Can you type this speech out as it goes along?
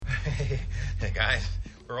Hey, guys,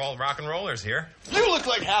 we're all rock and rollers here. You look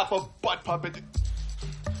like half a butt puppet.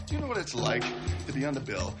 Do you know what it's like to be on the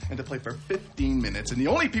bill and to play for 15 minutes, and the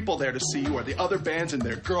only people there to see you are the other bands and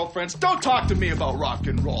their girlfriends? Don't talk to me about rock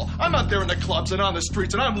and roll. I'm out there in the clubs and on the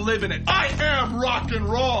streets, and I'm living it. I am rock and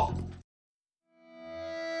roll.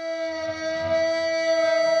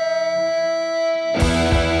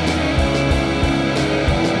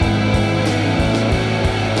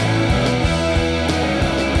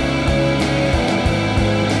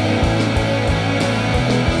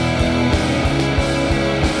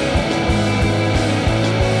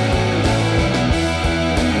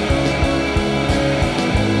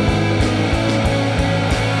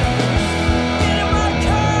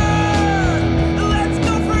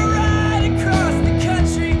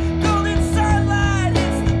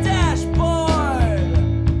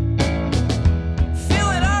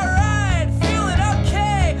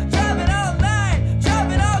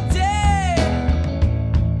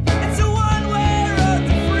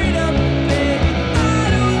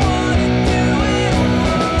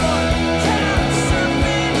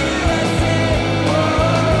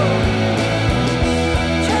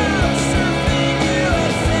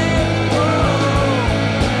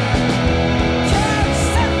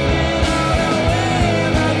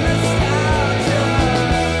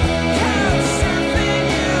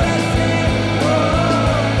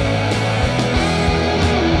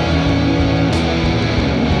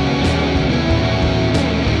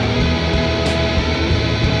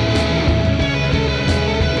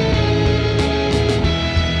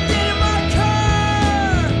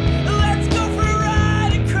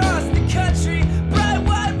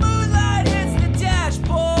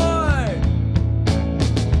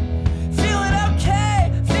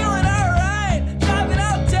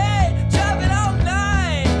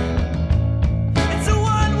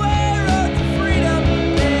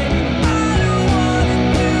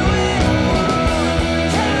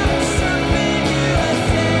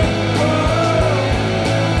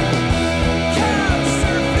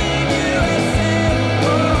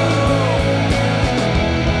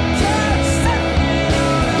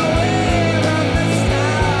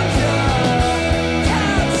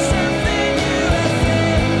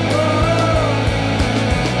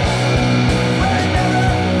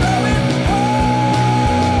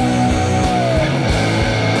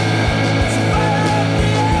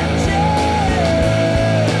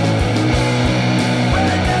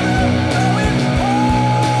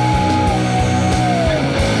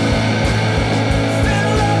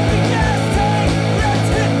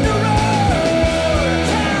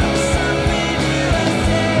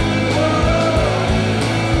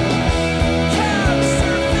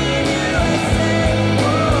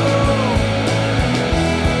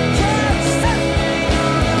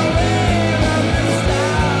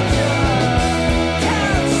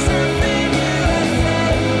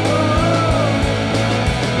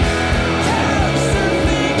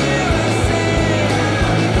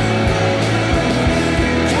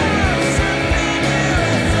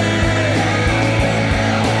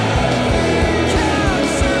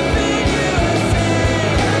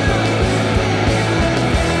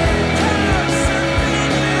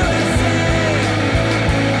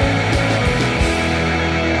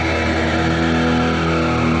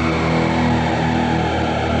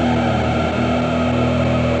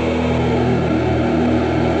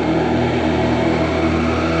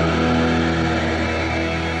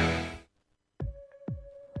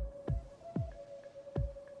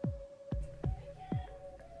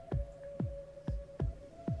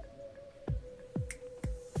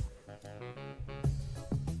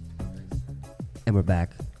 And we're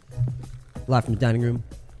back. Live from the dining room.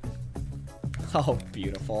 Oh,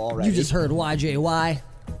 beautiful. Already. You just heard YJY.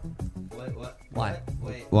 What? Why?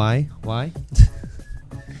 Wait. Why?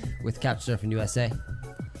 With Couchsurfing USA.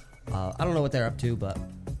 I don't know what they're up to, but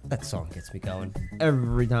that song gets me going.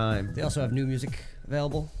 Every time. They also have new music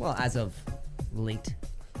available. Well, as of late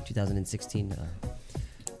 2016,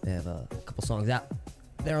 they have a couple songs out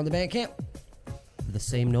there on the Bandcamp. The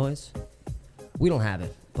Same Noise. We don't have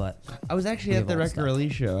it, but I was actually at the record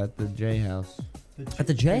release show at the J House. At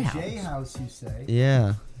the J House. J House, you say?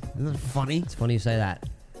 Yeah. Isn't that funny? It's funny you say that.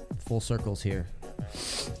 Full circles here.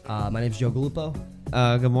 My name's Joe Gallupo.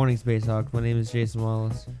 Good morning, Space Hawk. My name is Jason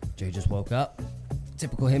Wallace. Jay just woke up.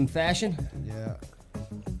 Typical him fashion. Yeah.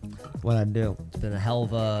 What I do? It's been a hell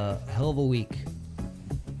of a week.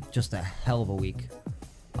 Just a hell of a week.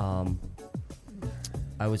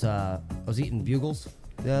 I was eating Bugles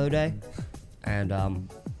the other day, and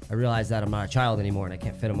I realized that I'm not a child anymore, and I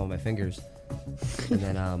can't fit them on my fingers. And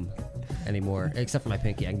then anymore, except for my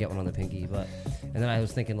pinky. I can get one on the pinky, but And then I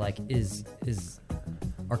was thinking, like, is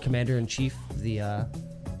our commander in chief the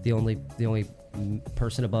only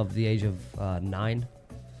person above the age of 9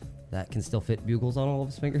 that can still fit bugles on all of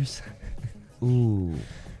his fingers? Ooh.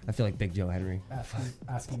 I feel like Big Joe Henry.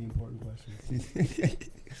 Asking the important questions.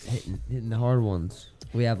 Hitting the hard ones.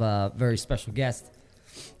 We have a very special guest,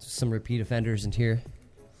 some repeat offenders in here.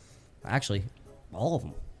 Actually, all of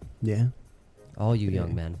them. Yeah. All you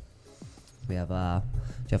young men. We have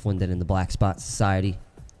Jeff Linden in the Black Spot Society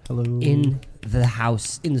Hello. in the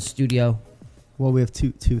house, in the studio. Well, we have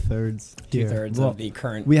two thirds. here. 2/3 Well, of the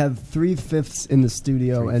current. We have 3/5 in the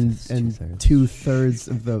studio, and 3/5, 2/3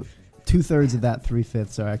 of the 2/3 of that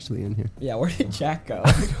 3/5 are actually in here. Yeah, where did Jack go?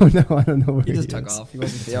 Oh no, I don't know where He just took is. off. He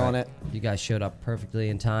wasn't feeling it. You guys showed up perfectly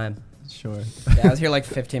in time. Sure. Yeah, I was here like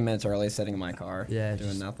 15 minutes early, sitting in my car. Yeah, doing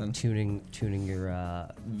just nothing. Tuning your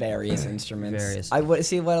Various instruments. Various. I would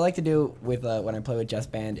see what I like to do with when I play with Jeff's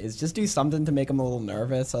band is just do something to make him a little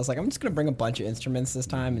nervous. So I was like, I'm just gonna bring a bunch of instruments this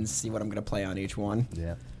time and see what I'm gonna play on each one.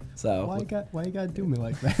 Yeah. So Why you gotta do me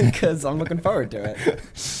like that? because I'm looking forward to it.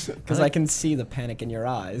 Because I can see the panic in your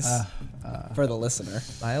eyes for the listener.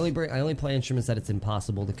 I only play instruments that it's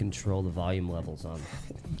impossible to control the volume levels on.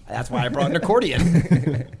 That's why I brought an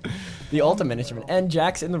accordion. The ultimate instrument. And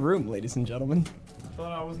Jack's in the room, ladies and gentlemen.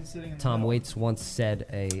 Thought I wasn't sitting in the Tom middle. Waits once said,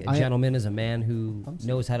 "A I- gentleman is a man who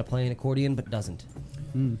knows how to play an accordion but doesn't."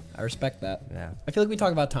 I respect that. Yeah. I feel like we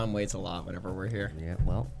talk about Tom Waits a lot whenever we're here. Yeah.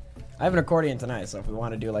 Well, I have an accordion tonight, so if we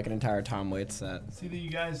want to do like an entire Tom Waits set. See that you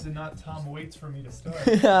guys did not Tom Waits for me to start.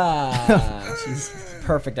 Jeez.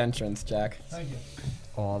 Perfect entrance, Jack. Thank you.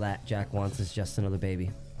 all that Jack wants is just another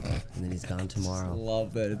baby, and then he's gone tomorrow.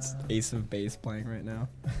 Love that it's Ace of Base playing right now.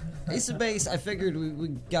 Ace of Base. I figured we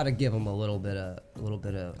got to give him a little bit of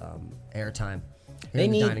airtime here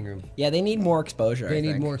in the dining room. Yeah, they need more exposure. They I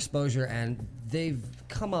need think. more exposure, and they've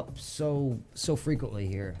come up so frequently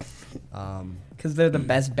here. Because they're the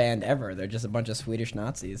best band ever. They're just a bunch of Swedish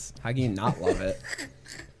Nazis. How can you not love it?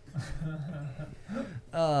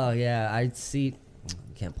 Oh yeah, I see.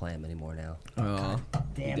 Can't play him anymore now. Oh,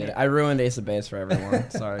 damn it! I ruined Ace of Base for everyone.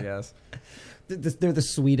 Sorry, guys. They're the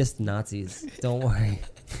sweetest Nazis. Don't worry.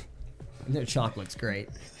 Their chocolate's great.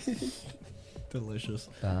 Delicious.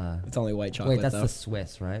 It's only white chocolate. Wait, that's though. the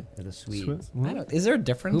Swiss, right? Or the Swede. Swiss? I don't, is there a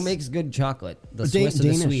difference? Who makes good chocolate? The Da- Swiss or the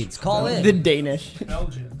Danish. Swedes? Call in. the Danish?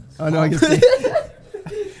 Belgian. Oh no, I guess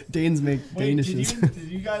Danes make Wait, Danishes.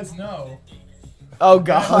 did you guys know? Oh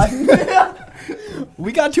God.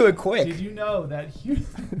 We got to it quick. Did you know that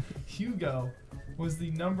Hugo was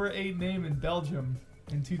the number 8 name in Belgium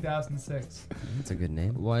in 2006? That's a good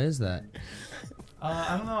name. Why is that?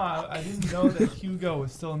 I don't know. I didn't know that Hugo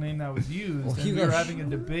was still a name that was used. Well, and we Hugo- were having a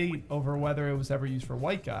debate over whether it was ever used for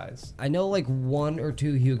white guys. I know like 1 or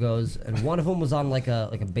 2 Hugos, and one of them was on like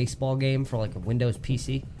a baseball game for like a Windows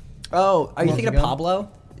PC. Oh, are you Months thinking ago? of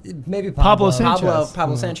Pablo? Maybe Pablo Pablo. Sanchez.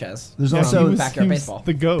 Pablo Sanchez. There's Yeah, also he was Backyard he was baseball.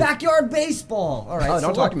 the GOAT. Backyard baseball. All right. Oh,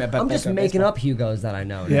 don't so talk to me look, about I'm just backyard making baseball. up Hugos that I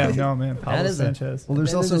know. Yeah, now. no man, Pablo is a- Sanchez. well,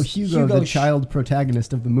 there's And then also there's Hugo, Hugo the Sh- child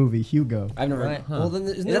protagonist of the movie Hugo. I've never. Right. Well, then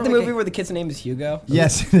isn't Is there that the like movie a- where the kid's name is Hugo?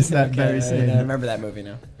 Yes, it's that Okay, very I same. remember that movie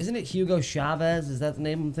now. Isn't it Hugo Chavez? Is that the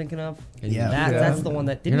name I'm thinking of? Yeah. That's the one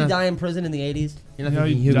that didn't You're he not- die in prison in the 80s? You're not No,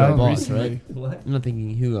 thinking he Hugo died Boss, recently. right? What? You're not thinking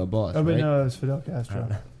Hugo Boss, Oh, but right? no, it was Fidel Castro.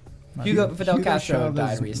 Fidel Hugo Castro Chavez-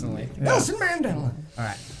 died recently. Nelson Mandela. All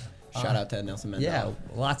right. Shout out to Nelson Mandela. Yeah,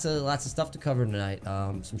 lots of stuff to cover tonight.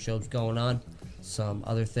 Some shows going on, some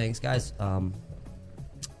other things, guys.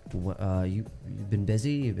 You've been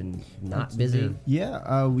busy. You've been not busy.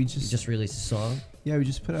 Yeah, we You just just released a song. yeah we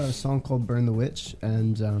just put out a song called "Burn the Witch"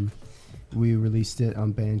 and we released it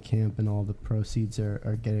on Bandcamp, and all the proceeds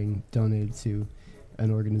are getting donated to an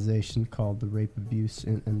organization called the Rape, Abuse,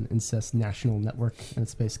 and Incest National Network, and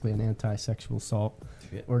it's basically an anti-sexual assault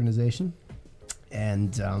Yeah. organization.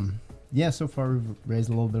 And yeah, so far we've raised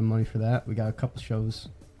a little bit of money for that. We got a couple shows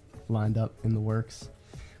lined up in the works,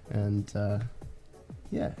 and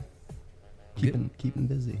yeah, keeping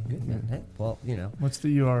busy. Good man. Hey, well, you know. What's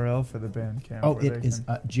the URL for the Bandcamp? Oh, where it they is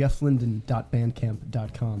can-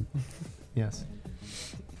 jefflinden.bandcamp.com. Yes.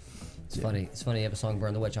 It's funny. It's funny. You have a song,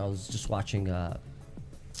 "Burn the Witch." I was just watching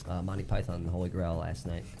Monty Python and the Holy Grail last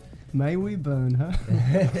night. May we burn her?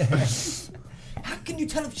 How can you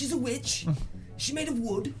tell if she's a witch? She's made of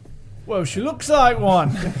wood. Whoa, she looks like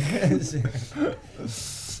one.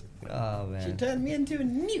 Oh She man. turned me into a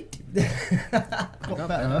newt. Got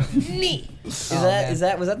better. Was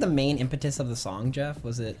that the main impetus of the song, Jeff?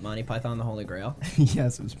 Was it Monty Python the Holy Grail?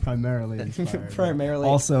 Yes, it was primarily inspired. Primarily.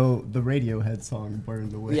 Also, the Radiohead song "Burn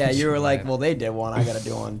the Witch." Yeah, you were like, well, they did one. I gotta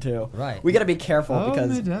do one too. Right. We gotta be careful Hold me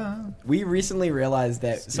because down. we recently realized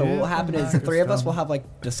that. So what will happen is the three of us will have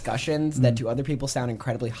like discussions that to other people sound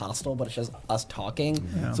incredibly hostile, but it's just us talking.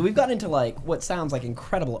 Yeah. So we've gotten into like what sounds like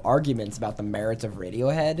incredible arguments about the merits of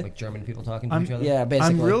Radiohead. Like German people talking to I'm- each other. Yeah,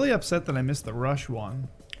 basically. I'm really upset that I missed the Rush one.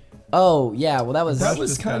 Oh yeah, well that was. That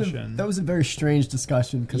was kind discussion. of that was a very strange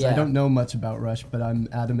discussion because I Yeah. don't know much about Rush, but I'm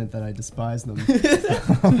adamant that I despise them.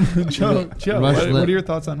 Joe, Rush what lit- are your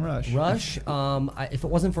thoughts on Rush? Rush. If it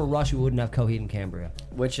wasn't for Rush, we wouldn't have Coheed and Cambria.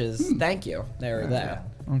 Which is thank you. There, there.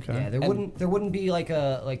 Okay. Yeah, there wouldn't be like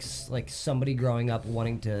somebody growing up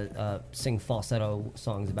wanting to sing falsetto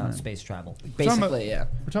songs about space travel. Basically, yeah.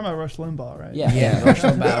 We're talking about Rush Limbaugh, right? Yeah, Rush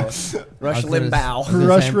Limbaugh. Rush gonna Limbaugh.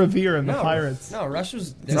 Rush Revere and the Pirates. No, Rush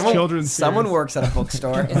was. It's children's Someone series. works at a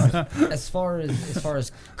bookstore. as far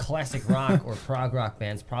as classic rock or prog rock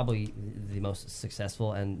bands, probably the most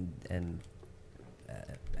successful and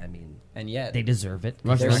I mean And yet, they deserve it.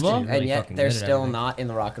 Rush they're They're Limbaugh? actually and really yet fucking they're good at still everything. not in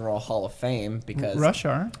the Rock and Roll Hall of Fame because Rush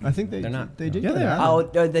are. I think They're not. They did. Yeah, get they out.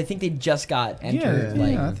 are. Oh, they think they just got entered Yeah,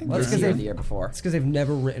 like yeah, I think this they're- year or the year before. It's because they've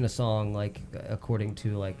never written a song like according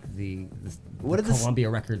to like the What are the s- Columbia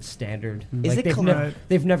Records standard. Is Like, it they've, Col- never, Right.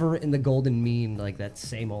 they've never written the Golden Mean, like that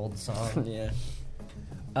same old song. Yeah.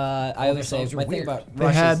 I All always their say songs are my thing weird. about They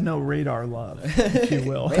Rush had is no radar love, if you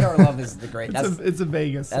will. Radar Love is the great. It's a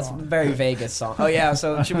Vegas That's song. a very Vegas song. Oh yeah,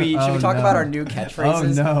 so should we Oh, talk no. about our new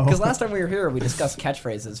catchphrases? Oh, no. Because last time we were here, we discussed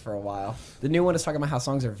catchphrases for a while. The new one is talking about how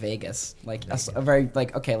songs are Vegas, like a very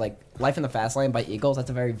like okay, like "Life in the Fast Lane" by Eagles. That's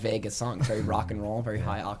a very Vegas song. It's very rock and roll, very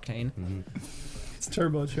high octane. It's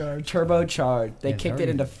turbocharged. Turbocharged. They Yeah, kicked very-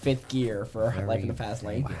 it into fifth gear for very "Life in the Fast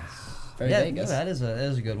Lane." Vegas. Very Yeah, Vegas. no, that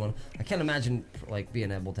is a good one. I can't imagine like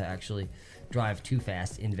being able to actually drive too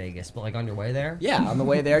fast in Vegas, but like on your way there, Yeah, on the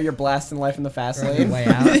way there, you're blasting "Life in the Fast or on your Lane." way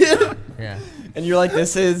out, yeah. And you're like,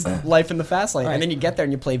 this is Life in the Fast Lane. Right. And then you get there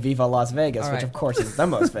and you play Viva Las Vegas, All which right. of course is the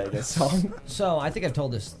most Vegas song. So I think I've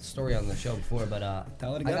told this story on the show before, but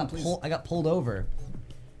Tell it again, please. I got pulled over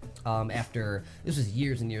after this was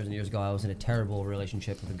years and years and years ago. I was in a terrible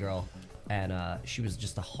relationship with a girl, and she was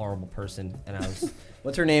just a horrible person, and I was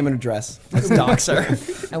What's her name and address? Let's dox her.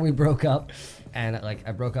 and we broke up, and like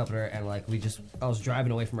I broke up with her, and like I was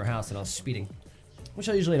driving away from her house, and I was speeding, which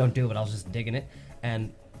I usually don't do, but I was just digging it,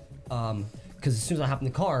 and because as soon as I hopped in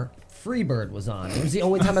the car, Freebird was on. It was the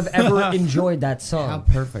only time I've ever enjoyed that song. How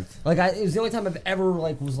perfect. Like it was the only time I've ever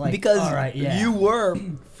was like Because all right, yeah. you were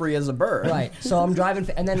free as a bird. Right, so I'm driving,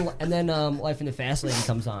 and then Life in the Fast Lane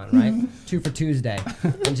comes on, right? 2 for Tuesday,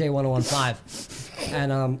 on J1015,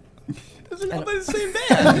 and Those are not the same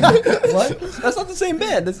band. what? That's not the same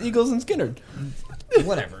band. That's Eagles and Skinner.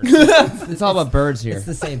 Whatever. It's all about birds here. It's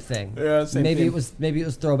the same thing. Yeah, same maybe thing. it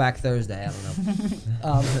was Throwback Thursday. I don't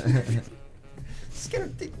know.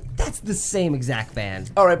 Skinner, that's the same exact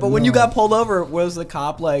band. All right, but when you got pulled over, was the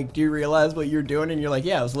cop like, do you realize what you're doing? And you're like,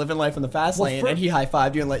 yeah, I was living life in the fast Well, lane. fir- And he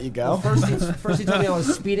high-fived you and let you go. First he told me I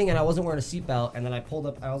was speeding and I wasn't wearing a seatbelt, and then I pulled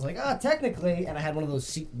up. I was like, technically, and I had one of those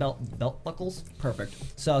seatbelt belt buckles. Perfect.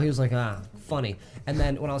 So he was like, funny. And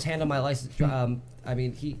then when I was handing my license,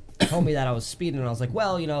 he told me that I was speeding, and I was like,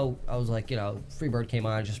 well, I was like, Freebird came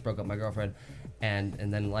on, I just broke up with my girlfriend, and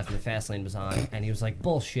then Life in the Fast Lane was on, and he was like,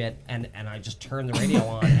 bullshit, and I just turned the radio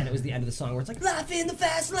on, and it was the end of the song where it's like, Life in the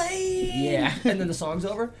Fast Lane! Yeah. And then the song's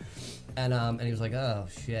over, and he was like, oh,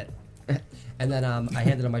 shit. And then I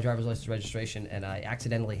handed him my driver's license registration, and I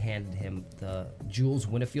accidentally handed him the Jules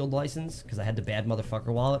Winfield license because I had the bad motherfucker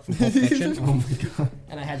wallet from Pulp Fiction. Oh my god!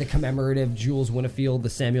 And I had the commemorative Jules Winfield, the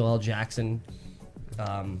Samuel L. Jackson,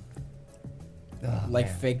 Like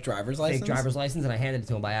man. fake driver's license? fake driver's license, and I handed it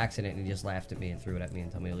to him by accident, and he just laughed at me and threw it at me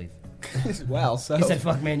and told me to leave. Well, so... He said,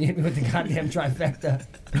 "Fuck, man, you hit me with the goddamn trifecta: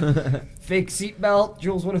 fake seatbelt,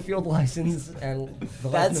 Jules Winfield license, and the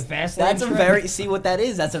Life in the Fast Lane." That's a trip." very... See what that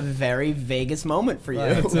is? That's a very Vegas moment for you.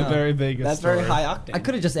 Right. It's a very Vegas That's story. very high octane. I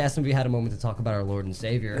could have just asked him if he had a moment to talk about our Lord and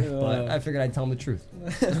Savior, but I figured I'd tell him the truth.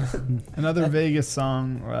 Another Vegas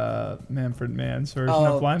song, Manfred Mann's version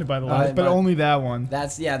Oh, of Blinded by the Light, but but- only that one.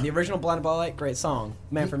 That's, yeah, the original Blinded by the Light, great song.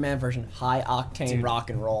 Man for Man version, high octane Dude. rock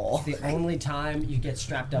and roll. The only time you get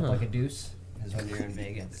strapped up like a deuce is when you're in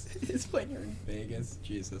Vegas. It's when you're in Vegas.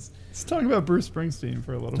 Jesus. Let's talk about Bruce Springsteen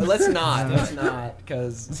for a little But bit. let's not,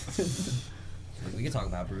 because... We can talk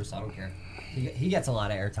about Bruce. I don't care. He gets a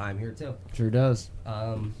lot of airtime here too. Sure does.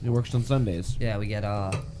 Um, He works on Sundays. yeah, we get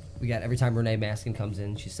we got every time Renee Maskin comes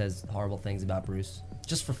in, she says horrible things about Bruce,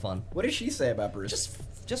 just for fun. What does she say about Bruce?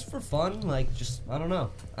 Just for fun, like just I don't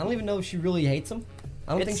know. I don't even know if she really hates him.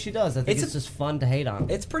 I don't think she does. I think it's just fun to hate on him.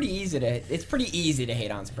 It's pretty easy to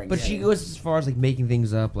hate on Springsteen. But she goes as far as like making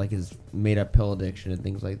things up, like his made-up pill addiction and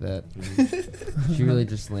things like that. She really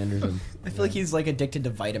just slanders him. I feel like he's like addicted to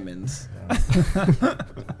vitamins.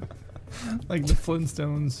 Like the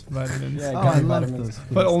Flintstones vitamins. Yeah, Oh, gummy I love vitamins. those.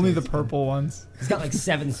 But only the purple ones. He's got like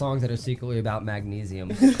 7 songs that are secretly about magnesium.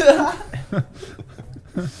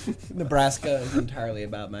 Nebraska is entirely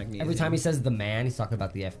about magnesium. Every time he says the man, he's talking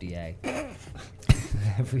about the FDA.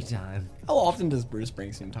 Every time. How often does Bruce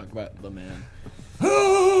Springsteen talk about the man?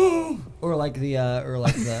 Or like the wait,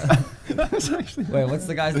 what's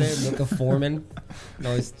the guy's name? The foreman.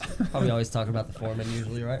 Probably always talking about the foreman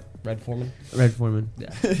usually, right? Red Foreman. Red Foreman. Yeah.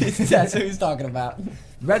 That's who he's talking about.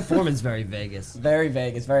 Red Foreman's very Vegas. Very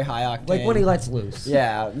Vegas, very high octane. Like when he lets loose.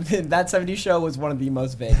 Yeah, that 70s show was one of the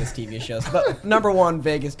most Vegas TV shows. But number one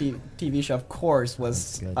Vegas TV show, of course,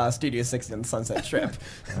 was Studio 60 on the Sunset Strip.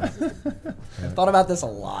 I've thought about this a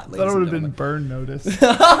lot. I thought it would have been Burn Notice.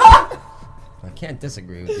 I can't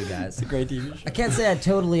disagree with you guys. It's a great TV show. I can't say I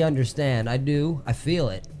totally understand. I do. I feel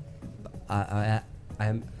it. I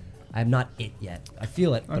am not it yet. I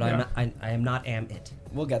feel it, but Okay. I am not it.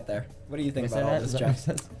 We'll get there. What do you think Did I about say all that? this, Does that make Jeff?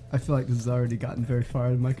 sense? I feel like this has already gotten very far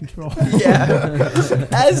out of my control. Yeah,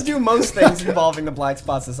 as do most things involving the Black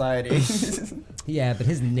Spot Society. Yeah, but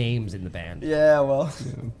his name's in the band. Yeah, well,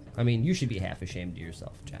 I mean, you should be half ashamed of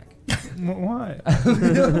yourself, Jack. Why?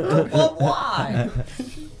 Well, why?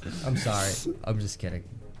 I'm sorry. I'm just kidding.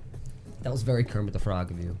 That was very Kermit the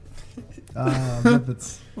Frog of you.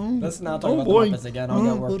 Muppets. let's not talk about boy. the Muppets again. I'll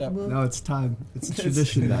get worked up. No, it's time. It's a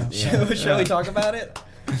tradition now. Shall we talk about it?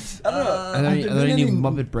 I don't know. Are there any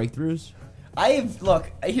Muppet breakthroughs?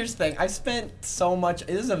 Here's the thing. I've spent so much.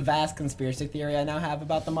 This is a vast conspiracy theory I now have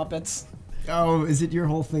about the Muppets. Oh, is it your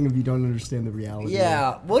whole thing of you don't understand the reality?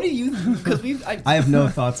 Yeah. What do you? Because I have no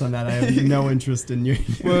thoughts on that. I have no interest in your.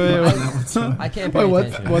 I can't pay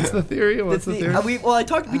attention. What's the theory? What's the theory? we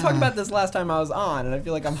talked about this last time I was on, and I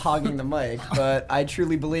feel like I'm hogging the mic, but I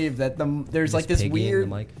truly believe that there's like this Piggy in weird.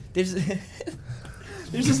 the mic.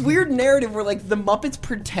 There's this weird narrative where like the Muppets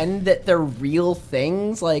pretend that they're real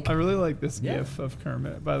things, like. I really like this GIF of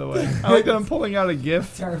Kermit, by the way. I like that I'm pulling out a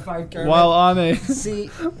GIF Terrified Kermit. while on See,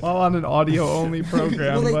 an audio only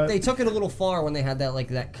program. well, but they took it a little far when they had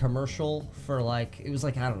that commercial for like it was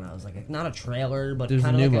like I don't know, it was like not a trailer, but There's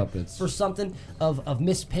kind the of new like Muppets. for something of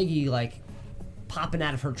Miss Piggy like popping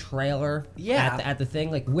out of her trailer at the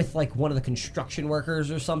thing like with like one of the construction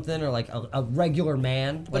workers or something or like a regular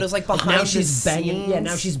man. But it was like now behind she's the banging. Yeah, scenes.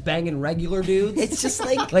 now she's banging regular dudes. It's just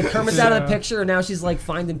like. Like Kermit's out of the picture, and now she's like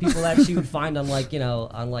finding people that she would find on like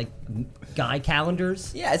on like guy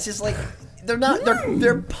calendars. Yeah, it's just like. They're not.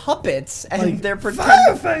 They're puppets, and they're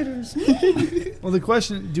pretending. firefighters. Well, the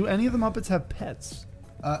question: do any of the Muppets have pets?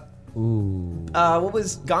 Ooh. What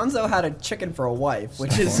was Gonzo had a chicken for a wife,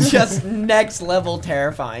 which is just next level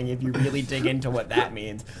terrifying if you really dig into what that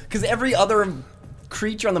means. Because every other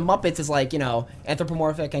creature on the Muppets is like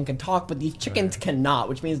anthropomorphic and can talk, but these chickens cannot,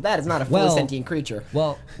 which means that is not a fully sentient creature.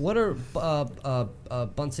 Well, what are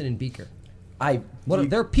Bunsen and Beaker? They're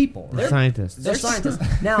They're people. They're scientists. They're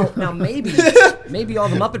scientists. Now maybe all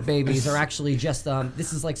the Muppet Babies are actually just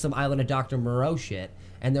this is like some Island of Dr. Moreau shit,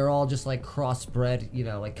 and they're all just like crossbred,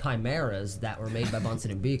 like chimeras that were made by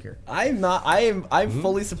Bunsen and Beaker. I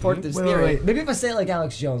fully support this Wait, theory. wait, wait. Maybe if I say it like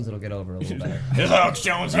Alex Jones, it'll get over a little better. Here's Alex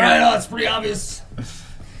Jones. All right, no, it's pretty obvious.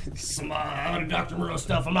 Some Island of Dr. Moreau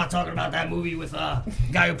stuff. I'm not talking about that movie with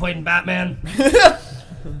guy who played in Batman. That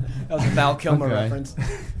was a Val Kilmer Okay. reference.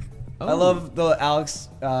 I love the Alex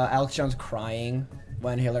Jones crying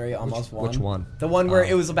when Hillary almost won. Which one? The one where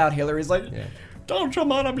it was about Hillary's like, Yeah. Donald Trump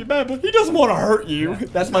might not be bad, but he doesn't want to hurt you.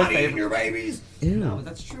 That's my favorite. Your babies. No, but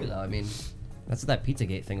that's true though. I mean, that's what that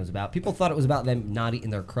Pizzagate thing was about. People thought it was about them not eating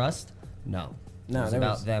their crust. No. No, it was there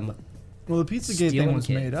about was- them. Well, the Pizzagate Stealing thing was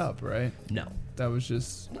kids. made up, right? No. That was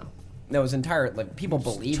just. That was entire like people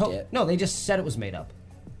believed it. No, they just said it was made up.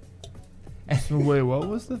 So wait, what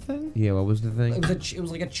was the thing? Yeah, what was the thing? It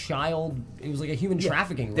was like a child. It was like a human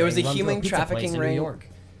trafficking. There was ring a run through human pizza place trafficking in ring. New York.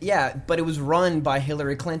 Yeah, but it was run by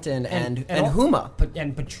Hillary Clinton and all- Huma.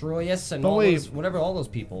 and Petroius and But all wait. those, all those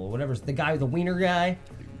people, whatever's the guy, the wiener guy.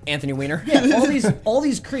 Anthony Weiner. Yeah, all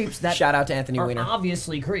these creeps that Shout out to Anthony are Weiner.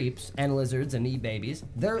 obviously creeps and lizards and eat babies.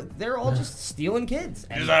 They're all just stealing kids.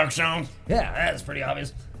 And, Here's Alex Jones. yeah, that's pretty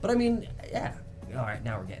obvious. But I mean, yeah. All right,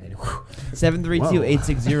 now we're getting it.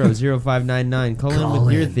 732-860-0599. Call in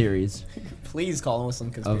with your theories. Please call him with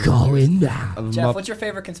some conspiracy. Call in now. Of Jeff, Mupp- what's your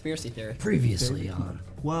favorite conspiracy theory? Previously on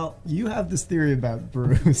Well, you have this theory about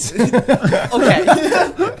Bruce. Okay.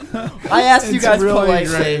 I asked you It's guys really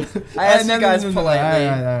politely. I asked you guys politely.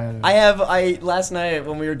 All right. I last night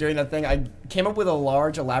when we were doing that thing, I came up with a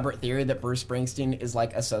large, elaborate theory that Bruce Springsteen is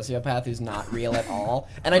like a sociopath who's not real at all.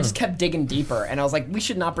 And I just kept digging deeper, and I was like, we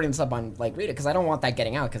should not bring this up on like Read It because I don't want that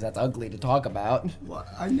getting out because that's ugly to talk about. Well,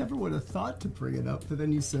 I never would have thought to bring it up, but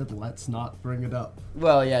then you said, let's not bring it up.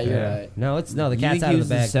 Well, yeah, you're Yeah. right. No, the You cat's think out he of was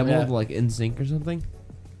the bag. assembled Yeah. like in sync or something?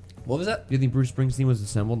 What was that? Do you think Bruce Springsteen was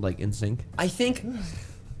assembled like in sync? I think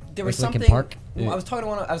there was Like Linkin something. Park?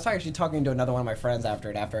 I was actually talking to another one of my friends after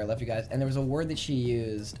I left you guys, and there was a word that she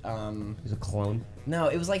used. He's a clone. No,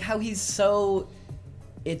 it was like how he's so.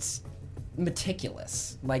 It's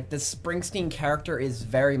meticulous. Like the Springsteen character is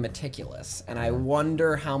very meticulous, and I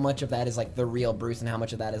wonder how much of that is like the real Bruce, and how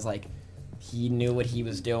much of that is like he knew what he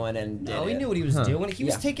was doing and did No, he it. knew what he was doing. He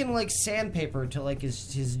was Yeah. taking like sandpaper to like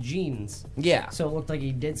his jeans, Yeah. so it looked like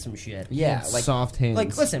he did some shit. Yeah, like soft hands.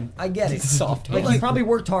 Like, listen, I get it. Soft Like, he hands. probably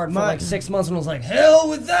worked hard for like 6 months and was like, hell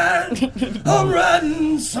with that. I'm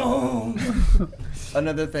writing songs.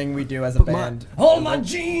 another thing we do as a band. All my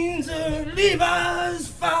jeans are Levi's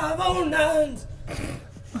 509s,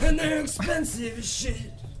 and they're expensive as shit.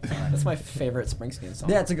 That's my favorite Springsteen song.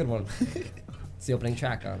 Yeah, it's a good one. It's the opening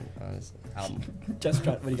track on his album. Just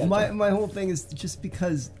try, what do you got? John? My whole thing is just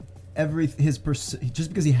because just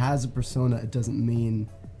because he has a persona, it doesn't mean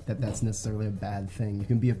that that's necessarily a bad thing. You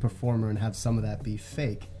can be a performer and have some of that be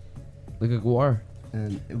fake. Look at Guar.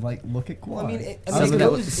 And like, look at Kawhi. I mean, it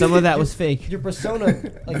Some of that was fake. Your persona,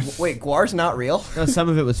 like, Wait, Guar's not real? No, some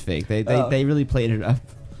of it was fake. They really played it up.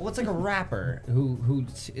 well, it's like a rapper who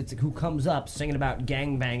comes up singing about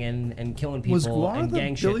gang banging and killing people Was Guar and the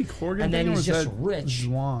gang Billy shit, Corgan and then thing, or he's was just that rich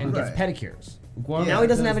Zwan? and gets Right. pedicures. Guar Now he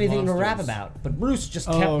doesn't have does anything to rap monsters. about, but Bruce just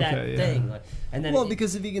kept Oh, that okay, yeah. thing. Like, and then well,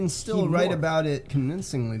 because if he can still he write morphed. about it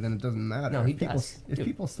convincingly, then it doesn't matter. No, he if people, does. If Dude.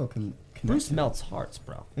 people still can connect Bruce to it. melts hearts,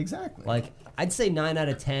 bro. Exactly. Like, I'd say 9 out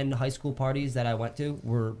of 10 high school parties that I went to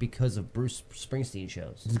were because of Bruce Springsteen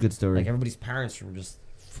shows. It's a good story. Like, everybody's parents were just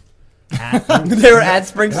They were at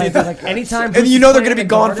Springsteen. like anytime, And Bruce you is know they're playing gonna be at the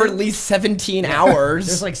gone Garden, for at least 17 hours.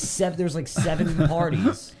 There's like seven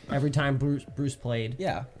parties every time Bruce played.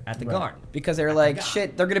 Yeah. at the Right. Garden. Because they were like,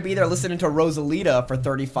 shit, they're gonna be there listening to Rosalita for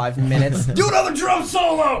 35 minutes. Do another drum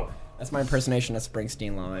solo! That's my impersonation of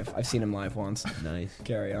Springsteen live. I've seen him live once. Nice.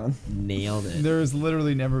 Carry on. Nailed it. There's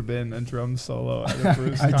literally never been a drum solo at a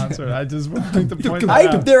Bruce concert. I just would like to point that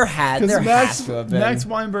out. There has Max, to have been. Max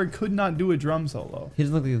Weinberg could not do a drum solo. He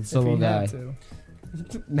doesn't look like the If solo he guy. had to.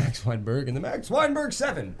 Max Weinberg and the Max Weinberg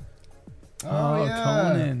 7. Oh,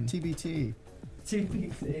 Conan. TBT.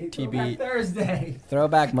 TB. Thursday.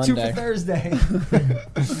 Throwback 2 for Monday. Thursday.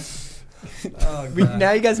 Oh,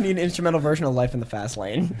 Now you guys need an instrumental version of Life in the Fast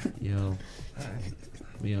Lane. Yo.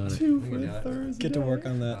 Be on it. Get to work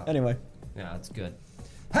on that. Anyway. Yeah, that's good.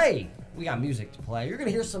 Hey, we got music to play. You're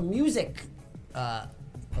gonna hear some music,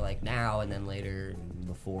 like now and then later and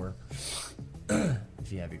before,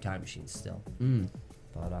 if you have your time machine still.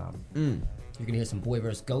 But you're gonna hear some Boy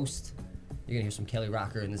vs. Ghost. You're gonna hear some Kelly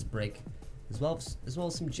Rocker in this break, as well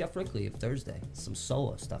as some Jeff Rickley of Thursday, some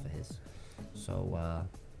solo stuff of his. So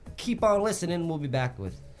keep on listening. We'll be back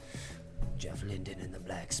with Jeff Linden and the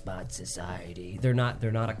Black Spot Society. They're not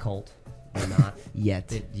a cult. They're not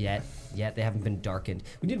Yet. Yet they haven't been darkened.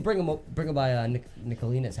 We did bring them by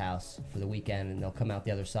Nicolina's house for the weekend, and they'll come out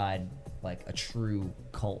the other side like a true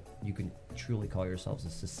cult. You can truly call yourselves a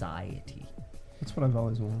society. That's what I've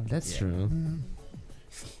always wanted. That's Yeah. true.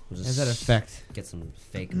 We'll Has that effect? Get some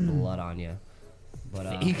fake blood on you.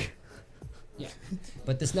 But yeah.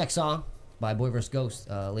 But this next song by Boy vs. Ghost,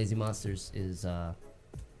 Lazy Monsters, is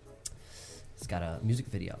it's got a music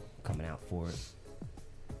video coming out for it,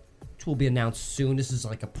 which will be announced soon. This is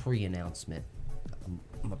like a pre-announcement.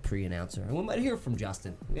 I'm a pre-announcer, and we might hear from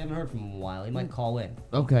Justin. We haven't heard from him in a while. He might call in.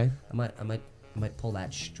 Okay. I might pull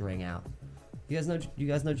that string out. You guys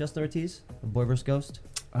know Justin Ortiz of Boy vs. Ghost?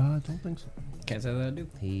 I don't think so. Can't say that I do.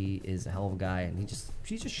 He is a hell of a guy, and he just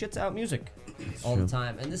shits out music all the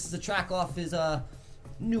time. And this is a track off his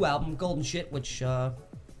new album, Golden Shit, which you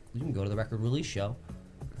can go to the record release show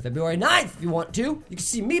February 9th if you want to. You can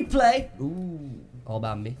see me play. Ooh, all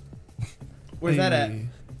about me. Where's that at?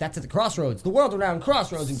 That's at the Crossroads, the world-renowned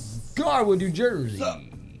Crossroads in Garwood, New Jersey.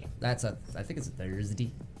 I think it's a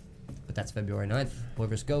Thursday, but that's February 9th. Boy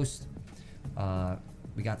vs. Ghost.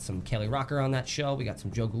 We got some Kelly Rocker on that show. We got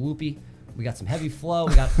some Joe Galoopi. We got some Heavy Flow.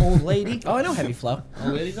 We got Old Lady. Oh, I know Heavy Flow.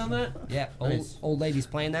 Old Lady's on that? Yeah, Nice. old Lady's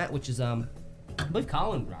playing that, which is I believe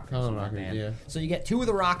Colin Rockers. Colin in that Rockers, band. yeah. So you get two of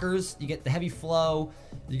the rockers, you get the Heavy Flow,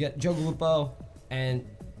 you get Joe Galoopo, and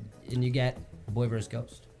you get Boy vs.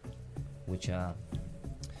 Ghost, which will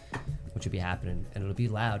be happening, and it'll be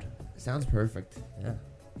loud. Sounds perfect. Yeah,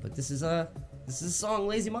 but this is a song,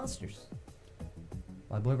 "Lazy Monsters"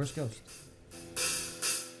 by Boy vs. Ghost.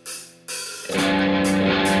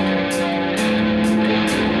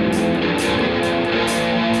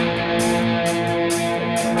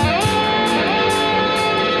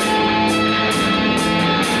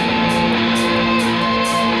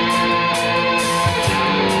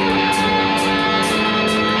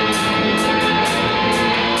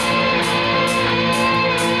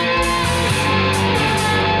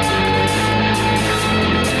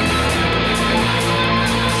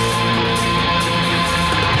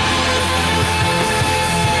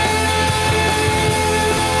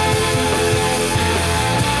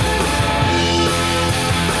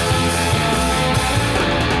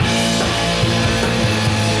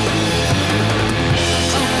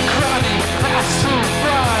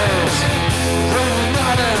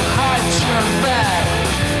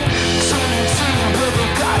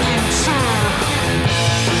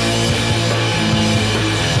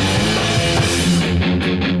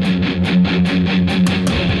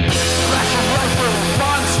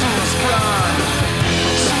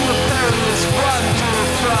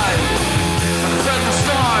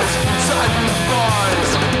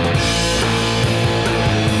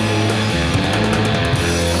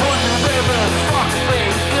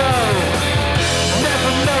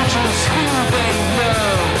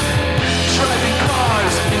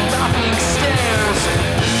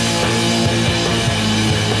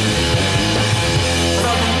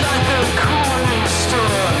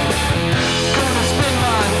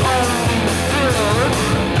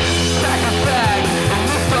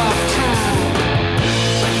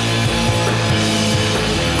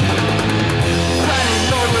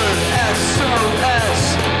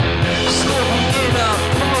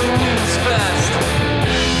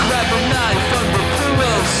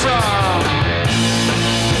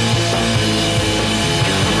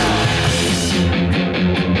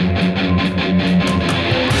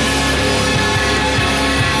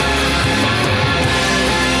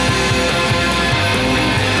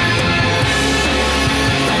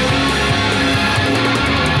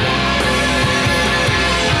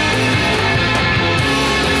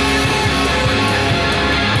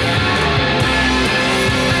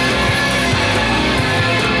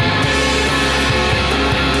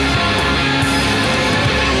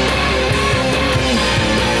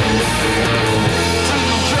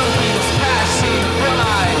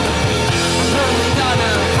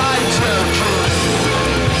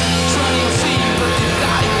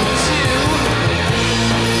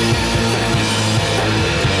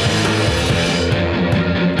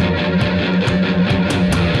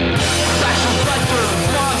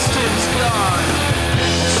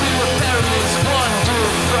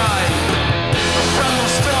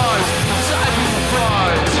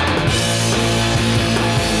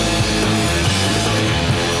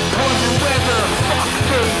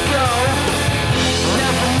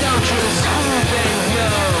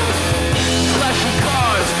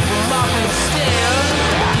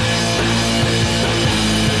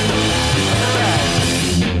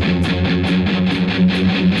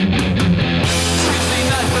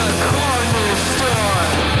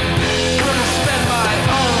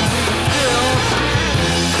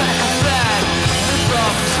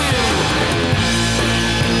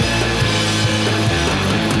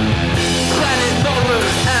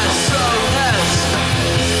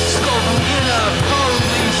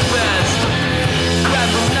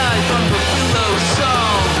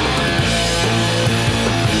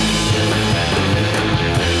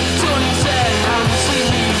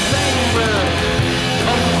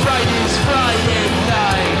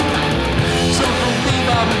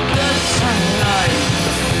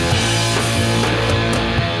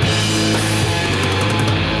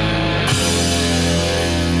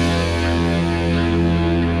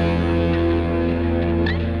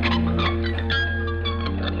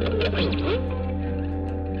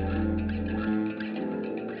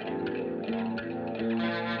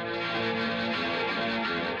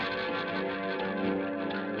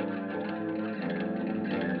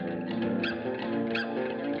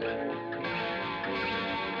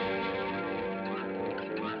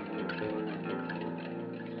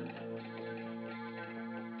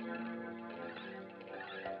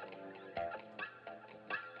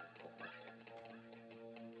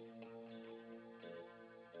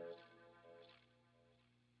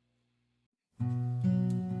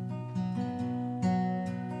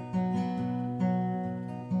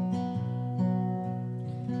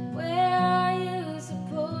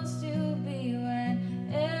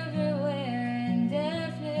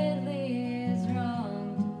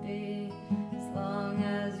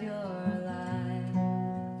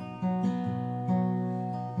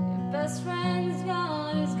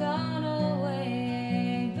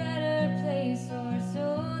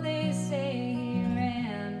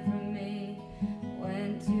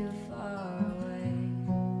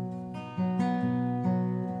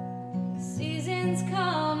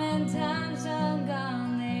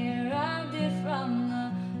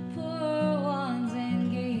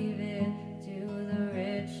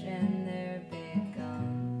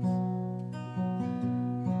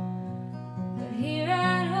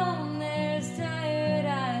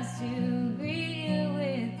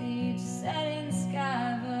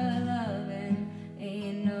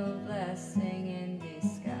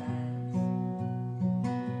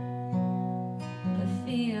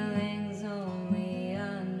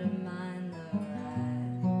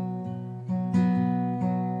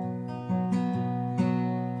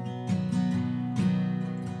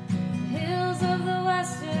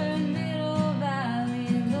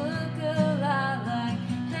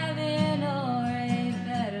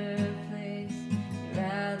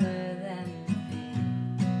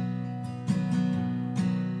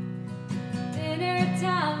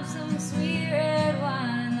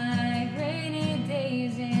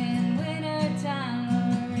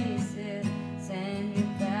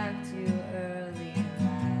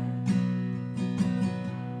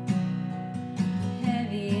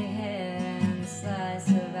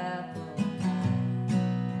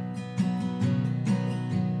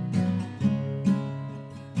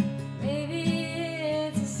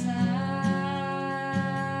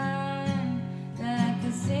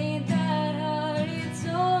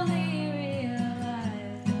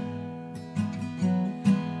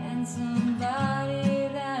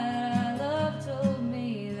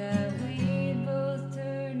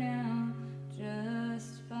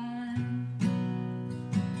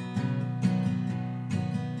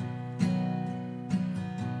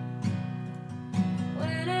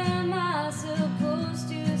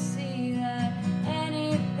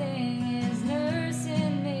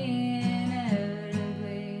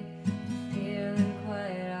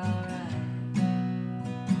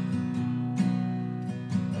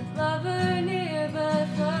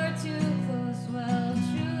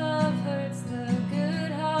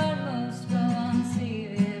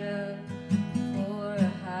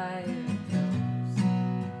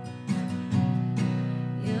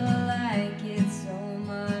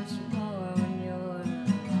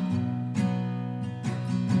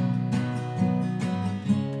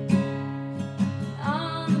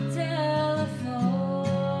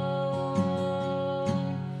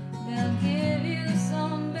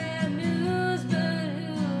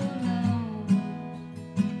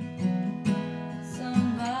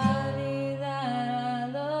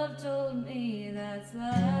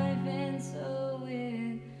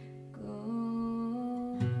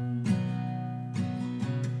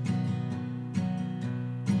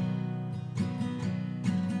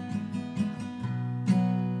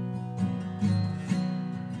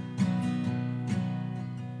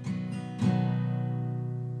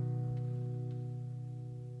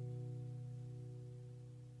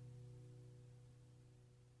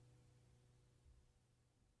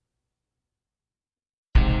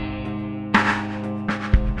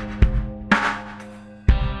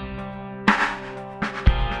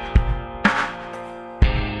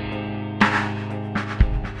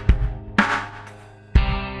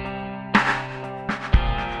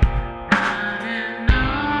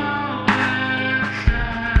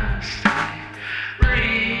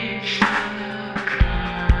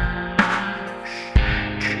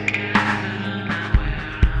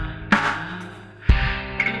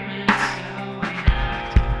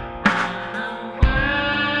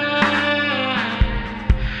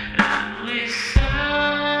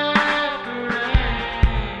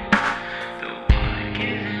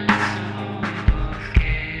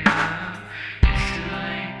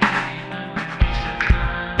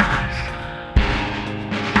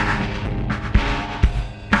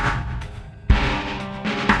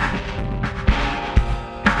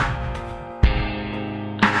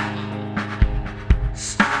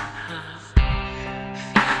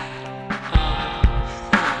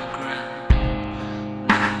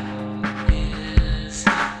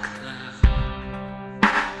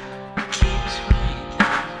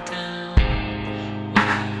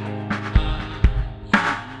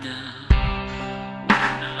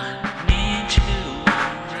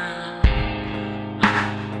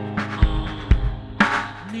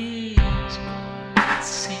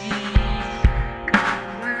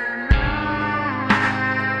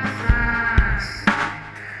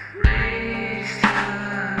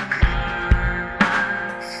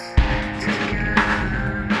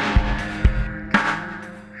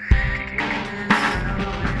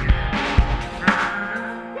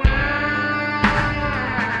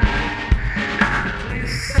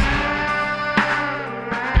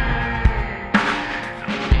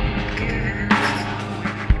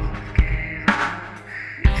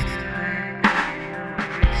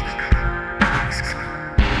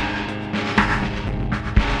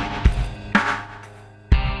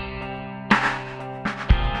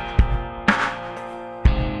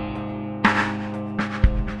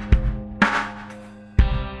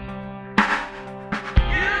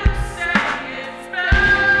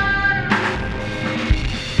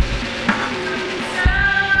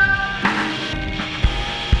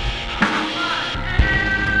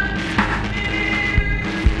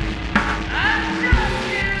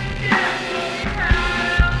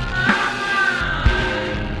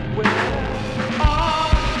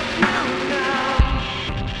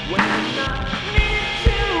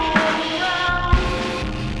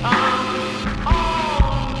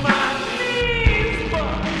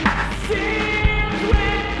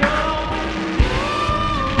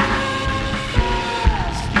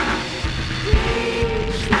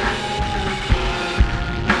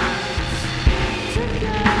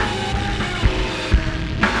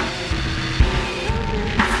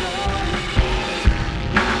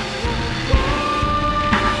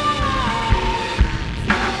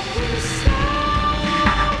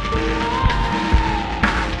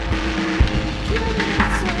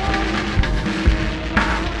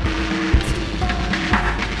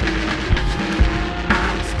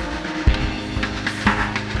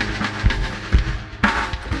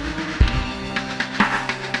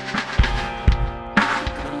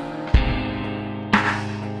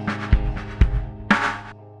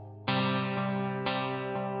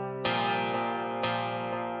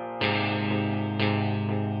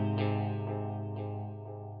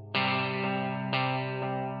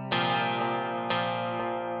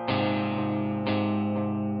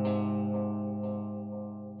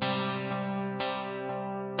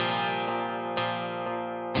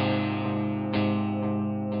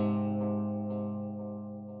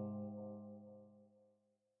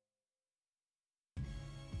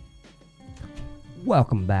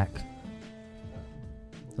 Welcome back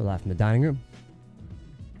to Live from the Dining Room.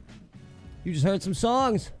 You just heard some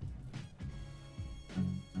songs.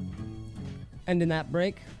 Ending that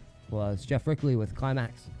break was Jeff Rickley with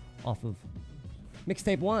Climax off of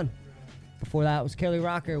Mixtape 1. Before that was Kelly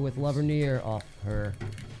Rocker with Lover Near off her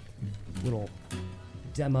little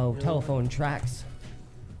demo telephone tracks.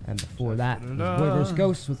 And before that was Boy vs.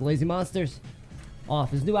 Ghost with Lazy Monsters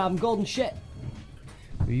off his new album Golden Shit,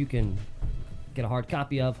 where you can get a hard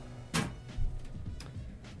copy of.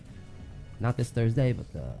 Not this Thursday,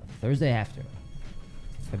 but the Thursday after.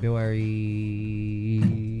 February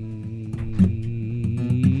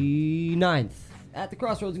 9th at the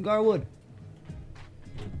Crossroads in Garwood.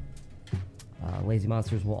 Lazy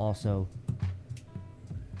Monsters will also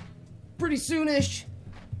pretty soonish,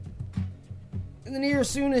 in the near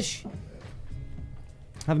soonish,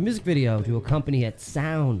 have a music video to accompany it.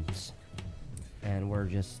 Sounds. And we're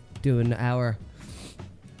just doing our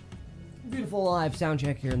beautiful live sound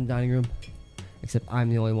check here in the dining room. Except I'm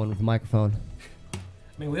the only one with a microphone. I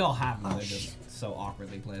mean, we all have them. They're just so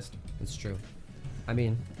awkwardly placed. It's true. I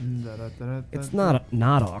mean, it's not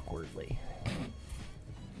awkwardly.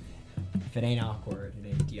 If it ain't awkward, it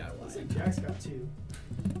ain't DIY. Jack's got 2.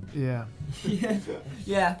 Yeah.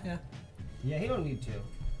 Yeah. Yeah, he don't need 2.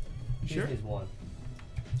 He Sure. just needs 1.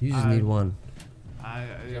 You just need 1.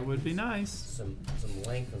 It would be nice. Some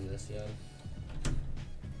length on this, yeah.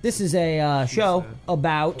 This is a show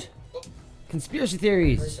about conspiracy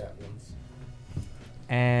theories.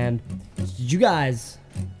 And did you guys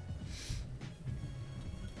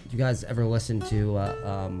ever listen to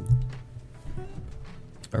our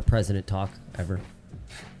president talk ever?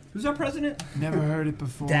 Who's our president? Never heard it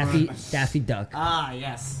before. Daffy Duck. Ah,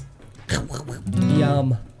 yes. He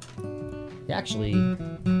actually, here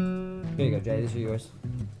you go, Jay. These are yours.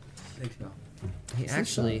 Thanks, Bill. He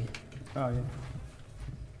actually, Oh yeah.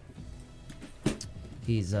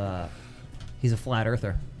 he's a flat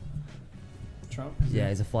earther. Trump. Yeah,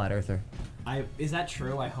 he's a flat earther. Is that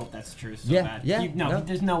true? I hope that's true so Yeah, bad. yeah, No, no.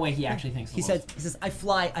 there's no way he actually thinks He says, I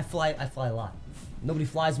fly a lot. Nobody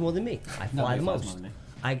flies more than me. I fly the most.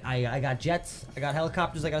 I got jets. I got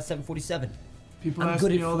helicopters. I got a 747. People I'm ask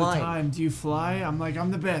good me at all flying. the time, do you fly? I'm like, I'm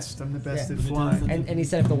the best. I'm the best Yeah. at flying. And he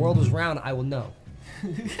said, if the world was round, I will know.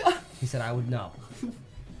 He said, I would know.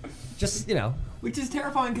 Just, Which is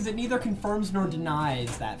terrifying because it neither confirms nor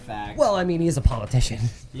denies that fact. Well, I mean, he is a politician.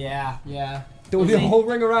 Yeah. Doing the whole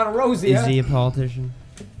ring around a rosy. Is he a politician?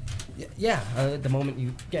 Yeah. The moment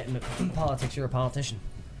you get into politics, you're a politician.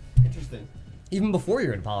 Interesting. Even before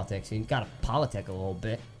you're in politics, you got to politic a little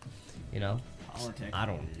bit. Politics. I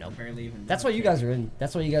don't know. Barely even. That's why you guys are in.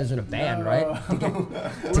 That's why you guys are in a band, right?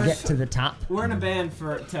 To get to the top. We're in a band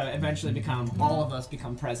to eventually all of us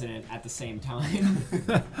become president at the same time.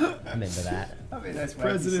 I'm into that. That'd be a nice wacky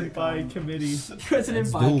President by sitcom. committee.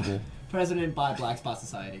 President by Black Spot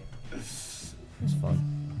Society. It's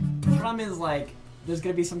fun. The problem is there's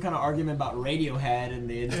gonna be some kind of argument about Radiohead and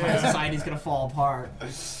the entire society's gonna fall apart.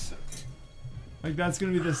 Like, that's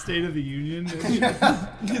gonna be the State of the Union.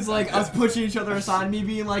 It's like us pushing each other aside, me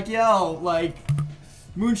being like, yo,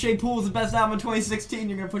 Moonshade Pool is the best album in 2016.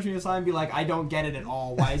 You're gonna push me aside and be like, I don't get it at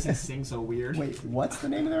all. Why is he sing so weird? Wait, what's the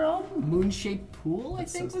name of their album? Moonshade Pool, I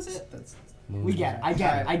think was it? That's We get it. I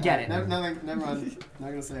get it. Never mind. Not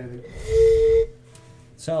gonna say anything.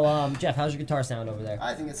 So, Jeff, how's your guitar sound over there?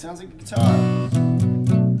 I think it sounds like a guitar.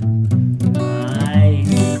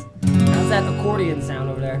 Nice. How's that accordion sound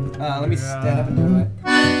over there? Let me stand up and do it.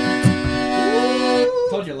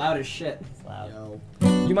 Told you, loud as shit. It's loud.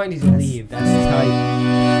 You might need to leave. That's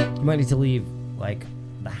tight. You might need to leave,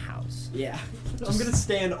 the house. Yeah. I'm gonna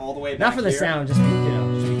stand all the way back Not for the here. sound, just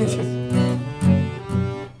because.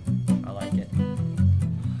 I like it.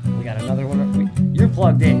 We got another one. You're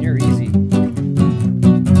plugged in. You're easy.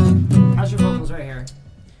 How's your vocals right here?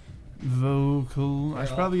 Vocal. I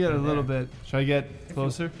should probably get a little bit. Should I get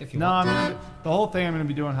closer? if you No, want. the whole thing I'm gonna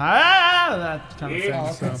be doing that kind of thing. Oh,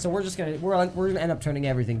 okay. So. So we're gonna end up turning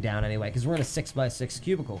everything down anyway, because we're in a 6x6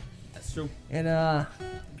 cubicle. That's true. And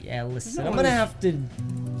yeah, listen, No I'm gonna one is- have to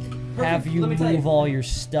have you Let me tell you. move all your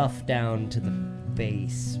stuff down to the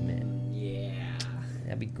basement. Yeah.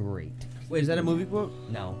 That'd be great. Wait, is that a movie quote?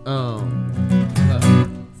 No.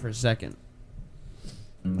 For a second.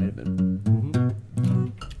 Might have been.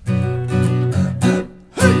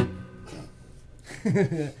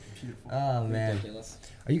 Oh man. Ridiculous.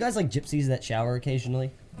 Are you guys like gypsies that shower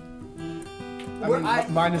occasionally?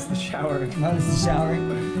 Minus the shower. Minus the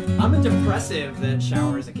showering. I'm a depressive that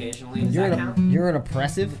showers occasionally. Does that count? You're an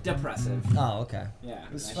oppressive? Depressive. Oh, okay. Yeah.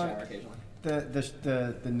 It's I fun. shower occasionally.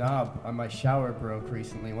 The knob on my shower broke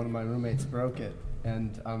recently. One of my roommates broke it,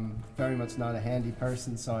 and I'm very much not a handy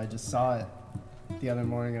person, so I just saw it the other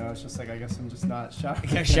morning, and I was just like, I guess I'm just not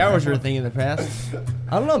showering. Showers were a thing in the past.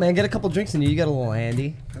 I don't know, man. Get a couple drinks in you. You got a little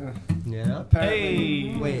handy. Yeah.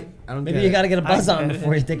 Hey. Wait, I don't Maybe get you it. got to get a buzz I on get it.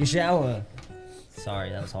 before you take a shower. Sorry,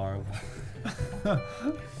 that was horrible.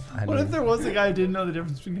 What if there was a guy who didn't know the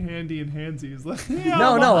difference between handy and handsy? He's like, yeah,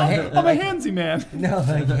 No, no, I'm a handsy man. No,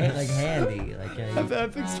 like handy. Like, I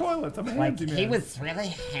fix toilets. I'm a like handsy man. he was really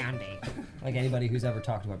handy. Like anybody who's ever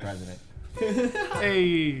talked to our president.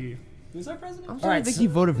 Hey. Who's our president? I'm All sorry, right, I think so- you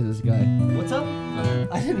voted for this guy. What's up?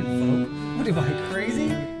 I didn't vote. What am I,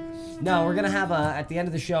 crazy? No, we're gonna have at the end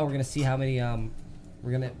of the show. We're gonna see how many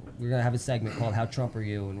we're gonna have a segment called "How Trump Are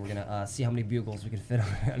You," and we're gonna see how many bugles we can fit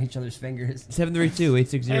on each other's fingers.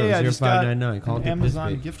 732-860-0599. Call an to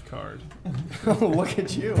Amazon participate. gift card. Look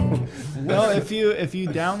at you. Well, if you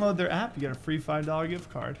download their app, you get a free $5 gift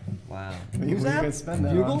card. Wow. What are you app? gonna spend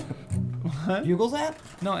that Bugle? on? Bugle's app?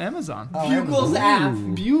 No, Amazon. Oh, Bugle's app.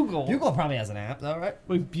 Bugle. Bugle probably has an app, though, right?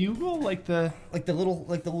 Wait, Bugle? Like the Like the little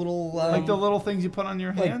little things you put on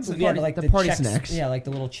your hands? Like, and yeah, like the the party Chex- snacks. Yeah, like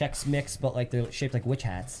the little Chex Mix, but like they're shaped like witch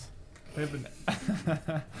hats. They have an-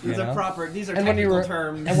 These You are know? proper. These are And when you technical were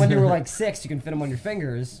terms. and when you were like 6, you can fit them on your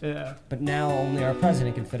fingers. yeah. But now only our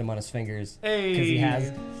president can fit them on his fingers because he Hey.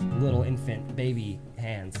 has little infant baby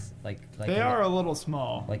hands. Like They in- are a little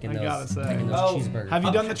small. like in I gotta those say. like in those Oh, cheeseburgers. Have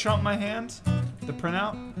you done the Trump My Hand? The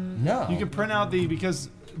printout? No. You can print out because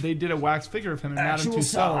they did a wax figure of him and not in Actual two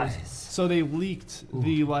cells. size. So they leaked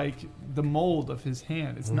the mold of his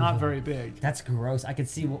hand. It's not very big. That's gross. I could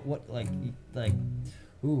see what like.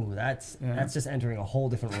 Ooh, that's just entering a whole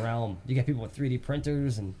different realm. You get people with 3D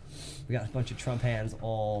printers, and we got a bunch of Trump hands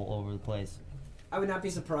all over the place. I would not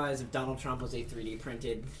be surprised if Donald Trump was a 3D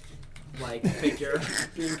printed like figure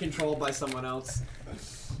being controlled by someone else.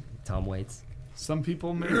 Tom Waits. Some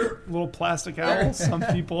people make little plastic owls. Some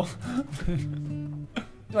people.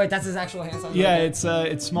 Wait, that's his actual hand size? Yeah,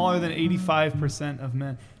 it's smaller than 85% of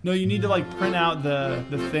men. No, you need to like print out the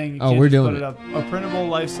thing. You Oh, can't we're just doing put it up. A printable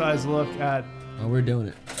life-size look at. Oh, we're doing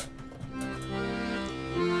it.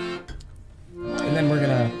 And then we're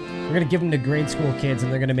gonna give them to grade school kids,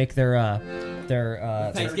 and they're gonna make their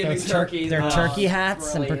Thanksgiving turkeys. their Oh, turkey hats,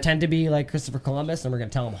 and brilliant. pretend to be like Christopher Columbus, and we're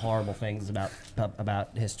gonna tell them horrible things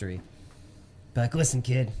about history. Be like, listen,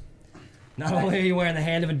 kid, not only are you wearing the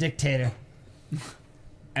hand of a dictator,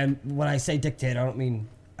 and when I say dictator, I mean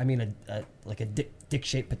a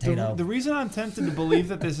dick-shaped potato. The reason I'm tempted to believe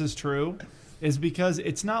that this is true is because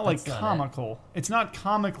it's not like That's not it. comical. It's not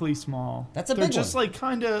comically small. That's a they're big just one.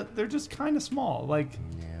 like they're just kind of small. Like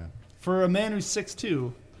for a man who's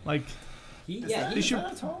 6'2", like He's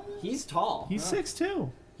tall? He's tall. he's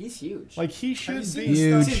 6'2". He's huge. Like he should be.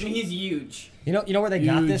 Huge. Excuse me, he's huge. You know where they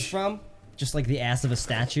got this Huge. from? Just like the ass of a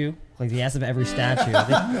statue, like the ass of every statue.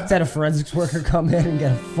 They just had a forensics worker come in and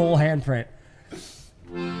get a full handprint.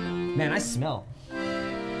 Man, I smell.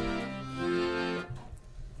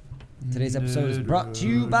 Today's episode is brought to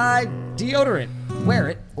you by deodorant. Wear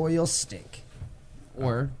it or you'll stink.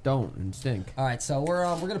 Or don't and stink. All right, so we're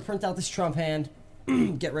gonna print out this Trump hand.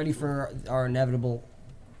 Get ready for our inevitable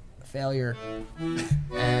failure.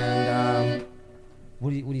 And what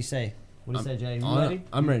do you say? What do you say, Jay? You ready?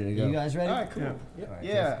 I'm ready to go. You guys ready? All right, cool. Yeah. All right,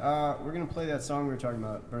 Yeah, we're gonna play that song we were talking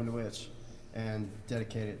about, "Burn the Witch," and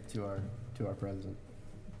dedicate it to our president.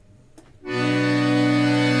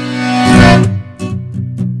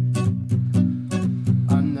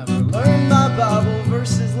 I never learned my Bible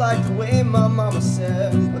verses like the way my mama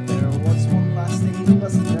said, but there was one last thing the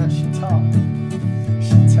lesson that she taught.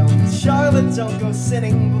 She'd tell me, Charlotte, don't go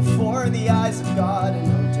sinning before the eyes of God,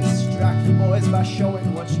 and don't distract the boys by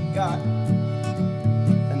showing what you got.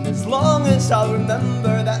 And as long as I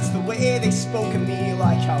remember, that's the way they spoke of me,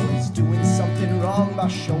 like I was doing something wrong by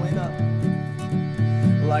showing up.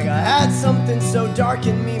 Like I had something so dark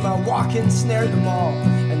in me, my walk-in snared them all,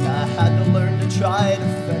 and I had to learn to try to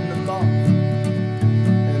fend them off.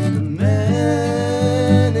 And the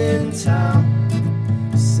men in town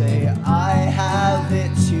say I have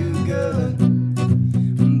it too good,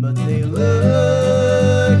 but they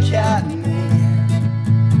look at me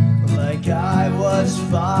like I was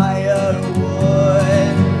firewood.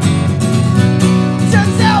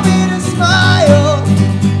 Don't tell me to smile,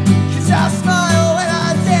 'cause I smile when I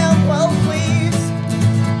damn well please.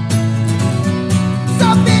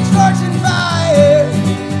 Some pitchforks and fire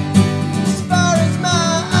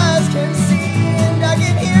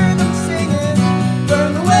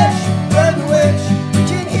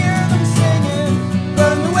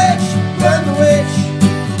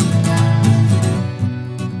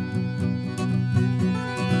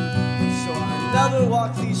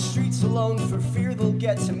streets alone for fear they'll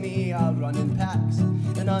get to me. I'll run in packs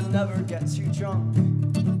and I'll never get too drunk.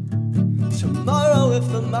 Tomorrow if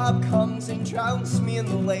the mob comes and drowns me in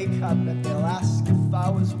the lake, I bet they'll ask if I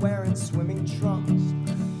was wearing swimming trunks.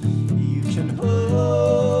 You can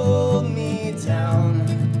hold me down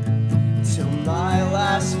till my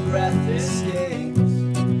last breath escapes.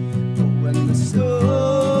 But when the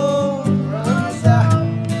storm runs out,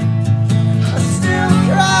 I still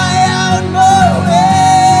cry out more way.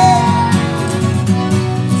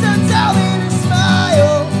 So tell me to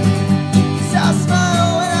smile, 'cause I'll smile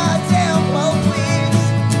when I damn well please.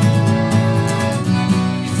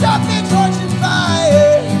 'Cause I've been torching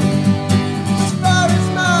fire as far as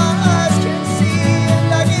my eyes can see, and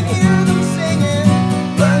I can hear them singing,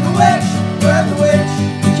 burn the witch, burn the witch.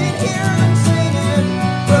 You can hear them singing,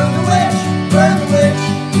 burn the witch, burn the witch.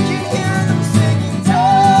 You can hear them singing,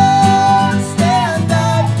 don't stand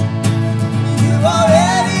up. You've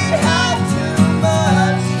already had too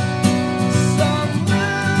much. Some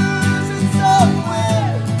lose and some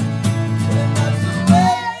win, and that's the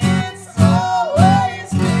way it's always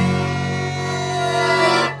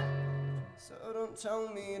been. So don't tell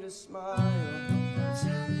me to smile. Don't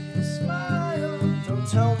tell me to smile. Don't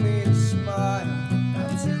tell me to smile.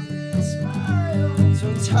 Don't tell me to smile.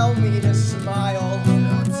 Don't tell me to smile.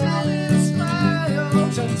 Don't tell me to smile.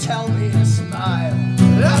 Don't tell me to smile.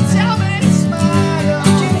 Don't tell me to smile. I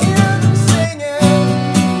can hear them singing.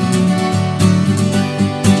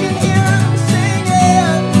 You can hear them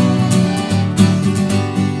singing.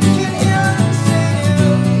 You can hear them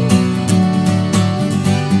singing.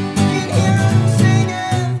 You can hear them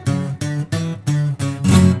singing.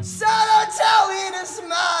 So don't tell me to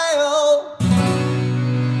smile.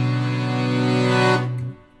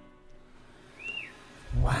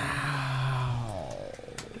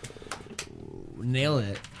 Nailed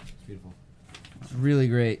it. Beautiful. It's really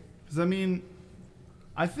great. Because I mean,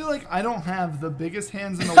 I feel like I don't have the biggest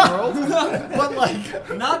hands in the world, but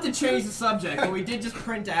like, Not to change the subject, but we did just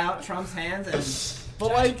print out Trump's hands, and but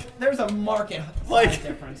like, there's a market Like-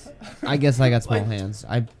 difference. I guess I got small hands.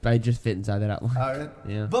 I just fit inside that outline.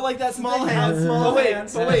 Yeah. but like that's Small the thing. hands, small but wait,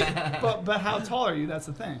 hands. but wait, but how tall are you? That's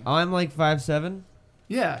the thing. I'm like 5'7".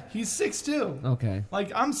 Yeah, he's 6'2". Okay.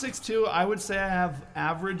 Like I'm 6'2". I would say I have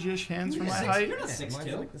average-ish hands for my height. You're not mine's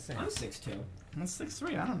 6'2". like the same. I'm 6'2". I'm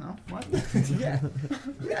 6'3". I don't know. What? Yeah.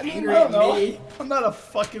 I don't know. I'm not a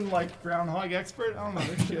fucking like groundhog expert. I don't know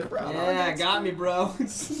this shit. Yeah, got me, bro.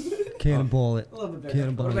 Cannonball it. A little bit better.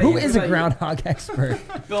 Cannonball What it. about Who you? is What a about groundhog expert?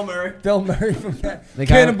 Bill Murray. Bill Murray from The guy-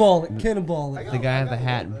 Cannonball it. Cannonball it. The guy with the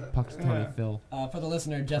hat and Puxatawny Yeah. Phil. For the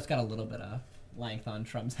listener, Jeff's got a little bit of length on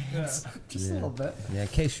Trump's hands. Just a little bit. Yeah, in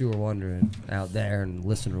case you were wondering out there in the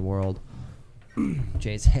listener world,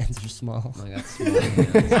 Jay's hands are small. I got small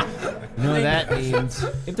hands. You know what that means?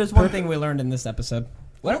 If there's one thing we learned in this episode,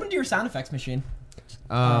 what happened to your sound effects machine?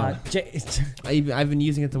 Jay, I've been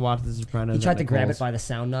using it to watch The Sopranos. he tried at to grab it Nicole's. by the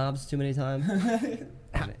sound knobs too many times.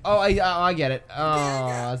 I get it. Oh,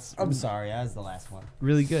 that's I'm sorry, that was the last one.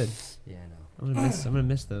 really good. Yeah, I know. I'm gonna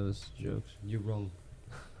miss those jokes. You're wrong.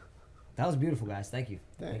 That was beautiful, guys. Thank you.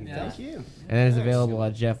 Thank you. And it is available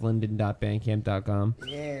at jefflinden.bandcamp.com.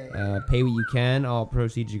 Yeah. Pay what you can. All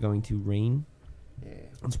proceeds are going to Rain. Yeah.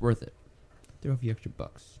 It's worth it. Throw a few extra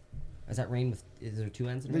bucks. Is that rain with? Is there two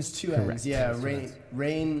ends? In There's it? two ends. Yeah,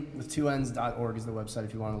 rain with two ends.org is the website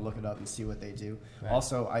if you want to look it up and see what they do. Right.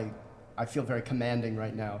 Also, I feel very commanding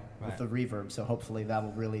right now Right. with the reverb, so hopefully that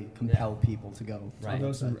will really compel people to go. Right.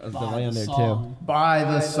 Those are the way on there too. Buy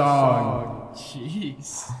the song.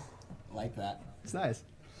 Jeez. Like that. It's nice.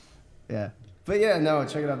 Yeah. But yeah, no,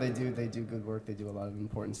 check it out. They do good work. They do a lot of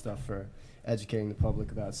important stuff for educating the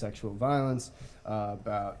public about sexual violence,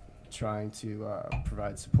 about trying to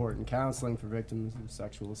provide support and counseling for victims of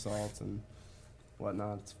sexual assault and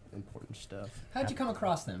whatnot. It's important stuff. How'd you come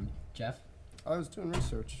across them, Jeff? I was doing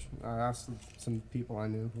research. I asked some people I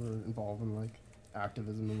knew who were involved in like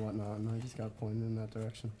activism and whatnot, and I just got pointed in that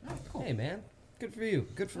direction. Hey, man. Good for you.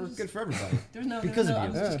 Good for everybody. There's no Because there's of no, you. I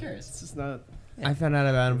was Yeah. just curious. It's just not. I found out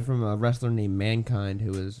about him from a wrestler named Mankind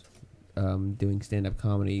who was doing stand-up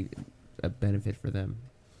comedy, a benefit for them.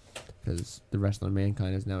 Because the wrestler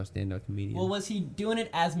Mankind is now a stand-up comedian. Well, was he doing it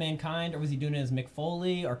as Mankind, or was he doing it as Mick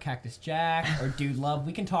Foley, or Cactus Jack, or Dude Love?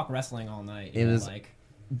 We can talk wrestling all night. It was- like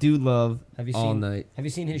Dude Love Have you all seen? night. Have you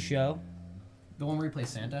seen his show? the one where he plays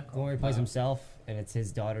Santa. The one where he plays himself, and it's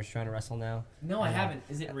his daughter's trying to wrestle now. No, I haven't.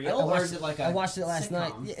 Is it I real, or watched is it like a I watched it last sitcom?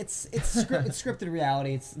 night. Yeah, it's scripted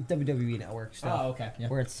reality. It's WWE Network stuff. Oh, okay. Yeah.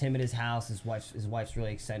 Where it's him at his house. His wife's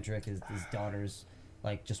really eccentric. His daughter's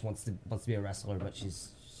like just wants to be a wrestler, but she's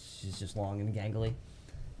just long and gangly.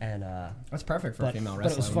 And That's perfect for a female wrestler.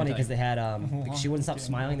 but it was funny because they had like, she wouldn't stop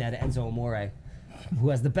smiling. They had Enzo Amore, who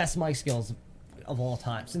has the best mic skills of all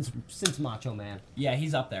time since Macho Man. Yeah,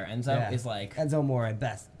 he's up there. Enzo Yeah. is like Enzo Amore,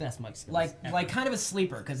 best mic skills. like kind of a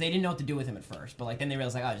sleeper because they didn't know what to do with him at first, but like then they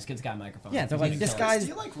realized like, oh, this kid's got a microphone. Yeah, they're He like, can this kill guy's- it.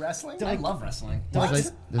 Do you like wrestling? I love wrestling. They're like, The this-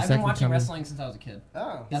 I've been second watching coming- wrestling since I was a kid.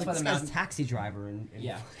 Oh. That's why this the guy's mountain. taxi driver.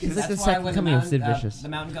 Yeah, He's like that's the why second when coming of Mountain, Sid Vicious. the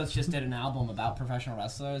Mountain Goats just did an album about professional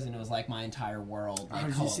wrestlers, and it was like my entire world. Like,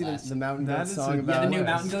 Did you see coalesced. the Mountain That Goat is song a- about Yeah, the new the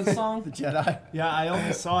Mountain Goats song. Jedi? Yeah, I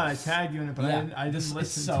only saw it. I tagged you in it, but Yeah. I didn't listen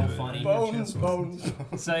It's to so it. funny. Bones, bones.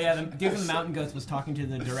 So yeah, the dude from the Mountain Goats was talking to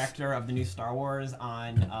the director of the new Star Wars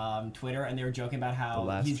on Twitter, and they were joking about how The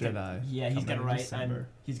Last he's Jedi he's coming gonna in write December.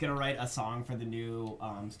 he's gonna write a song for the new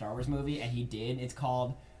Star Wars movie, and he did. It's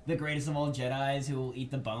called "The Greatest of All Jedis Who Will Eat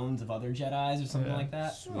the Bones of Other Jedis" or something Yeah. like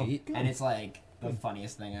that. Sweet. And it's like the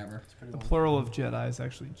funniest thing ever. The plural of Jedi is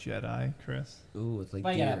actually Jedi, Chris. Ooh, it's like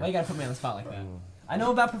Why you gotta put me on the spot like that? I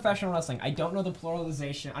know about professional wrestling. I don't know the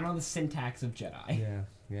pluralization. I know the syntax of Jedi.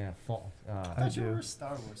 Yeah, fall. I I thought you do. were a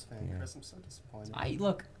Star Wars fan, Yeah. Chris. I'm so disappointed. I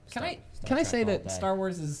look. Can I Trek say all that day. Star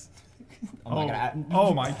Wars is? Oh my god.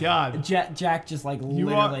 Oh my God! Jack just like You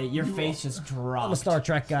literally, are- your you face just dropped. I'm a Star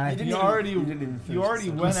Trek guy. You already didn't even finish went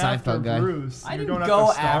He's a after Seinfeld guy. Bruce. I You're didn't going go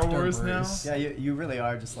after Star after Wars Bruce. now. Yeah, you really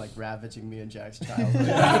are just like ravaging me and Jack's childhood.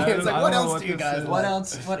 Yeah, It's like, I what don't know else what do you this guys is. like? What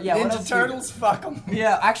else? What? Yeah. Ninja what else do you- Turtles? Fuck them.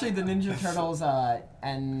 Yeah, actually, the Ninja Turtles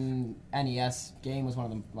NES game was one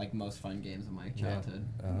of the like most fun games of my childhood.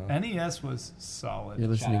 NES was solid. You're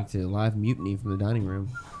listening out. to Live Mutiny from the dining room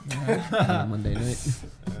on Monday night.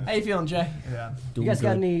 How you feeling, Jay? Yeah. You guys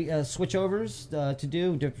got any switchovers to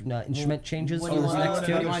do? Different instrument changes what for do you this want- next what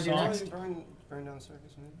do you two? want to do Song? next? Burn down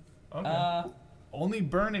circus, maybe? Okay. Only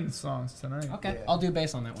burning songs tonight. Okay, Yeah. I'll do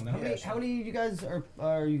bass on that one then. How many of you guys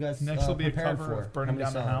are you guys Next will be a prepared cover for? of Burning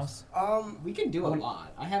How Down many the songs? House. We can do a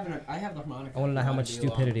lot. I have the harmonica. I want to know how I much do,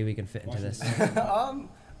 stupidity we can fit into this.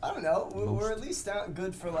 I don't know. We're at least out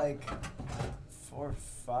good for like 4 or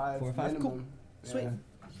 5. 4 or 5? Cool. minimum. Sweet.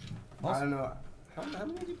 Yeah. I don't know. How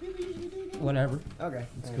many people usually do? Whatever. Okay.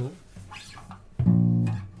 It's cool.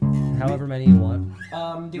 However many you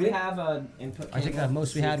want. Do we have an input? I think cable the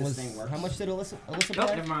most to we see had if was this thing works? how much did Alyssa Nope,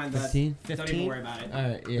 play? never mind. 15? Don't even 15? worry about it. All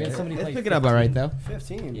right, We yeah. had somebody Let's play pick it up all right, though.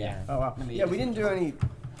 15? Yeah. Oh, wow. Let me Yeah, we just- didn't do any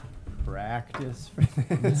practice for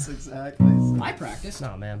this exactly. So. I practiced.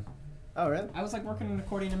 No, man. Oh, really? I was like working an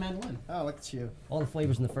accordion and mandolin. Oh, look at you. All the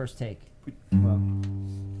flavors in the first take. Well,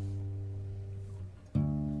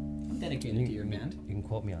 I'm dedicated to your band. You can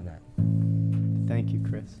quote me on that. thank you,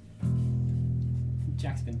 Chris.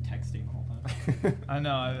 Jack's been texting the whole time. I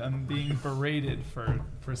know. I'm being berated for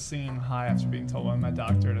singing high after being told by my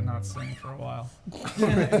doctor to not sing for a while.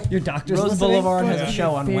 Your doctor's Rose listening? Boulevard has Yeah. a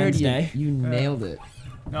show on Fair to you. Wednesday. You nailed it.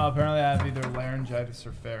 No, apparently I have either laryngitis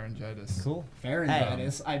or pharyngitis. Cool.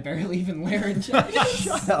 Pharyngitis. I barely even laryngitis.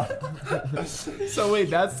 So wait,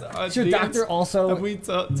 that's Is your doctor also? Have we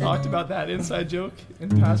talked about that inside joke in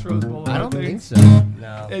past Rose Boulevard? I don't thing? think so.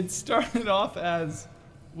 No. It started off as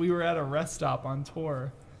we were at a rest stop on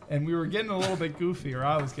tour, and we were getting a little bit goofy, or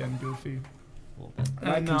I was getting goofy. And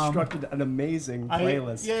I And, constructed an amazing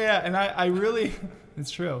playlist. And I really, it's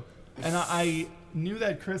true. And I knew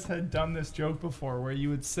that Chris had done this joke before, where you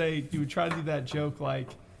would try to do that joke like,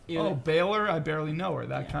 "Oh, Baylor, I barely know her,"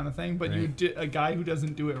 that kind of thing. But you did a guy who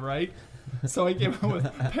doesn't do it right. So I came up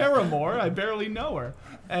with Paramore, I barely know her,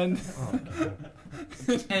 and.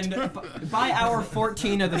 And by hour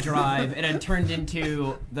 14 of the drive, it had turned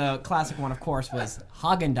into the classic one, of course, was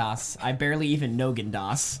Haagen-Dazs. I barely even know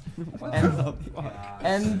Gendas.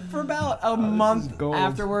 And for about a month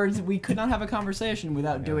afterwards, we could not have a conversation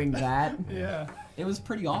without doing that. Yeah. It was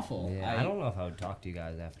pretty awful. Yeah, I don't know if I would talk to you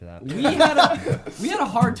guys after that. We had a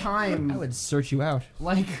hard time. I would search you out.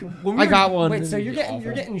 Like when we I were- got one. Wait, so you're getting awful.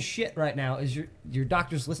 you're getting shit right now. Is your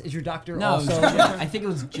doctor's list? Is your doctor No, also? I think it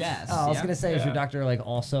was Jess. Oh, I was yeah? gonna say, is your doctor like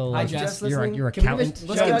also like Jess. your listening? accountant?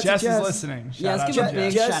 Let's Yeah, go out to Jess is Jess. listening. Yeah, let's Shout give a out to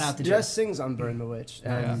big Jess. shout out to Jess Jess. sings on Burn the Witch,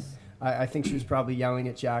 and Yeah. I think she was probably yelling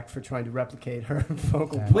at Jack for trying to replicate her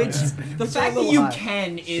vocal Which parts. the It's a fact that little you hot.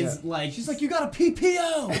 can is like She's like, you got a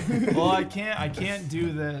PPO. Well, I can't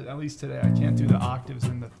do the, at least today, I can't do the octaves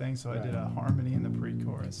in the thing, so I did a harmony in the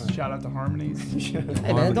pre-chorus. Shout out to harmonies.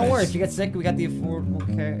 Hey man, don't worry. If you get sick, we got the affordable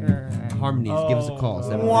care. Harmonies, give us a call.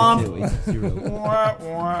 Womp. 732-860. Wah,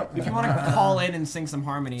 wah. if you want to call in and sing some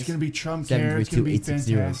harmonies. It's gonna be Trump care. It's gonna be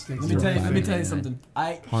 732-860. fantastic. Let me tell you 0599. something.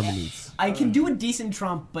 Harmonies. I can do a decent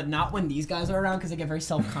trump, but not not when these guys are around because they get very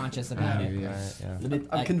self-conscious about it. A bit,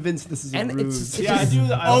 I'm like- convinced this is a and ruse. Yeah, I do.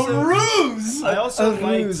 I also, ruse! I also a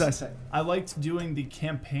liked, ruse, I say. I liked doing the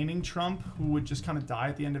campaigning Trump, who would just kind of die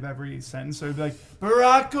at the end of every sentence. So he'd be like,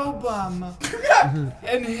 Barack Obama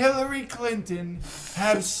and Hillary Clinton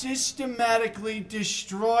have systematically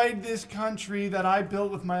destroyed this country that I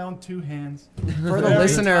built with my own 2 hands. For the Very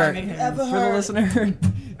listener, tiny hands. for the listener,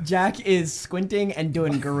 Jack is squinting and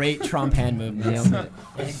doing great Trump hand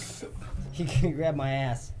movements. He can grab my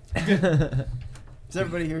ass. Has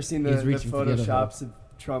everybody here seen the He's reaching for the other photoshops of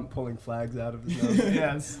Trump pulling flags out of his nose?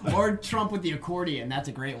 Yes. Or Trump with the accordion. That's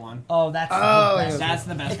a great one. Oh, that's Oh, the best. That's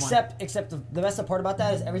the best Except the best part about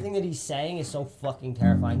that is everything that he's saying is so fucking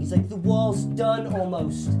terrifying. He's like, the wall's done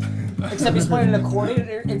almost. Except he's playing an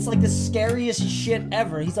accordion. It's like the scariest shit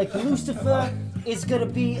ever. He's like, Lucifer is gonna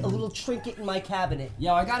be a little trinket in my cabinet. one.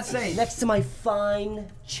 Yo, I gotta say, Next to my fine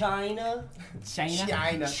china.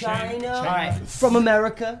 China. China. Alright. From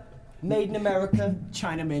America. Made in America.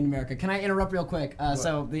 China made in America. Can I interrupt real quick?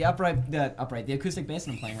 So the acoustic bass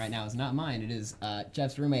that I'm playing right now is not mine. It is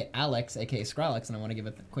Jeff's roommate Alex, aka Skrillex, and I want to give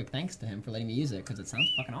a quick thanks to him for letting me use it because it sounds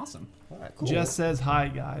fucking awesome. Alright, cool. Jess says hi,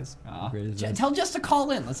 guys. Tell Jess to call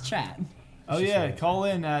in. Let's chat. Oh yeah, call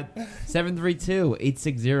in at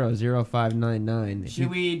 732-860-0599. Should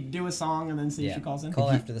we do a song and then see if she calls in? Call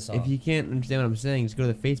after the song. If you can't understand what I'm saying, just go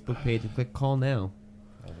to the Facebook page and click call now.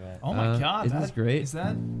 oh my god, isn't this great? Is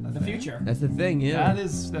that The future. That's the thing, yeah. That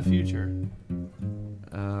is the future.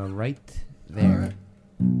 Right there.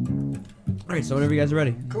 Alright, so whenever you guys are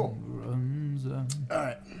ready. Cool. Runs, All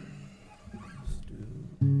right.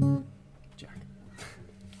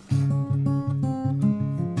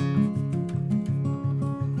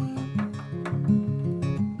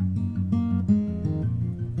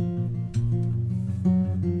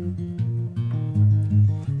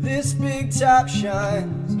 This big top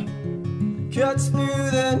shines, cuts through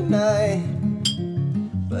the night,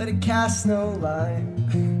 but it casts no light.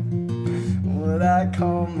 What I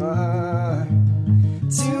call mine.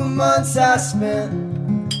 2 months I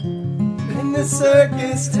spent in the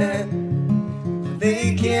circus tent, but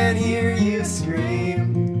they can't hear you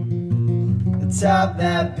scream atop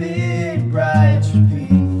that big bright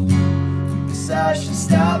trapeze. Guess I should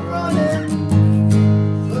stop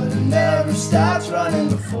running, but I never stopped running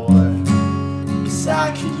before. Guess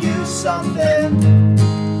I could use something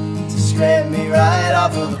to scrape me right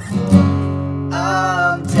off of the floor.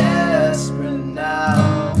 I'm desperate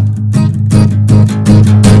now.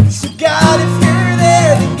 So God, if you're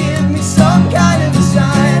there, then give me some kind of a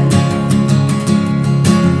sign.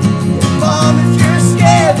 And Mom, if you're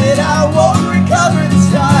scared that I won't recover this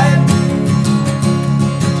time,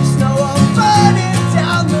 just know I'm burning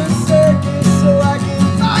down the circus so I can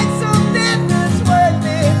find something that's worth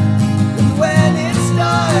it. And when it's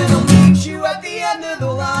done, I'll meet you at the end of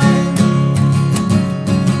the line.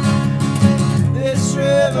 This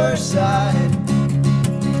riverside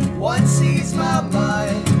once seized my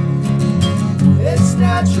mind. It's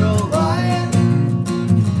natural light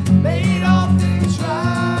made all things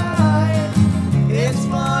right. It's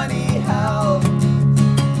funny how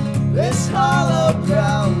this hollow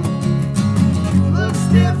ground looks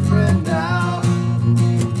different now.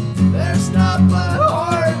 There's not but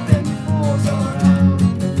heart and fools around.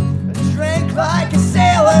 I drank like a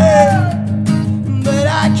sailor, but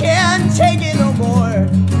I can't take it no more.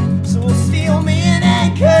 So we'll steal me an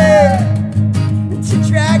anchor to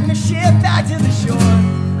drag my ship back to the shore.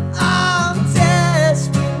 I'm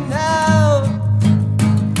desperate now.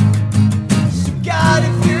 So God,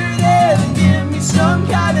 if you're there, then give me some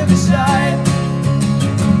kind of a sign.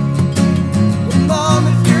 And Mom,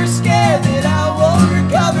 if you're scared that I won't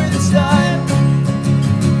recover this time,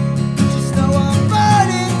 just know I'm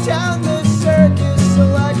burning down the circus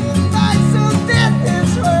so I can find something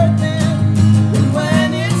that's worth it. And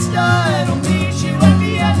when it's done, I'll meet you at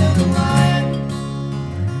the end of the line.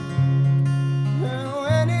 And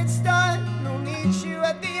when it's done, I'll meet you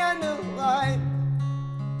at the end of the line.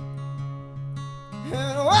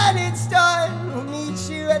 And when it's done, I'll meet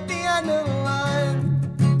you at the end of the line.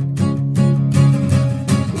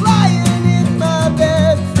 Lying in my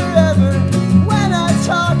bed forever. When I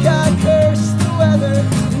talk, I curse the weather.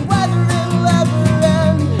 And whether it'll ever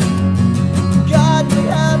end. God, what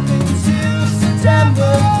happened to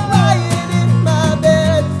September? Lying in my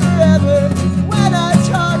bed forever. When I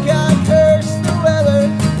talk, I curse the weather.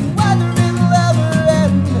 And whether it'll ever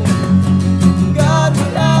end. God,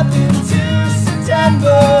 what happened to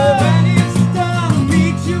September? When it's done, I'll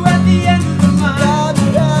meet you at the end of the line.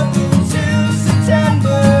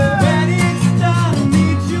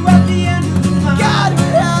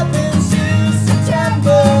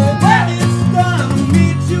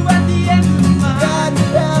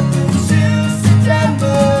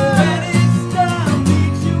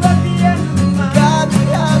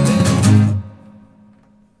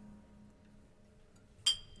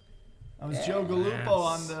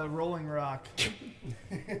 the Rolling Rock.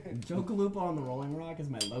 Joe Galupo on the Rolling Rock is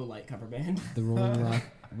my low light cover band. The Rolling Rock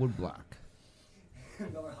Woodblock.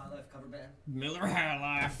 Miller High Life cover band. Miller High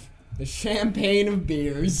Life. The champagne of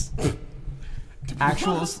beers.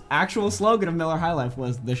 Actual slogan of Miller High Life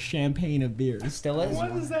was the champagne of beers. Still is.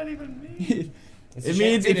 What does that even mean? It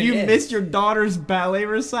means if you missed your daughter's ballet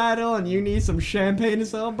recital and you need some champagne to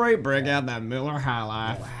celebrate, bring out that Miller High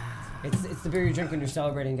Life. It's the beer you drink when you're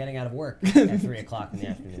celebrating getting out of work at 3 o'clock in the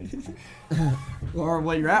afternoon. Or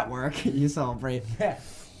when you're at work, you celebrate. Yeah.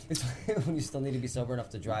 It's when you still need to be sober enough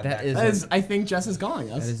to drive That back. is- That is, I think Jess is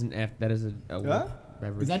calling us. That is an F. That is a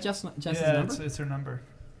beverage. Is that Jess's Yeah, number? it's her number.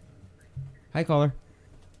 Hi, caller.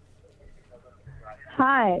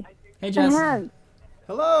 Hi. Hey, Jess.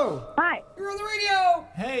 Hello. Hi. You're on the radio!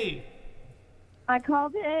 Hey. I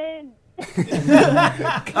called in.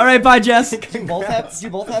 All right, bye, Jess. Do you both have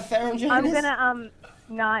pharyngitis? I'm gonna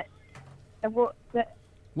not.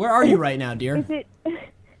 Where are you right now, dear? Is it?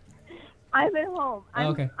 I'm at home.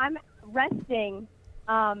 Okay. I'm resting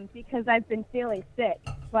because I've been feeling sick,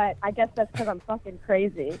 but I guess that's because I'm fucking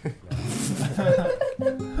crazy.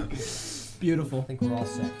 Beautiful. I think we're all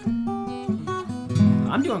sick.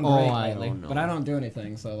 I'm doing great I lately, don't know. but I don't do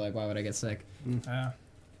anything, so like, why would I get sick? Yeah.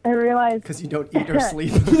 I realized. Because you don't eat or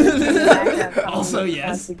sleep. Also,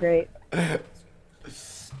 yes. That's great.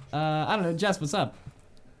 I don't know, Jess, what's up?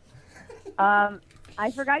 I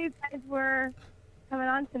forgot you guys were coming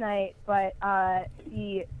on tonight, but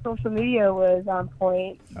the social media was on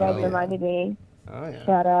point. You guys reminded me. Oh, yeah.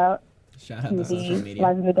 Shout out Shout out to to social the media.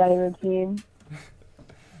 Live in the Dining Room team.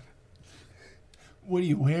 What are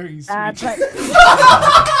you wearing, sweet? But You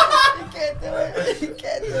can't do it. You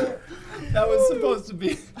can't do it. That was supposed to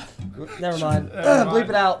be. Never mind. Never mind. Bleep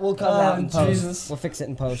it out. We'll cut it out in post. Jesus. We'll fix it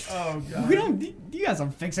in post. Oh god. We don't. You guys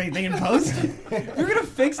don't fix anything in post. If we were gonna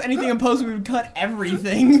fix anything in post, we would cut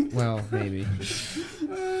everything. Well, maybe.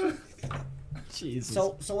 Jesus.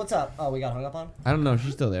 So what's up? Oh, we got hung up on? I don't know.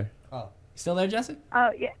 She's still there. Oh. Still there, Jesse?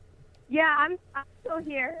 oh yeah, I'm still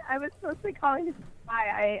here. I was supposed to be calling to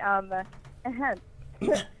say hi.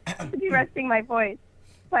 To be resting my voice,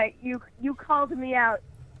 but you called me out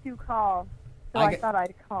to call, so I thought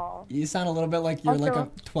I'd call. You sound a little bit like you're like a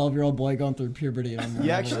Also- 12-year-old boy going through puberty. And I'm You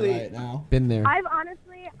over actually- it right now. Been there. I've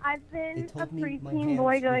been They a told me my preteen hands boy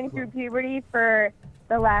were going through closed. puberty for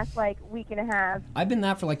the last week and a half. I've been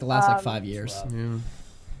that for like the last 5 years. Yeah.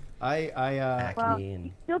 Well, Acne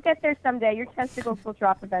and... you'll get there someday. Your testicles will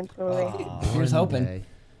drop eventually. Here's One hoping. day.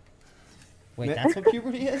 Wait, that's what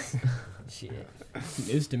puberty is? Shit.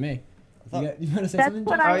 News to me. thought- You want to say That's something,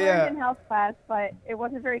 what Jess? I learned in health class, but it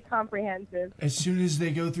wasn't very comprehensive. As soon as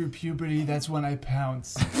they go through puberty, that's when I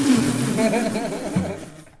pounce.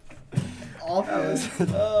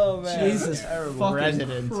 Oh, man. Jesus fucking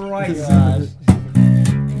resident. Christ.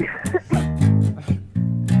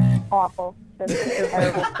 Awful. That's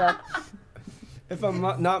terrible stuff. If I'm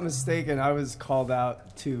not mistaken, I was called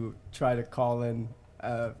out to try to call in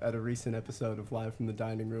at a recent episode of Live from the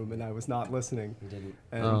Dining Room, and I was not listening. You didn't.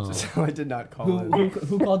 And so I did not call in.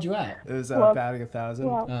 Who called you out? It was Well, batting 1,000.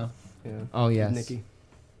 well. Oh. Yeah. Oh, yes. Nikki.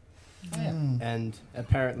 Oh, yeah. And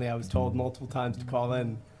apparently I was told multiple times to call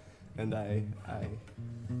in, and I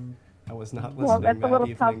was not listening Well, that's a that little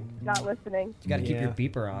tough evening. not listening. You gotta keep your Yeah.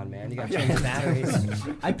 beeper on, man. You gotta change the batteries.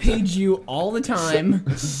 I paid you all the time.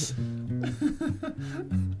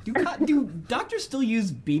 do doctors still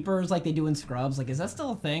use beepers like they do in Scrubs? Like, is that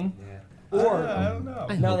still a thing? Or I don't know.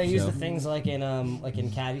 no, they use so. the things like in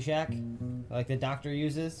Caddyshack, like the doctor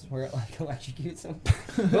uses, where it like electrocutes him.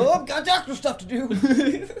 Oh, I've got doctor stuff to do.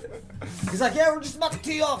 He's like, yeah, we're just about to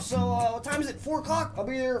tee off. So what time is it? 4 o'clock. I'll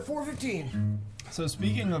be there at 4:15. So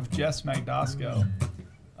speaking of Jess Magdosco,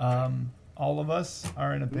 all of us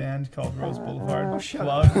are in a band called Rose Boulevard.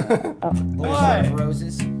 Plug. Why?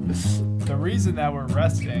 Roses. The reason that we're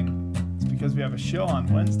resting is because we have a show on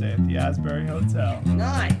Wednesday at the Asbury Hotel.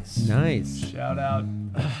 Nice. Nice. Shout out.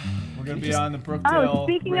 We're gonna be on the Brookdale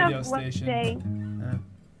Speaking radio of station. Wednesday,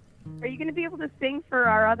 are you going to be able to sing for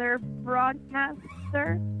our other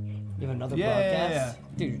broadcaster? You have another Yeah, broadcast?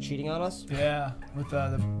 yeah, Dude, you're cheating on us? Yeah, with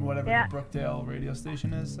the whatever Yeah. the Brookdale radio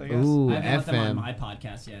station is, I guess. Ooh, I haven't let them on FM. my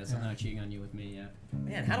podcast yet, so I'm not cheating on you with me yet.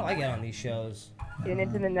 Man, how do I get on these shows? Tune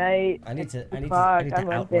into the night. I need to on outlet.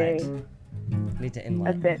 Wednesday. I need to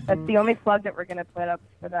inlet. That's it. That's the only plug that we're going to put up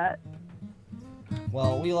for that.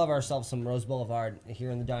 Well, we love ourselves some Rose Boulevard here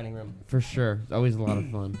in the dining room. For sure. It's always a lot of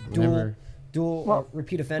fun. Whenever. Dual Well,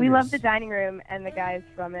 repeat offenders. We love the dining room and the guys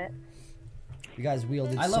from it. You guys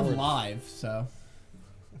wielded I love swords. live, so.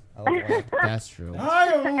 I love live. That's true.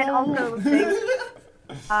 And also,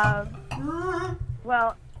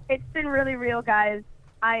 well, it's been really real, guys.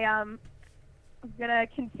 I'm gonna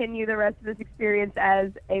continue the rest of this experience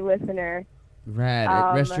as a listener,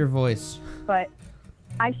 Rad. Rest your voice. but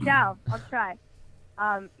I shall. I'll try.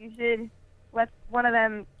 You should let one of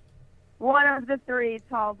the three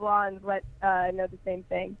tall blondes know the same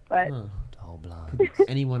thing. But Tall blonde.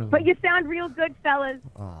 Any one of them. but you sound real good, fellas.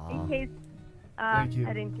 Aw. In case Thank you.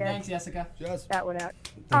 I didn't get Thanks, Jessica. that one out.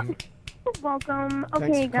 Welcome. Thanks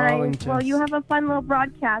Okay, for calling, guys. Well, Jess. you have a fun little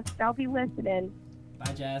broadcast. I'll be listening.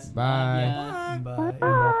 Bye, Jess. Bye. Bye.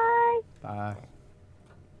 Bye. Bye.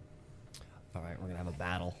 All right, we're gonna have a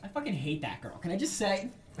battle. I fucking hate that girl. Can I just say?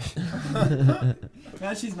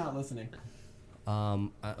 Now she's not listening.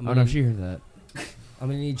 I'm Oh gonna, no, she heard that. I'm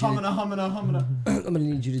gonna need you. To, Humana. I'm gonna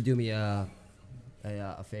need you to do me a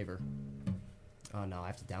favor. Oh no, I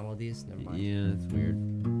have to download these. Never mind. Yeah, it's weird.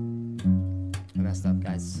 I messed up,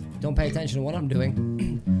 guys. Don't pay attention to what I'm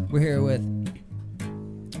doing. We're here with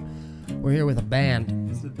a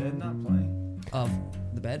band Is the bed not playing? of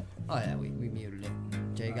the bed. Oh yeah, we muted it.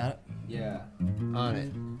 Jay got it. Yeah. On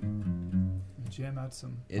it. Jam out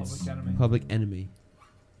some It's Public Enemy. Public Enemy.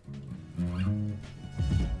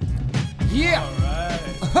 Yeah. All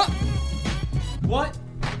right. What?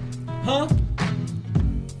 Huh?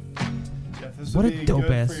 Jeff, this What would a be dope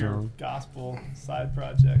good ass for your song. gospel side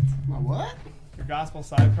project. My what? Your gospel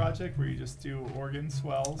side project where you just do organ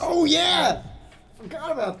swells. Oh yeah!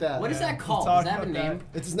 Forgot about that. What is Yeah, that called? we'll Does talk that have a about name?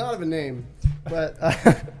 that. It does not have a name, but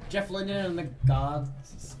Jeff Linden and the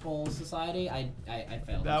Gospel Society? I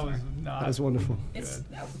failed. That I'm was sorry. not. that was wonderful. It's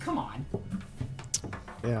come on.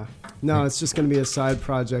 Yeah. No, it's just going to be a side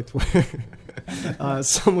project where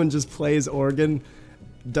someone just plays organ,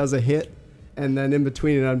 does a hit, and then in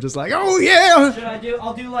between it, I'm just like, oh yeah! Should I do?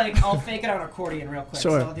 I'll fake it on accordion real quick.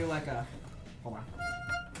 Sure. So I'll do like a. Hold on.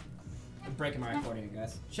 I'm breaking my accordion,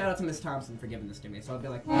 guys. Shout out to Miss Thompson for giving this to me. So I'll be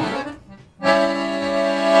like.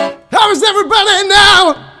 How's everybody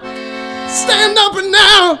now? Stand up and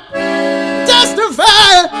now testify.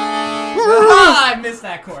 Ah, I missed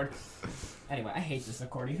that chord. Anyway, I hate this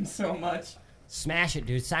accordion so much. Smash it,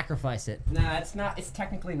 dude. Sacrifice it. Nah, it's not. It's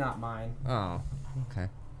technically not mine. Oh, okay.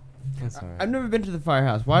 That's all right. I've never been to the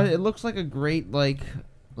firehouse. Why? It looks like a great You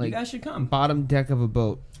guys should come. bottom deck of a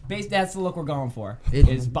boat. That's the look we're going for. It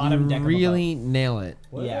is bottom deck. Really nail it.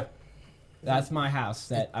 Of a boat. Yeah. That's my house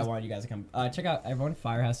that I want you guys to come. Check out everyone,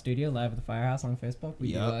 Firehouse Studio, live at the Firehouse on Facebook.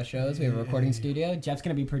 We do shows. We have a recording studio. Jeff's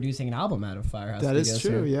going to be producing an album out of Firehouse That Studio is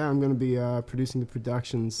true. soon. Yeah, I'm going to be producing the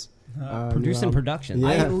productions. Producing new production. Yeah.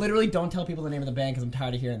 I literally don't tell people the name of the band because I'm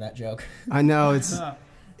tired of hearing that joke. I know it's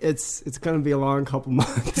going to be a long couple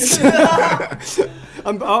months.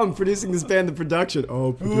 I'm producing this band, the production.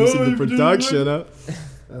 Oh, producing the production.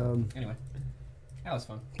 Anyway, that was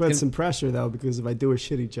fun. But some pressure though, because if I do a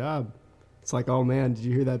shitty job, it's like, oh man, did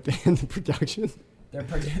you hear that band? The production. Their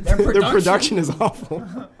Their production is awful.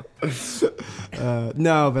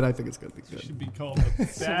 No, but I think it's gonna be It good. should be called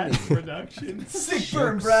the Bad Production. Sick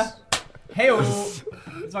burn, bruh. Hey-o.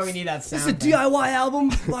 That's why we need that sound. It's a DIY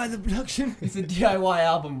album by the production. It's a DIY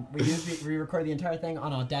album. We record the entire thing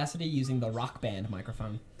on Audacity using the Rock Band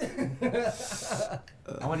microphone.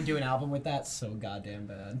 I want to do an album with that so goddamn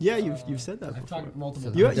bad. Yeah, you've said that I've before. talked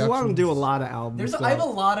multiple You times. want to do a lot of albums. I have a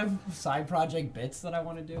lot of side project bits that I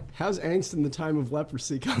want to do. How's Angst in the Time of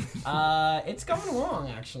Leprosy coming? It's coming along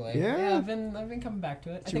actually. Yeah? I've been coming back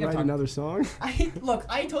to it. Did you write another song?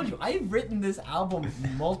 I told you I've written this album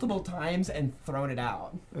multiple times and thrown it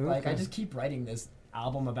out. Like I Okay. just keep writing this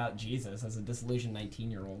album about Jesus as a disillusioned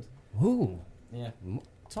 19-year-old. Ooh. Yeah.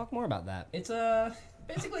 Talk more about that. It's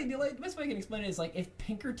basically the best way I can explain it is like if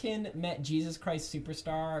Pinkerton met Jesus Christ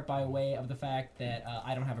Superstar by way of the fact that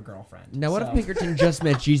I don't have a girlfriend. Now, what if So- Pinkerton just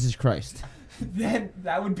met Jesus Christ? Then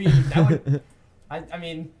I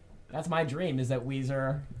mean that's my dream is that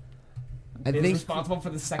Weezer is responsible for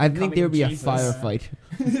the second I think coming there of would be a Jesus. firefight.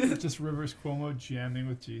 Just Rivers Cuomo jamming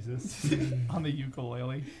with Jesus on the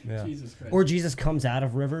ukulele. Jesus Christ. Or Jesus comes out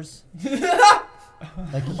of rivers.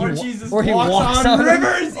 Like he Or wa- Jesus or he walks walks on on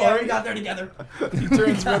rivers. Yeah, we got there together. He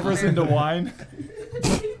turns rivers into wine. He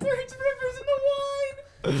turns rivers into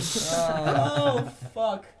wine. Oh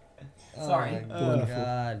fuck. Sorry. Oh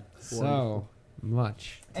God. So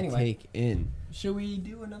much to Anyway. take in. Should we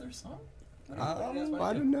do another song? I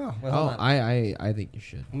don't know. Wait, hold Oh, on. I think you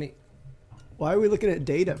should. Let me. Why are we looking at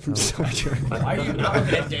data from Star Trek? Why are you not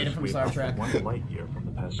looking at data from Star Trek? One light year from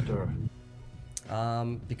the Pasteur.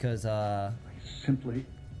 Because I simply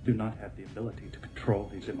do not have the ability to control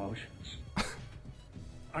these emotions.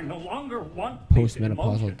 I no longer want these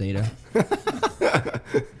Postmenopausal emotions. data.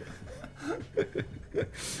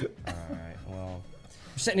 all right. Well,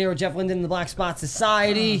 sitting here with Jeff Linden and the Black Spot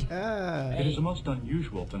Society. It is the most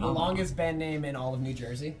unusual The phenomenon. longest band name in all of New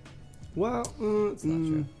Jersey. Well,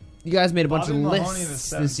 You guys made a bunch Bobby of Mahoney and the lists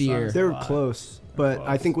Seven this year. Sons. they're lot. close, but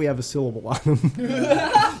I think we have a syllable on them.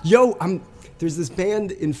 Yo, there's this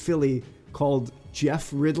band in Philly called Jeff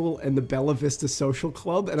Riddle and the Bella Vista Social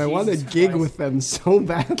Club, and I want to Jesus gig Christ. with them so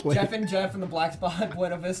badly. Jeff and the Black Spot,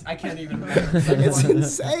 Buena Vista. I can't even remember. It's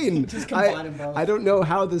insane. Just combine them both. I don't know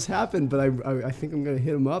how this happened, but I think I'm gonna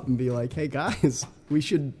hit them up and be like, "Hey guys, we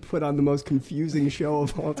should put on the most confusing show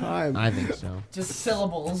of all time." I think so. Just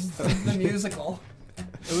syllables. The musical.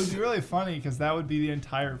 It would be really funny because that would be the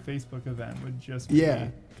entire Facebook event. Would just be, Yeah.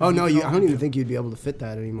 'cause Oh no, could I don't only even do- think you'd be able to fit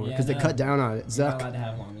that anymore Yeah, because they no. cut down on it. You're not allowed Zuck, to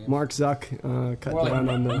have long. Mark Zuck, cut More down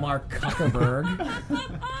on like the. Mark Zuckerberg.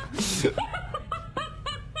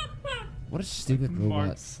 What a stupid Mark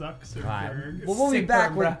robot. Zuckerberg. Well, we'll be Sick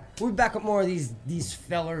back. bird, We'll be back with more of these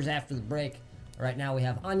fellers after the break. Right now we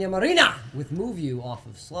have Anya Marina with "Move You" off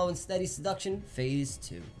of Slow and Steady Seduction Phase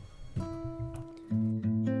 2.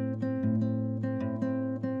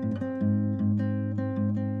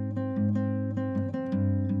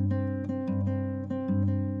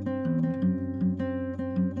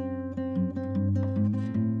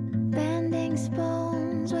 Bending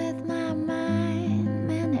spoons with my mind,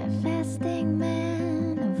 manifesting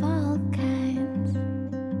men of all kinds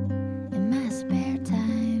in my spare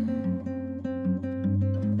time.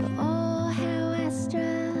 But oh, how I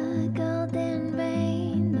struggled in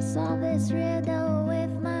vain to solve this riddle with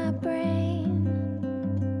my brain.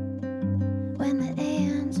 When the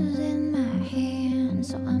answer's in my hand,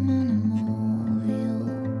 so I'm gonna move you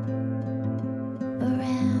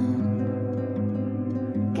around.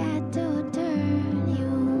 Got to turn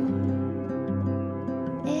you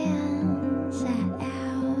inside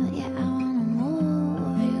out. Yeah, I wanna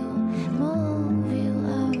move you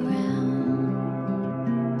around.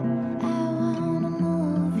 I wanna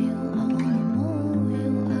move you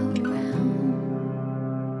around.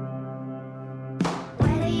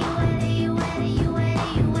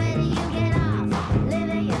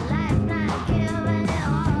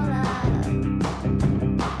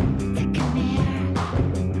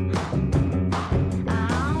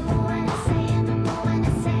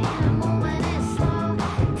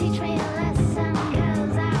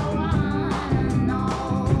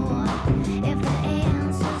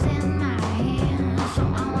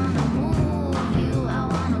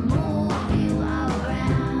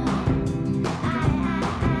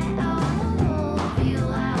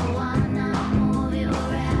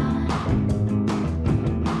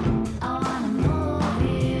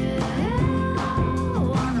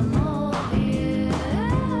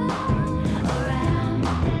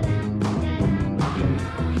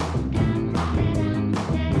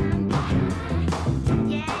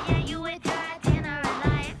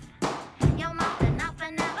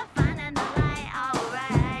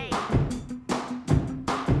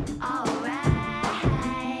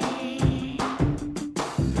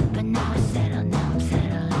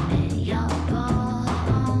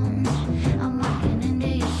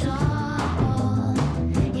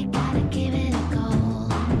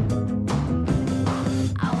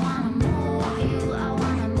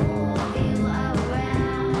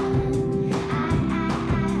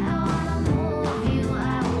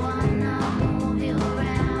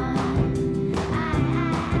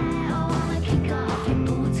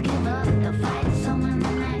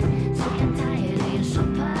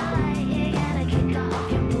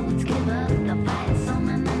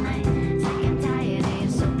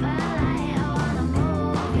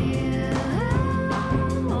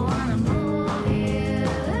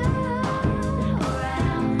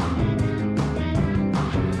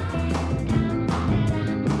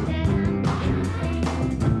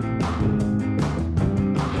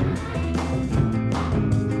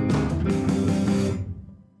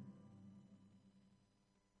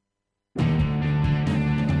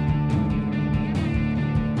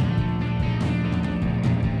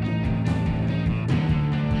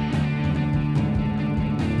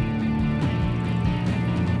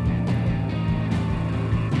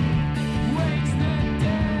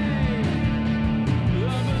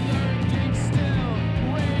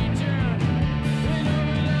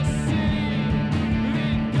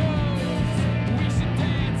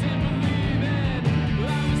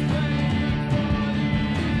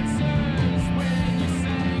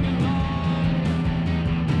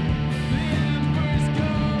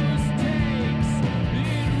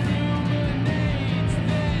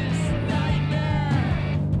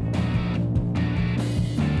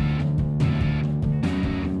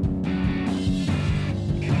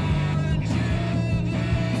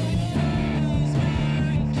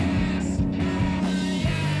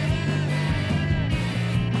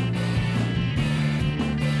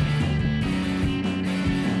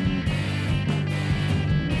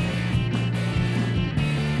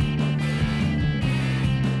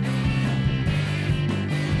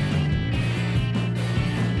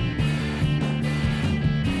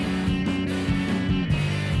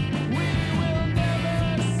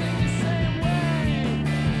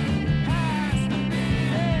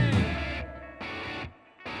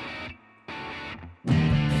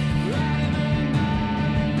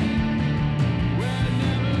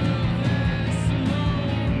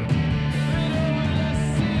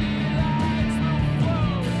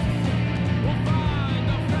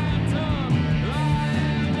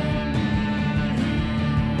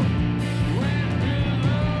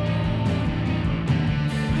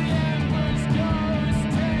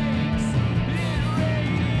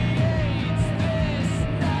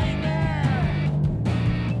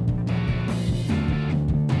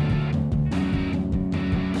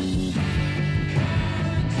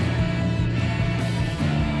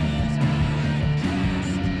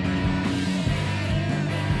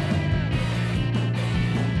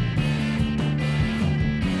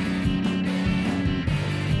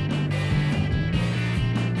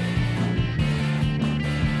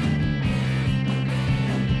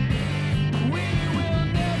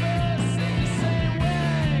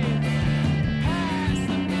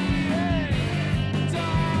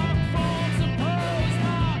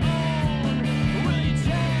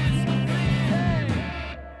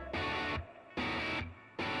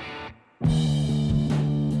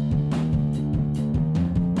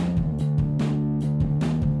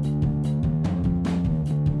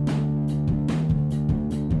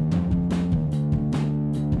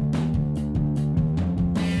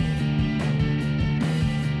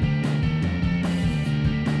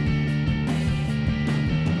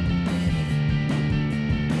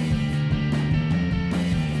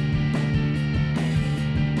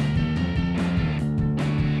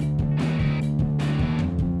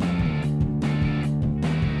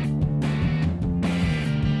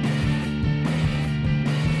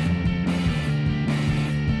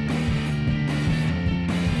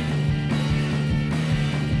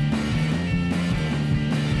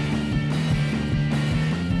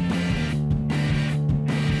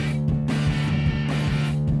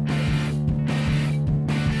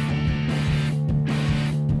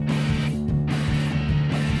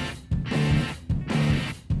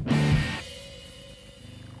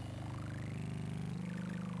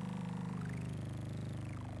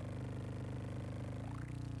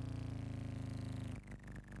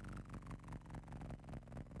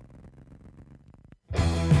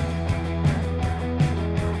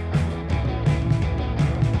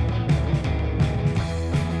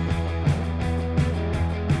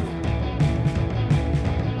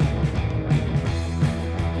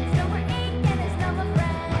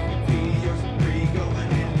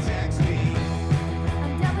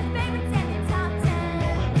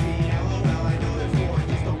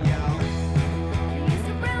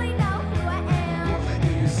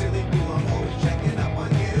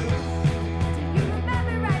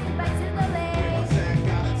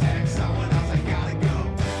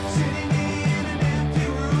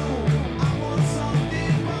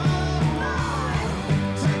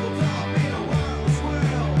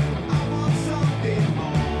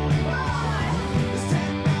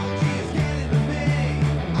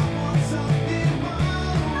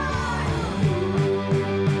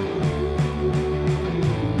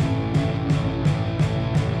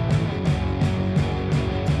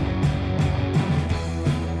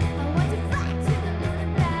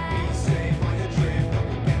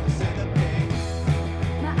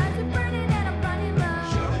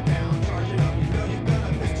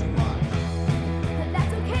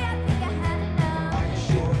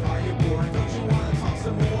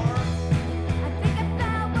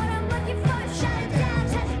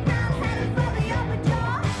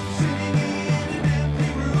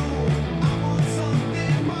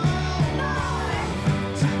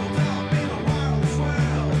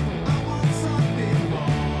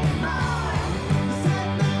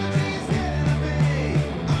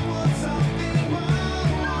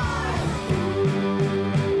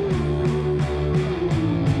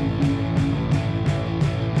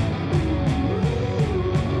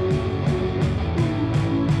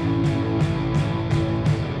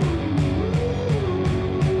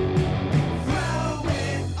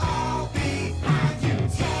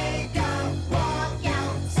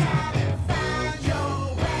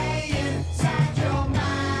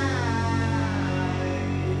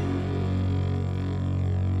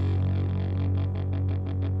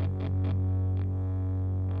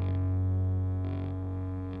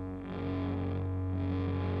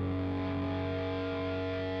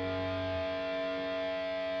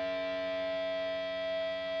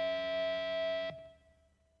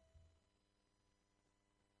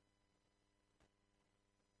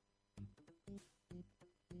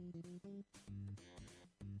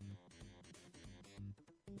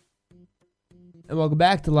 And welcome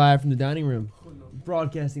back to Live from the Dining Room.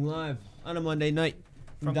 Broadcasting live on a Monday night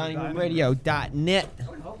from DiningRoomRadio.net.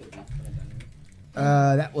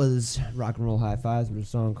 That was Rock and Roll High Fives with a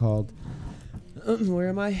song called Where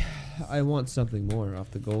Am I? I Want Something More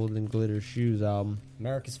off the Golden Glitter Shoes album.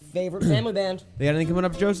 America's favorite family band. They got anything coming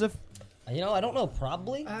up, Joseph? You know, I don't know,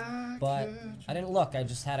 probably, but I didn't look. I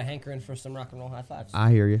just had a hankering for some rock and roll high fives.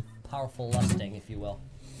 I hear you. Powerful lusting, if you will.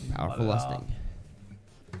 Powerful lusting.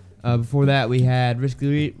 Before that, we had Holy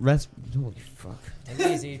fuck. Take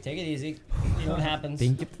it easy. Take it easy. You know what happens.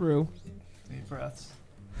 Think it through. Deep breaths.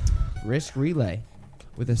 Risk Relay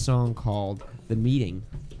with a song called The Meeting.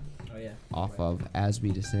 Oh, yeah. Off of As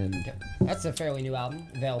We Descend. Okay. That's a fairly new album,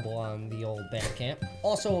 available on the old Bandcamp.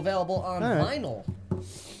 Also available on vinyl.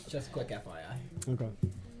 Just a quick FYI. Okay.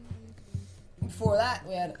 Before that,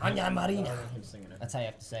 we had Anya Marina. That's how you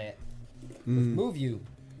have to say it. With Move You,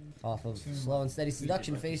 off of Slow and Steady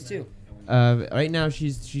Seduction Phase 2. Right now,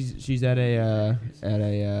 she's at a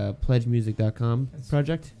pledgemusic.com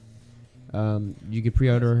project. You could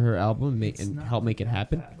pre-order her album and help make it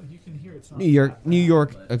happen. New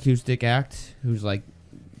York acoustic act who's like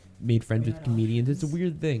made friends with comedians. It's a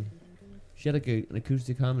weird thing. She had like an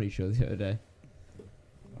acoustic comedy show the other day.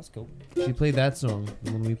 That's cool. She played that song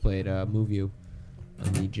when we played "Move You"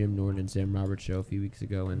 on the Jim Norton and Sam Roberts show a few weeks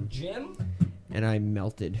ago, and Jim? And I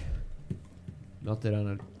melted on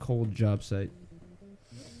a cold job site.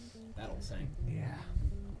 That old saying. Yeah.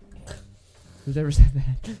 Who's ever said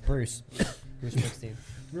that? Bruce Springsteen.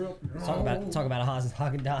 Talk about a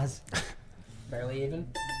Haagen-Dazs. Barely even.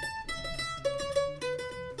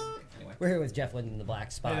 We're here with Jeff Linden in the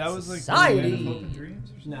Black Spots. Hey, that was like Society.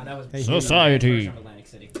 No, that was Society. From Atlantic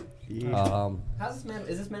City. Yeah. How's this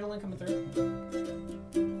is this mandolin coming through?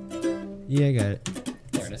 Yeah, I got it.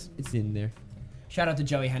 There it is. It's in there. Shout out to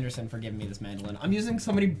Joey Henderson for giving me this mandolin. I'm using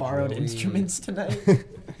so many borrowed instruments tonight.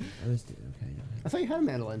 I thought you had a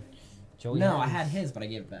mandolin. No, I had his, but I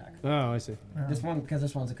gave it back. Oh, I see. This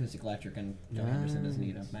one's acoustic electric, and Joey Henderson doesn't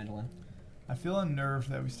need a mandolin. I feel unnerved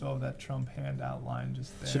that we still have that Trump handout line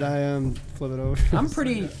just there. Should I flip it over? I'm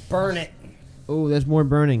pretty burn it. Oh, there's more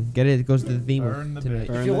burning. Get it? It goes to the theme Burn of the tonight.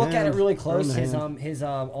 If you look at it really close, his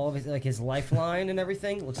all of his like his lifeline and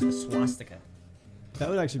everything looks like a swastika. That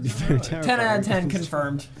would actually be very terrifying. 10 out of 10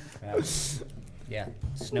 confirmed. Yeah.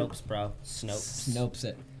 Snopes, bro. Snopes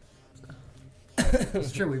it.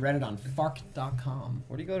 It's true. We read it on fark.com.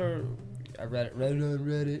 Where do you go to? I read it. Read it on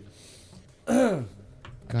Reddit.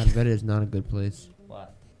 God, Reddit is not a good place.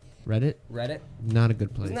 What? Reddit? Reddit? Not a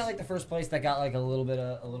good place. Isn't that like the first place that got like a little bit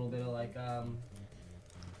of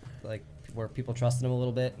like where people trusted him a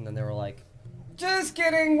little bit, and then they were like, "Just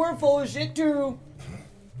kidding, we're full of shit too."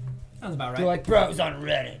 Sounds about right. They're like, "Bro, it's on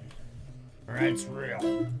Reddit. All right, it's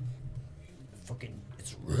real.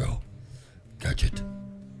 It's real. Catch it."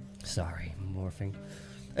 Sorry, I'm morphing.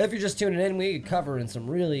 If you're just tuning in, we cover some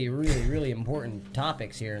really, really, really important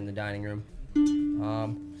topics here in the dining room.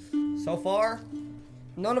 So far,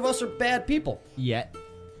 none of us are bad people. Yet.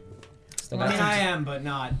 Still I got mean, some- I am, but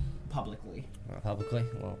not publicly. Publicly?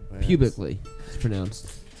 Well, Pubically, it's pronounced.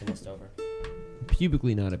 It's almost over.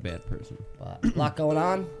 Pubically not a bad person. But a lot going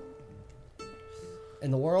on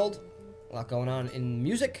in the world, a lot going on in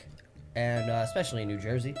music, and especially in New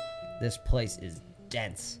Jersey. This place is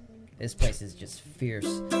dense. This place is just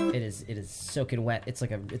fierce. It is soaking wet. It's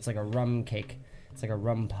like a rum cake. It's like a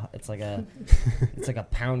rum. It's like a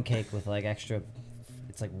pound cake with like extra.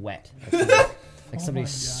 It's like wet. Like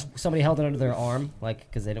somebody held it under their arm, like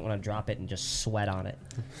because they didn't want to drop it and just sweat on it.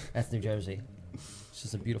 That's New Jersey. It's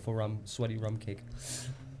just a beautiful sweaty rum cake.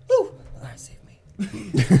 Woo! All right, save me.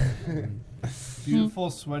 Beautiful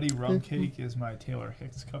Sweaty Rum Cake is my Taylor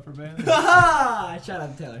Hicks cover band. Shout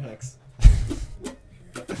out to Taylor Hicks.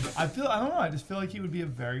 I don't know, I just feel like he would be a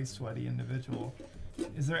very sweaty individual.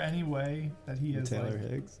 Is there any way that he is Taylor like,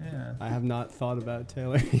 Hicks? Yeah. I have not thought about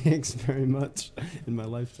Taylor Hicks very much in my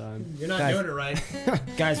lifetime. You're not doing it right.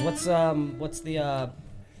 Guys, what's the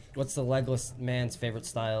legless man's favorite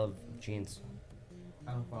style of jeans?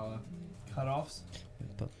 I don't follow. Cutoffs?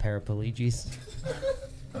 Paraplegics.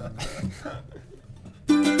 I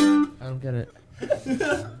don't get it.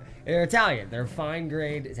 They're Italian. They're fine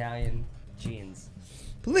grade Italian jeans.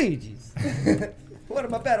 Plegies. What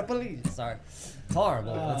am I better? Plegies. Sorry. It's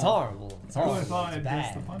horrible. It's horrible. It's I really horrible. thought I It's missed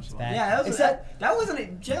bad. the It's punchline. bad. Yeah, that wasn't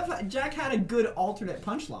it. Jack had a good alternate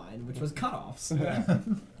punchline, which was cutoffs.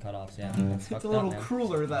 Cutoffs, yeah. That's It's fucked a little up, man.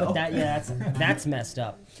 crueler though. But that's messed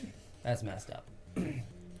up. That's messed up.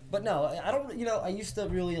 But no, I don't. I used to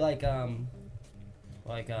really like.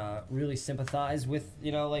 really sympathize with,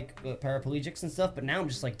 like paraplegics and stuff. But now I'm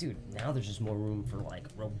just like, dude, now there's just more room for like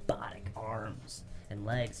robotic arms and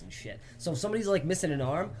legs and shit. So if somebody's like missing an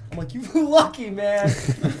arm, I'm like, you're lucky, man.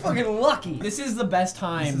 You're fucking lucky. This is the best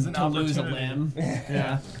time to lose a opportunity. limb.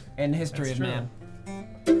 Yeah. In history That's of true.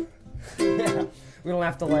 man. Yeah. We don't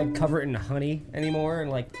have to like cover it in honey anymore,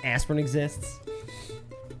 and like aspirin exists.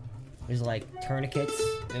 There's like tourniquets,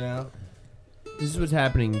 This is what's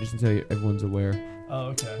happening, just until everyone's aware. Oh,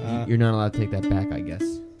 okay. You're not allowed to take that back, I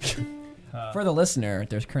guess. For the listener,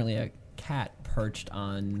 there's currently a cat perched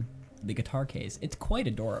on the guitar case. It's quite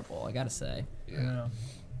adorable, I gotta say. Yeah.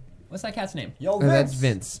 What's that cat's name? Yo, That's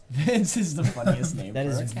Vince. Vince is the funniest name That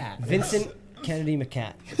for is a cat. Vincent Kennedy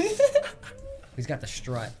McCat. He's got the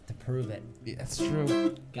strut to prove it. Yeah, that's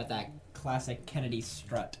true. Got that classic Kennedy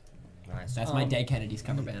strut. Nice. That's my Dead Kennedys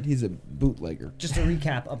cover band. He's a bootlegger. Just to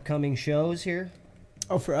recap upcoming shows here.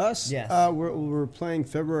 Oh, for us? Yes. We're playing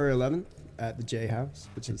February 11th at the J House,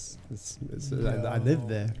 which is I live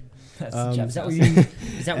there. That's Is that where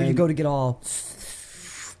you And- go to get all?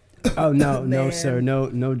 Oh no, no Man. sir,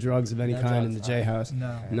 no drugs of any No kind in drugs. the J House.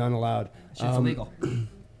 No. None allowed. Shit's illegal.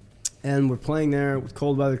 And we're playing there with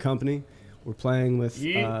Cold Weather Company. We're playing with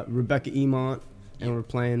Rebecca Emont, and we're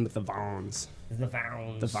playing with the Vaughns. The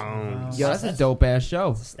Vaughns. The Vaughns. Yo, that's a dope ass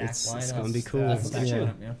show. It's gonna be cool. That's the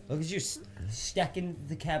Yeah. Yeah. Look at you stacking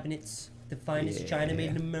the cabinets, the finest China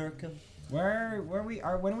made in America. When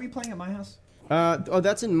are we playing at my house?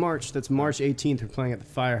 That's in March. That's March 18th. We're playing at the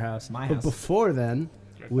Firehouse. My but house. before then,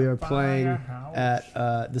 we are playing Firehouse.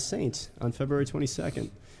 at the Saints on February 22nd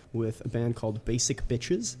with a band called Basic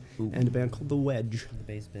Bitches and a band called The Wedge. The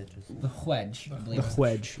bass bitches. The Wedge. I believe. The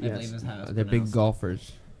Wedge, I believe yes. his house. They're big pronounced.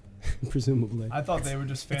 golfers. Presumably. I thought they were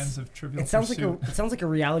just fans of Trivial It sounds Pursuit. like a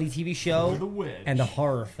reality TV show The Wedge. and a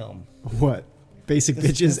horror film. What? Basic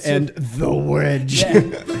Bitches and The Wedge.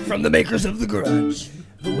 From the makers of The Grudge.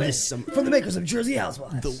 The Wedge. From the makers of Jersey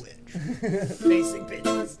Housewives. The Wedge. Basic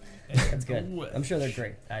bitches. That's good. I'm sure they're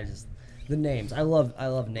great. The names. I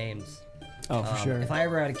love names. Oh, for sure. If I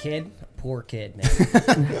ever had a kid, poor kid,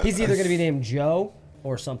 man. He's either gonna be named Joe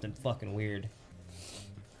or something fucking weird.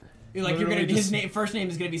 Like you're gonna his name first name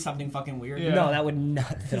is gonna be something fucking weird. Yeah. No, that would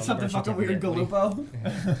not fit on Something the birth fucking weird, certificate.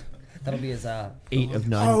 Galupo. That'll be his 8 of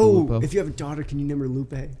 9. Oh, Galupo. if you have a daughter, can you name her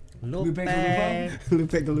Lupe? Lupe.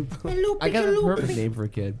 Lupe Galupo. I got a perfect name for a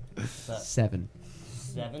kid. 7.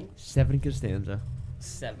 7? 7 Costanza.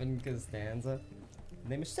 7 Costanza.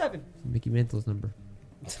 Name is 7. Mickey Mantle's number.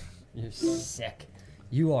 You're sick.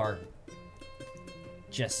 You are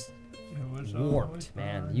just warped,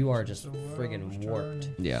 man. You are just friggin' warped.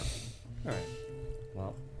 Yeah. Alright.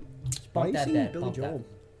 Well, Why are bump you that singing dead. Billy Bump that. Joel?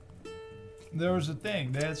 There was a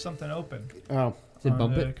thing. They had something open Oh. Did on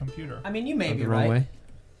bump the it? computer. I mean, you may Went be the wrong right. way?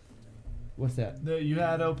 What's that? You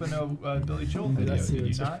had open a Billy Joel video, did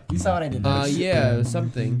you not? You saw what I did there. Yeah,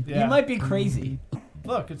 something. Yeah. You might be crazy.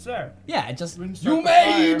 Look, it's there. Yeah, it just. We can start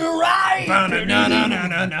the fire.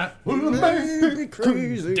 Be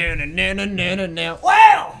crazy.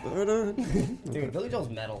 Wow! Dude, Billy Joel's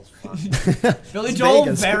metal is fun. Billy Joel,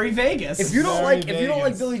 Vegas. very Vegas. If you don't Very like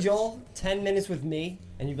Vegas. Billy Joel, 10 minutes with me,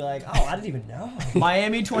 and you'd be like, oh, I didn't even know.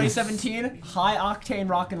 Miami 2017, high octane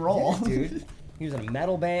rock and roll. Dude, he was in a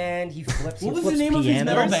metal band. He flips. What he was the flips name of his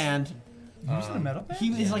metal pianos. band? He was in a metal band? He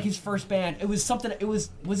was like his first band. It was something. It was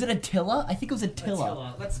it Attila? I think it was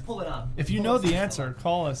Attila. Let's pull it up. If you know the answer,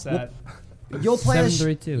 call us at. You'll play a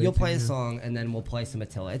 732, you'll play a 18. song, and then we'll play some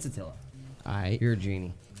Attila. It's Attila. Alright. You're a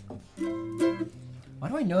genie. Why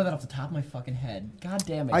do I know that off the top of my fucking head? God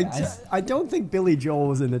damn it, guys. I don't think Billy Joel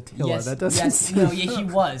was in Attila. Yes, That doesn't yes, seem... no, yeah, he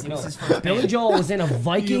was. It was his first Billy band. Joel was in a You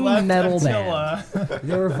Viking left metal Attila. band.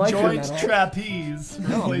 They were Viking Joint metal. trapeze.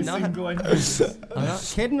 Replacing not- Glenn Hughes. I'm not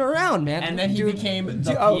kidding around, man. And then he Dude, became the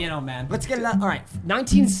dude, oh, piano man. Let's get it out. All right,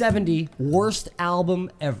 1970 worst album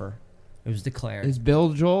ever. It was declared. It's Bill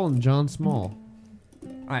Joel and John Small. All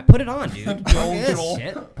right, put it on, dude. Fuck this Joel.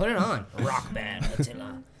 shit. Put it on. Rock band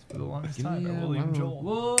Attila. For the longest Give time, me, William wow. Joel.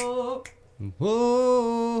 Whoa.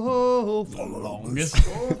 Whoa, for the longest.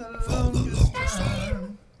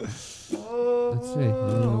 Let's see. I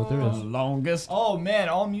don't know what there is. Longest. Oh man,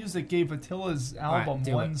 All Music gave Attila's album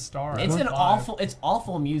do 1 it. star. It's out an of 5. awful. It's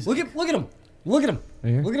awful music. Look at him. Look at him.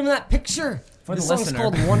 Right here? Look at him in that picture. For This the song's listener.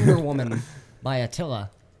 called Wonder Woman by Attila.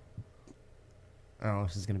 Oh,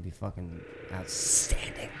 this is gonna be fucking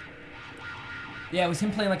outstanding. Yeah, it was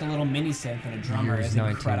him playing like a little mini synth and a drummer. It's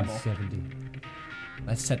incredible. 1970.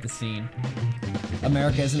 Let's set the scene.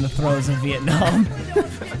 America is in the throes of Vietnam.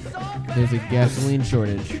 There's a gasoline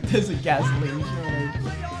shortage. There's a gasoline shortage.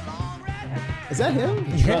 Is that him?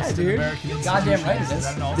 Yeah, Trust in dude. American Goddamn right it institutions is.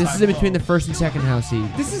 at an all-time This is in between low. the first and second house he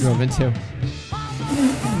This is- drove into.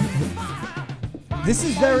 This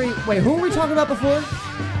is very. Wait, who were we talking about before?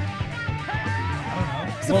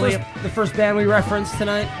 I Well, the first band we referenced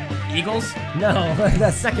tonight. Eagles? No,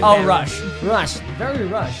 the second. Oh, band. Rush. Rush. Very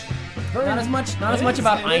Rush. Very Not as much. Not It as much is-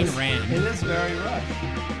 about it Ayn is- Rand. It is very Rush.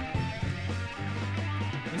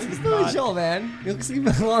 This is Billy not- Joel, man. He looks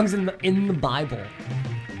like he belongs in the Bible,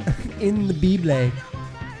 in the Bible.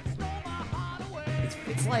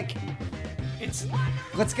 It's like It's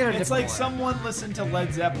let's get a it's different like one. someone listened to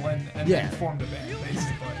Led Zeppelin and Yeah. then formed a band,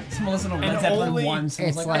 basically. Someone listened to And Led Zeppelin only- once and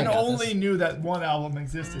was it's like, And I got only this. knew that one album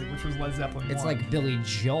existed, which was Led Zeppelin. It's 1. like Billy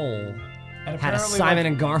Joel and had a apparently, Simon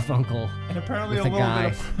like, and Garfunkel. and apparently a with little the guy.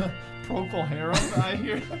 bit of Procol Harum, I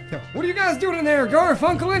hear. What are you guys doing in there,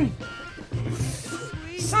 Garfunkelin?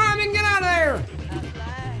 Simon, get out of there!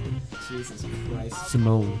 Jesus Christ.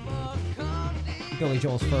 Simone. Billy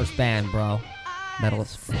Joel's first band, bro. Metal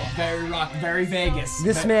as fuck. Very rock, very Vegas.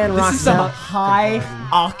 This man This rocks is some out. high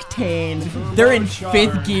octane. They're in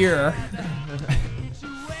fifth gear.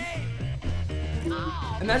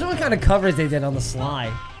 Imagine what kind of covers they did on the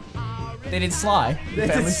Sly. They did Sly.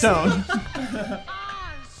 Family Stone.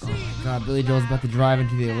 God, Billy Joel's about to drive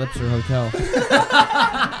into the Elixir Hotel.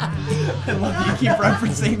 I love that you keep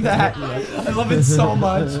referencing that. I love it so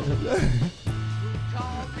much.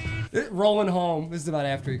 Rolling home. This is about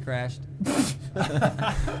after he crashed.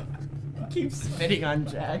 Keep spitting on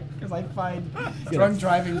Jack because I find drunk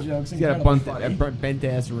driving jokes He's got a incredibly funny. bent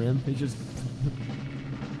ass rim. He just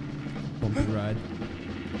bumpy ride.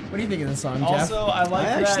 What do you think of this song, Jeff? Also, I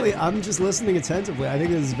like I'm just listening attentively. I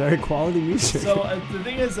think this is very quality music. So the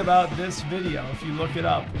thing is about this video, if you look it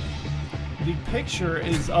up, the picture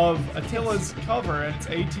is of Attila's cover, and it's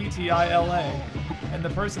A-T-T-I-L-A. And the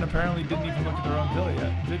person apparently didn't even look at their own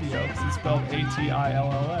video because it's spelled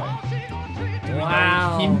A-T-I-L-L-A.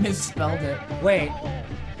 Wow. He misspelled it. Wait,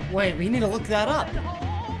 we need to look that up.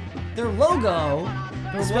 Their logo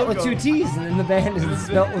is spelled with two T's, and then the band is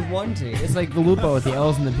spelled with one T. It's like the Lupo with the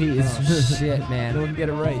L's and the P's. Oh, shit, man. No one can get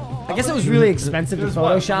it right. I guess it was really expensive to There's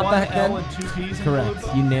Photoshop one back L then. and two P's in Correct.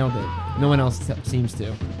 Blue. You nailed it. No one else seems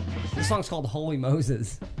to. The song's called Holy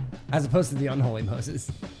Moses, as opposed to the Unholy Moses.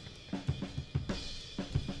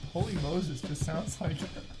 Holy Moses just sounds like a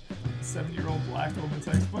 7-year-old black woman's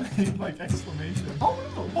exclamation. Oh,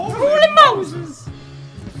 Holy Moses!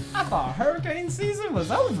 I thought hurricane season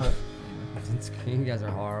was over. You guys are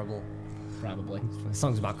horrible. Probably. The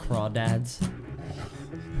song's about crawdads.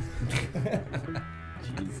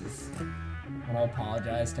 Jesus. I want to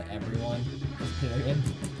apologize to everyone. Period.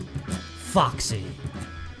 Foxy.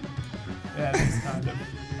 Yeah, it's kind of.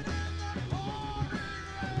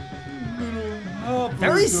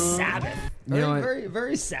 Very Sabbath. You know what?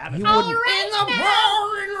 Very Sabbath. He wouldn't-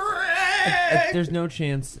 There's no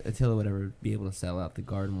chance Attila would ever be able to sell out the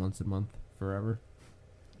Garden once a month forever.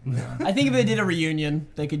 I think if they did a reunion,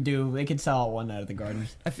 they could sell out one night at the Garden.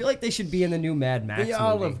 I feel like they should be in the new Mad Max The movie.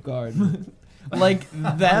 Olive Garden. Like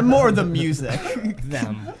them or the music.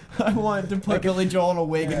 Them. I wanted to put Billy Joel in a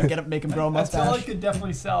wig and make him grow a Attila mustache. could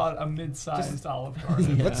definitely sell out a mid-sized Olive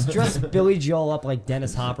Garden. Let's dress Billy Joel up like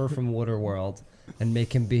Dennis Hopper from Waterworld and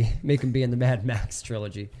make him be in the Mad Max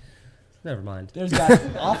trilogy. Never mind. There's that.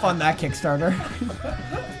 I'll fund that Kickstarter.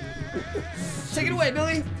 Take it away,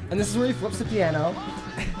 Billy. And this is where he flips the piano.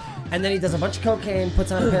 And then he does a bunch of cocaine,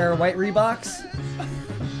 puts on a pair of white Reeboks,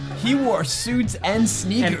 He wore suits and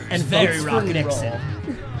sneakers. and very votes for rock and Nixon. roll.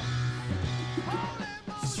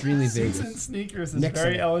 Extremely Suits Vegas. and Sneakers is Nixon.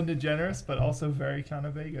 very Ellen DeGeneres, but also very kind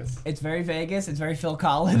of Vegas. It's very Vegas. It's very Phil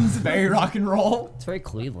Collins. Very rock and roll. It's very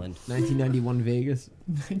Cleveland. 1991 Vegas.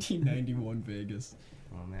 1991 Vegas.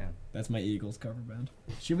 Oh man. That's my Eagles cover band.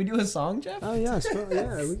 Should we do a song, Jeff? Oh yeah,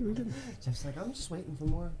 yeah, we can. Jeff's like, I'm just waiting for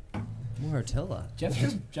more Attila. Jeff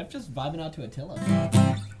just vibing out to Attila.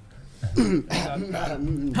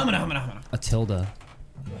 Humana. Atilda.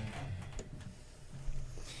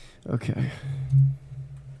 Okay.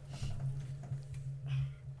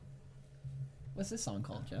 What's this song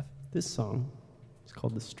called, Jeff? This song is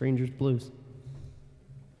called "The Stranger's Blues."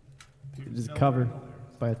 It is a cover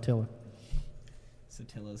by Attila. It's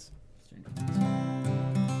Attila's.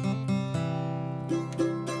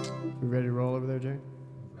 You ready to roll over there, Jay?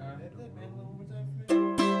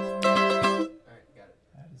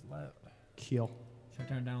 That is loud. Keel. Should I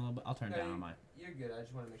turn it down a little bit? I'll turn it down on mine. You're good. I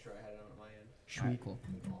just want to make sure I had it on my end. Alright, cool.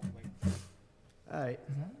 All right,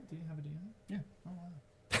 Do you have a DM? Yeah. Oh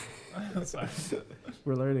wow. Sorry.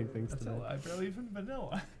 we're learning things today. Attila, I barely even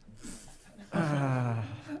vanilla.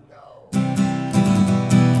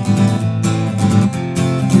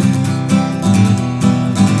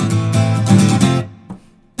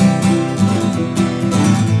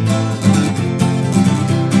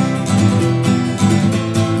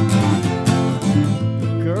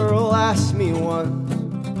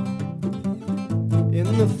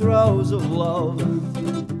 cause of love.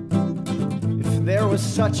 If there was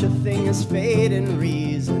such a thing as fate and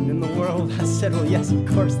reason in the world, I said, well, yes, of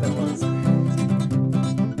course there was. I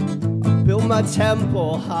built my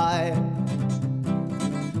temple high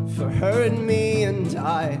for her and me and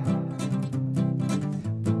I.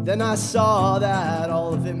 But then I saw that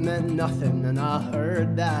all of it meant nothing, and I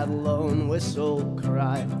heard that lone whistle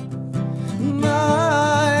cry.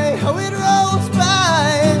 My, how it rolls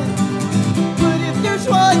by. But if there's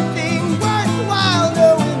one thing worthwhile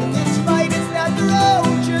knowing in this fight, it's that the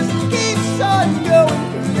road just keeps on going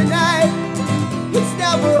through the night. It's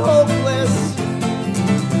never hopeless.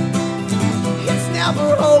 It's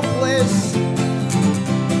never hopeless.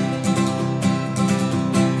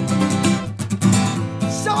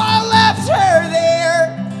 So I left her there,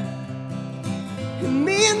 and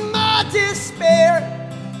me and my despair.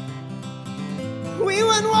 We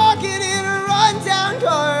went walking in a rundown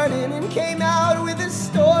garden and came out with a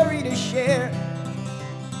story to share.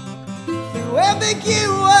 Through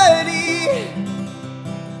ambiguity,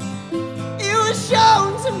 it was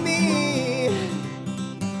shown to me.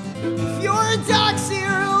 If you're a doxy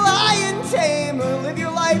or a lion tamer, live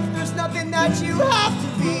your life, there's nothing that you have to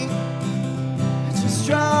be. Just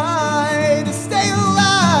try to stay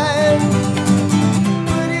alive.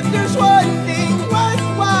 But if there's one thing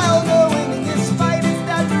worthwhile knowing in this fight, it's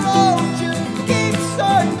that the road just keeps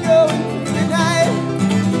on going through the night.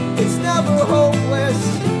 It's never hopeless.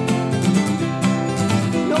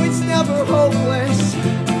 No, it's never hopeless.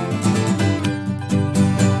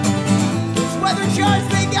 Those weather jars,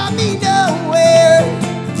 they got me nowhere.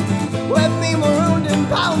 Left me marooned and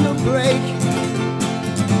bound to break.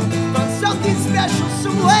 Found something special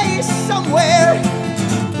some way, somewhere.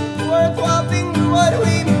 Worthwhile things are what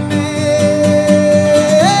we make.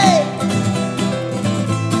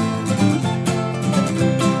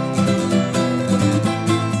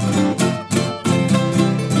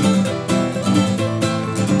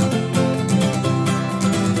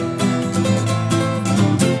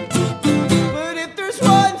 But if there's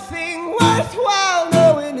one thing worthwhile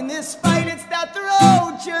knowing in this fight, it's that the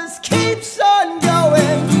road just keeps on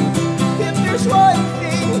going. If there's one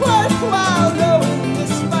thing worthwhile knowing in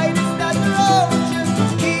this fight, it's that the road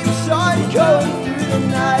just keeps on going through the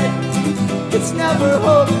night. It's never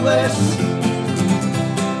hopeless.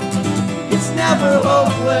 It's never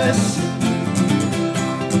hopeless.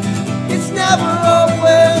 It's never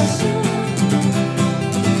hopeless.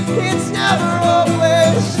 It's never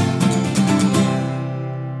hopeless.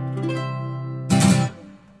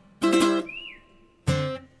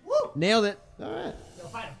 Nailed it. All right.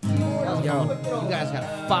 Yo, you guys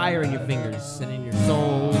got fire in your fingers, and in your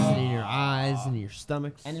souls, and in your eyes, and in your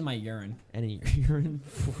stomachs, And in my urine. and in your urine.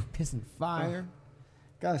 Pissing fire.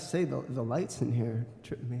 Gotta say, the lights in here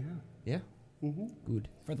trip me out. Yeah. Good.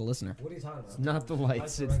 For the listener. What are you talking about? It's not the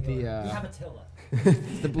lights. It's the We have Attila.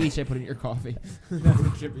 it's the bleach I put in your coffee. That's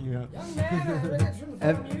what's tripping you out. Young man, I heard that's from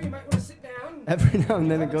you. You might want to sit down. Every now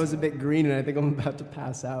and then it goes a bit green, and I think I'm about to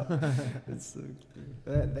pass out. It's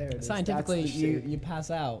there it is. Scientifically, That's the you, shade. you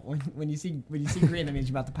pass out when you see green. That means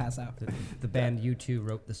you're about to pass out. The band U2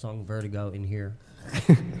 wrote the song Vertigo in here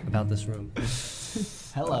about this room.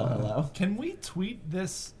 Hello. Can we tweet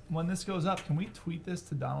this when this goes up? Can we tweet this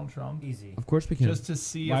to Donald Trump? Easy. Of course we can. Just to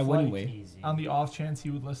see Why if, wouldn't like, we? on the off chance he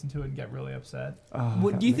would listen to it and get really upset.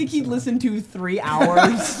 Do you think he'd listen to 3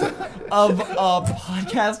 hours of a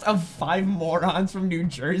podcast of 5 morons from New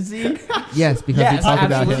Jersey? Yes, because Yes, we talk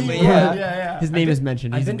about him. absolutely, yeah. Yeah. His name is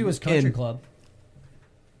mentioned. I've He's been to his country in. club.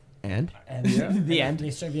 And And The end.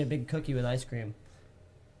 They serve you a big cookie with ice cream.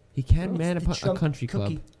 he can man It's the a Trump country club.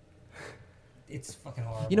 cookie. It's fucking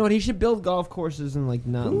horrible. You know what? He should build golf courses and like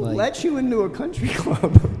not Who like. let you into a country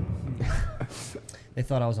club? They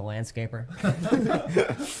thought I was a landscaper.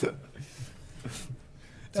 It's a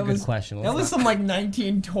That good was- question. That was some like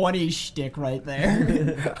 1920s shtick right there.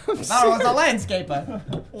 That was a landscaper.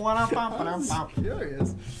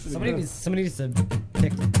 Curious. Somebody needs to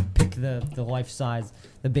pick the life size,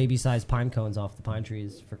 the baby size pine cones off the pine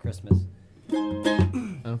trees for Christmas.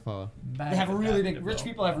 I don't follow. They have a really big. Rich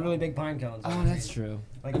people have really big pine cones. Oh, that's true.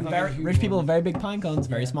 Like Very, rich people have very big pine cones,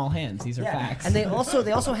 very small hands. These are facts. And they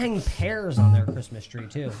also hang pears on their Christmas tree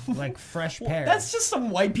too, like fresh pears. That's just some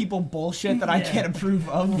white people bullshit that I can't approve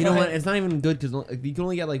of. You know what? It's not even good because you can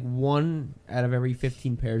only get like 1 out of every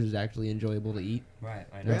 15 pears is actually enjoyable to eat. right.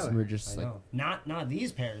 I The know. rest of them are just I like know. Not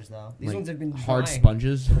these pears though. These like ones have been hard drying.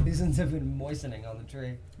 sponges. These ones have been moistening on the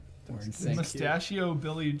tree. Mustachio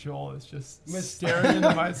Billy Joel is just staring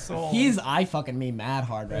into my soul. He's eye fucking me mad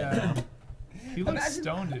hard right now. He looks Imagine-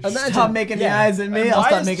 stoned as imagine- shit. Stop making the eyes at me. And I'll why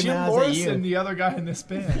stop is making Jim the eyes Morrison at you. the other guy in this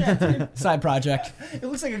band? Side project. It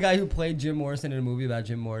looks like a guy who played Jim Morrison in a movie about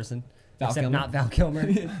Jim Morrison. Val except Kilmer. not Val Kilmer.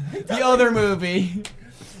 The other movie.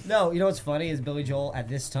 No, you know what's funny is Billy Joel at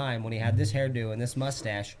this time when he had this hairdo and this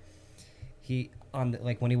mustache,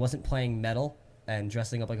 when he wasn't playing metal and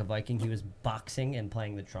dressing up like a Viking, he was boxing and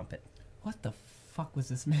playing the trumpet. What the fuck was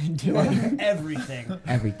this man doing? Everything.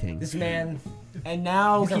 Everything. This man. And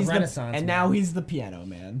now He's a he's the Renaissance and man. now he's the piano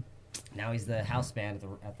man. Now he's the house band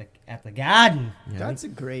at the garden. That's a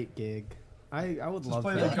great gig. I would love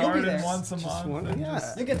Play that. the garden once a Just month. one- and yeah.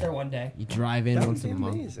 just- You'll get there one day. You drive in That once would a be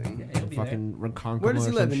month. amazing. It'll be Fucking Ronkonkoma Where does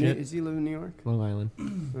he or live? some In shit. Does he live in New York? Long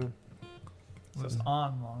Island. lives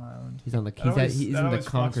on Long Island. He's on the. That He's, always- he's that in the always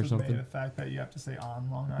conch fucks or with me, something. the fact that you have to say on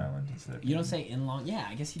Long Island instead of You don't say in Long. Yeah,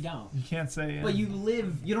 I guess you don't. You can't say in. But you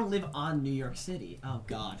don't live on New York City. Oh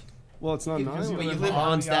God. Well, it's not an Because island. you But you live live on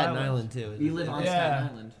on the Staten island. Island too. You live on Yeah. Staten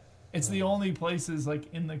Island. It's the only places like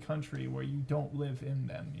in the country where you don't live in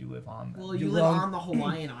them. You live on them. Well, you You're live wrong. on the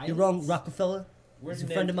Hawaiian Islands. You're wrong, Rockefeller. He's a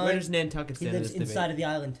friend of mine. Where does Nantucket He stand in lives this inside debate? of the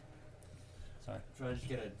island. Sorry. Try to just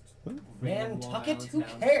get a Nantucket? Who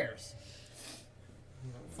cares?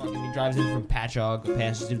 Fucking, he drives in from Patchogue,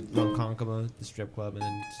 passes through Ronkonkoma, the strip club, and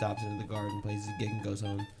then stops into the garden, plays his gig, and goes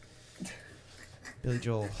home. Billy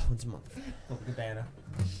Joel, once a month. Copacabana.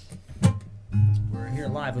 We're here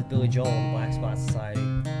live with Billy Joel and Black Spot Society.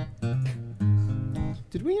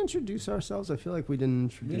 Did we introduce ourselves? I feel like we didn't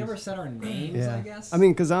introduce. We never said our names. Yeah. I guess. I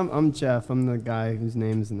mean, because I'm Jeff. I'm the guy whose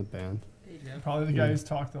name is in the band. Probably the guy who's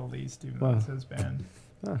talked the least, even though Wow. it's his band.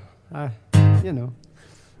 You know.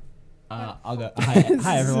 I'll go.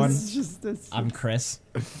 Hi everyone. It's just, I'm Chris.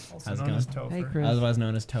 Also How's it known going? as Topher. Hey, Chris. Otherwise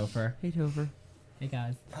known as Topher. Hey, Topher. Hey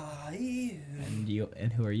guys. Hi. And you?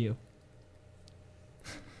 And who are you?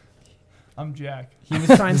 I'm Jack. He was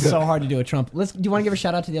trying so hard to do a Trump. Do you want to give a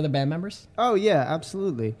shout out to the other band members? Oh yeah,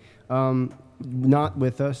 absolutely. Not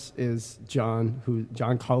with us is John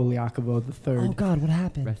Koliakovo III. Oh God, what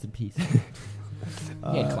happened? Rest in peace.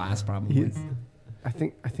 He had class probably. He's- I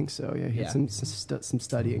think so. Yeah, he Yeah. had some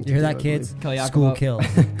studying. You hear to that, do, I kids? Koliakovo. School kills.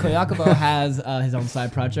 Koyakovo has his own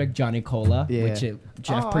side project, Johnny Cola, Yeah. which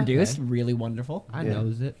Jeff Oh, produced. okay. Really wonderful. I Yeah.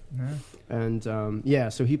 knows it. Yeah. believe. And yeah,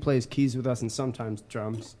 so he plays keys with us and sometimes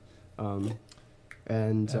drums. And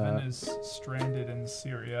Evan is stranded in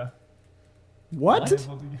Syria. what?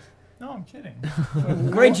 Unable to- No, I'm kidding.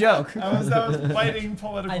 Great joke. I was fighting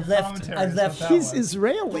political I left- commentary. I is left- what that He's was.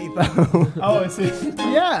 Israeli though. Oh, is he?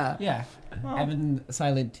 Yeah. Yeah. Oh. Evan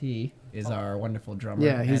Silent T is our wonderful drummer.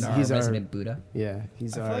 Yeah, he's- and our he's our- resident Buddha. Yeah,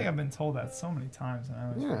 he's I our feel like I've been told that so many times, and I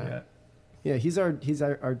always Yeah. forget. yeah he's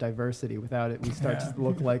our diversity. Without it, we start Yeah. to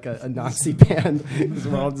look like a Nazi band because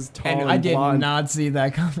we're all just tall And and, I did blonde. not see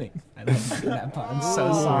that coming. I love that part. I'm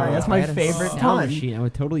so sorry. That's I my had a favorite sound pun. machine. I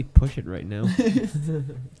would totally push it right now.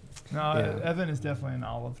 No, Yeah. Evan is definitely an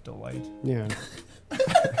olive delight. Yeah.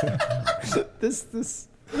 this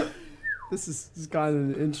has gone in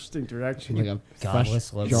an interesting direction. like a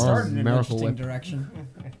Godless fresh love jar Started of in an Miracle interesting Whip. direction.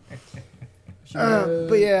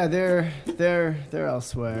 But yeah, they're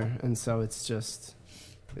elsewhere, and so it's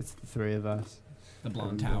the three of us, The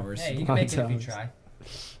Blonde Towers. Hey, you can make it if you Hot try.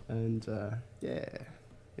 and yeah.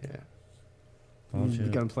 Oh, We're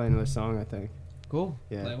gonna play another song, I think. Cool.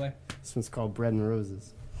 Yeah, Play away. this one's called "Bread and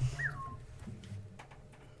Roses."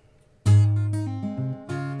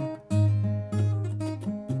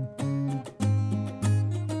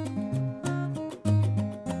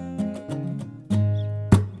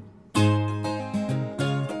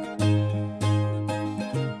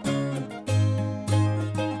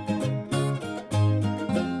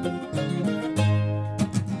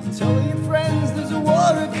 Tell your friends there's a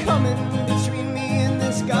war coming between me and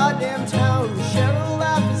this goddamn town. Share a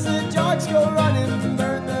laugh as the dogs go running and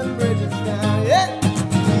burn them bridges down. Yeah.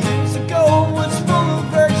 Years ago was full of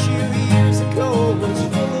virtue. Years ago was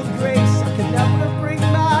full of grace. I could never bring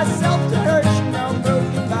myself to hurt you. Now I'm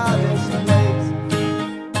broken by this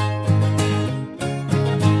place.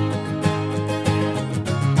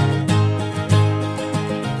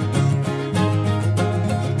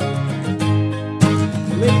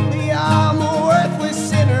 Lately I'm a worthless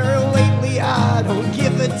sinner. Lately I don't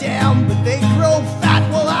give a damn. But they grow fat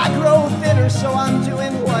while I grow thinner. So I'm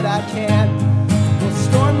doing what I can. We'll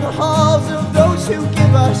storm the halls of those who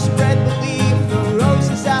give us bread. But leave the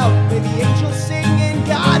roses out. May the angels sing and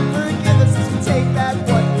God forgive us as we take back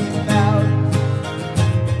what we found.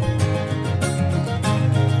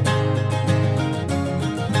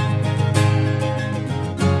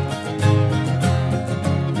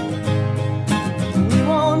 We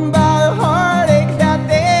won't buy the heartache that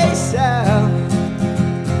they sell.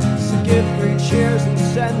 So give free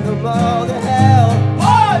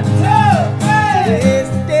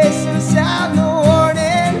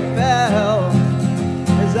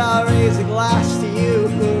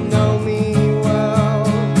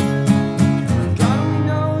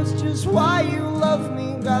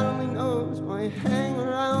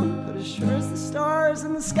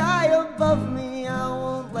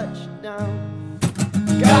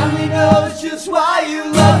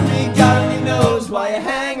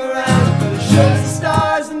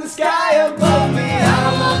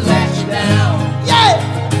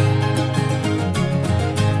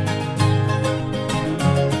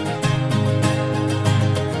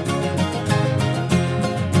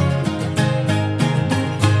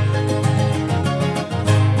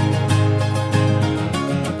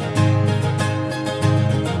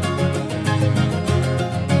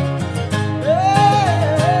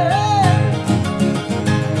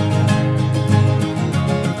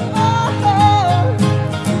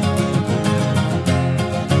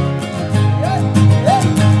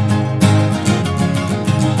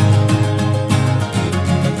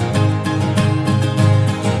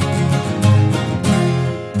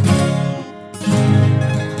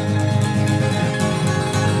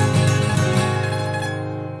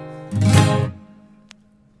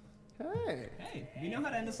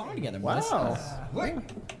song together, boys.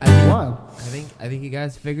 Wow. I think you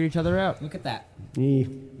guys figured each other out. Look at that. Yeah.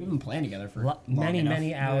 We've been playing together for Many long enough.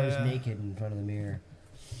 many hours naked in front of the mirror.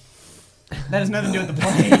 That has nothing to do with the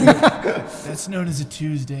playing. That's known as a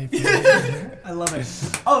Tuesday. I love it.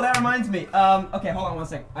 Oh, that reminds me. Okay, hold on one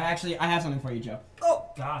sec. I have something for you, Joe. Oh,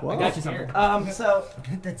 God. I got you something. So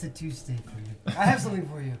That's a Tuesday for you. I have something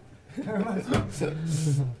for you. where is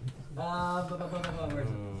it?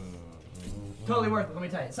 Totally worth it. Let me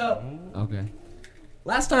tell you. So Okay.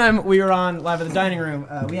 last time we were on Live at the Dining Room,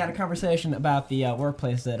 we had a conversation about the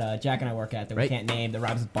workplace that Jack and I work at that we can't name, that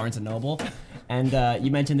rhymes with Barnes and Noble. And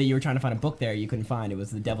you mentioned that you were trying to find a book there you couldn't find. It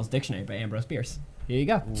was The Devil's Dictionary by Ambrose Bierce. Here you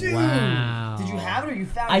go. Wow. Did you have it or you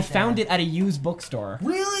found it? I found it at a used bookstore.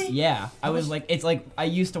 Really? Yeah. I was like, it's like, I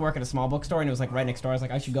used to work at a small bookstore and it was like right next door. I was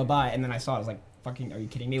like, I should go by. And then I saw it. I was like, fucking, are you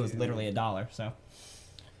kidding me? It was literally $1. So.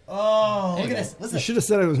 Oh, look at this. Listen. You should have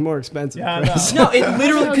said it was more expensive. Yeah, Chris. No, it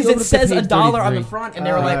literally, because it says $1 on the 33. front. And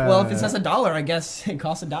they were like, well, if it says $1, I guess it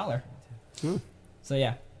costs $1. So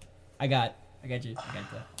yeah. I got you.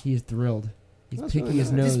 He's thrilled. He's That's picking really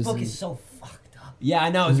his nice. nose. This book and- is so fucked up. Yeah, I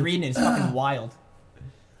know. I was reading it. It's fucking wild.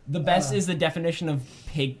 The best is the definition of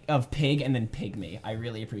pig and then pygmy. I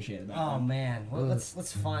really appreciated that. Oh man. Well,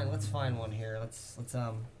 let's find one here. Let's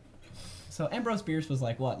So Ambrose Bierce was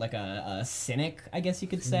like what, like a cynic, I guess you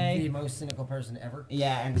could the say. most cynical person ever.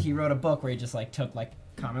 Yeah, and he wrote a book where he just like took like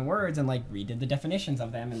common words and like redid the definitions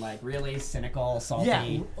of them in like really cynical, salty.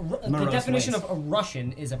 Yeah, the morose definition ways. of a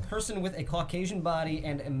Russian is a person with a Caucasian body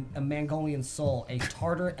and a Mongolian soul, a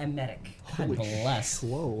Tartar emetic. God bless.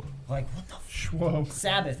 Whoa. Like, what the Whoa.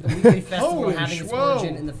 Sabbath, a weekly festival Holy having its schwo.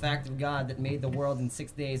 origin in the fact of God that made the world in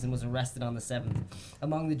 6 days and was arrested on the 7th.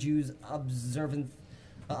 Among the Jews, observance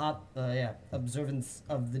of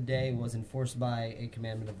the day was enforced by a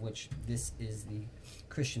commandment of which this is the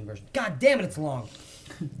Christian version. God damn it, it's long.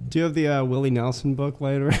 Do you have the Willie Nelson book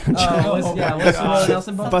later? What's the Willie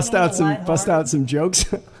Nelson book? Bust out some jokes.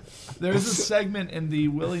 There's a segment in the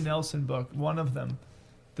Willie Nelson book, one of them,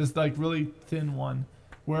 this like really thin one,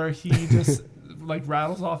 where he just like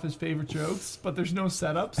rattles off his favorite jokes, but there's no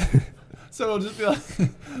setups. So it'll just be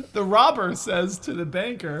like, the robber says to the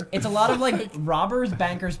banker. It's a lot of like robbers,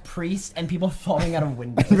 bankers, priests, and people falling out of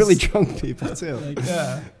windows. Really drunk people too. Like,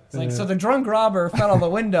 Yeah. it's like, so the drunk robber fell out the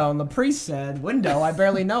window, and the priest said, "Window, I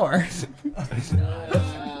barely know her."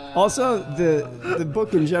 Also, the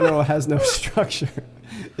book in general has no structure.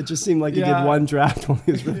 It just seemed like he Yeah. did one draft when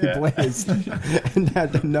he was really Yeah. blazed and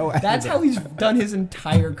had no editing. That's how he's done his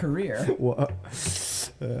entire career. Whoa.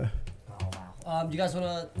 Do you guys want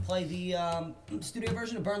to play the studio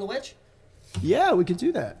version of Burn the Witch? Yeah, we could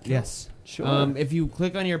do that. Yes. Sure. If you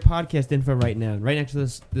click on your podcast info right now, right next to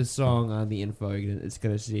this song on the info, it's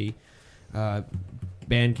gonna see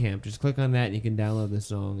Bandcamp. Just click on that, and you can download the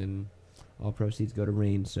song, and all proceeds go to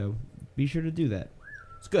Rain. So be sure to do that.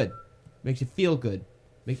 It's good. Makes you feel good.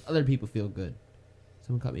 Makes other people feel good.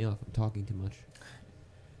 Someone cut me off. I'm talking too much.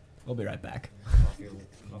 We'll be right back. Off your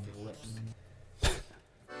lips.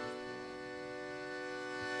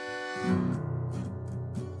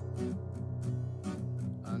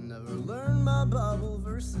 I never learned my Bible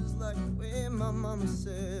verses like the way my mama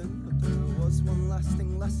said, but there was one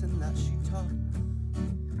lasting lesson that she taught.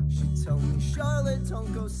 She'd tell me, Charlotte,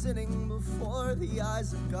 don't go sitting before the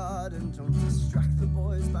eyes of God, and don't distract the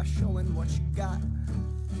boys by showing what you got.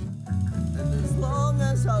 And as long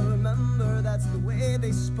as I remember, that's the way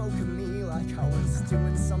they spoke of me, like I was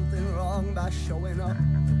doing something wrong by showing up.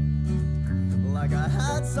 Like I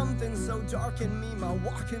had something so dark in me, my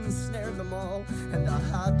walking snared them all, and I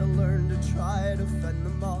had to learn to try to fend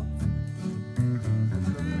them off. And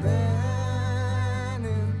the men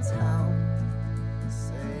in town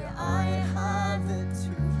say I have it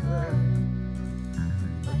too good,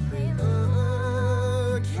 but they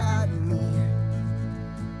look at me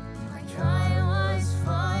like I was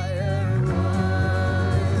firewood.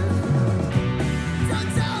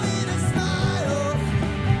 Don't tell me to smile,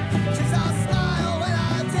 'cause I'll smile when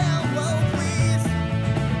I damn well please.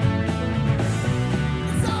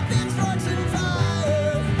 It's all been fortune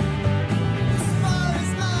fire, as far as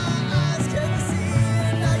my eyes can see,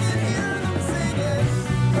 and I can hear them singing,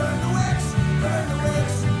 burn the witch, burn the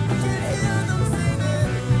witch. I can hear them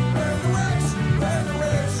singing, burn the witch, burn the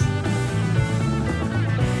witch.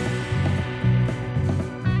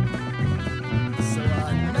 So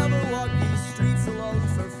I never walk these streets alone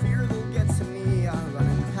for fear they'll get to me. I run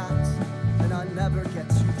in packs and I never get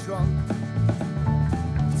too drunk.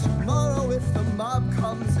 Tomorrow if the mob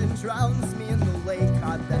comes and drowns me in the lake,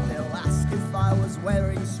 I bet they'll ask if I was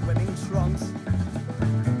wearing swimming trunks.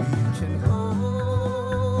 You can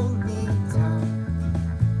hold me down,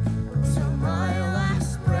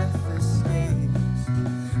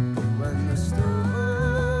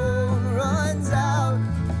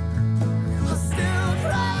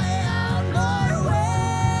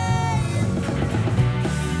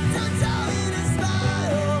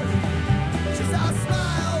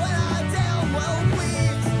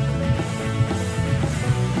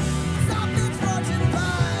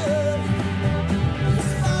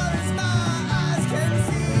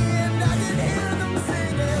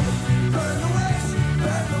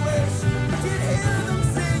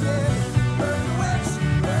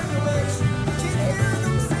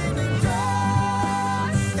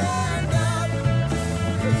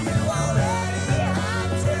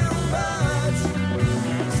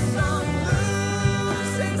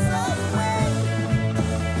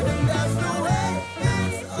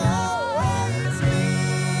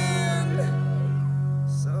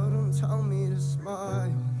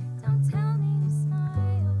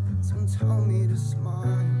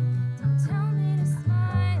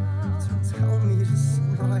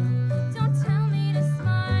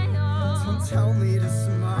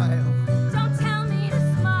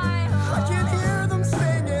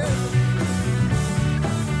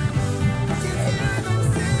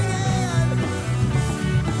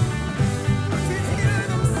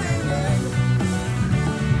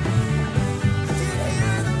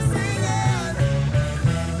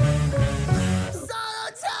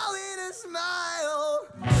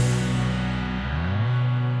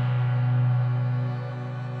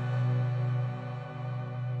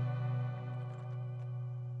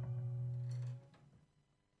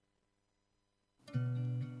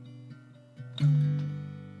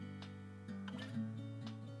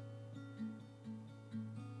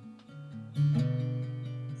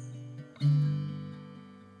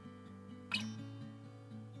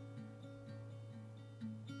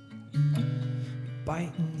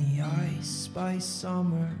 biting the ice by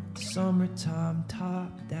summertime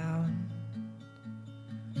top down.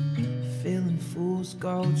 Feeling fool's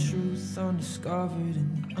gold, truth undiscovered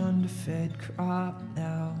and underfed crop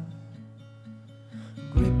now.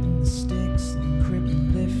 Gripping the sticks and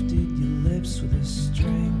crippin' lifted your lips with a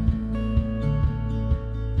string.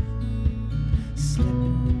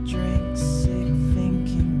 Slipping the drink, sick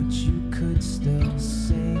thinking, but you could still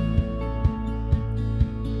sing.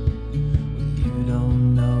 Well, you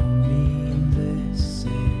don't know me, and this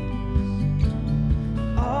is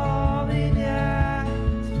all in act.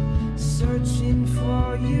 Searching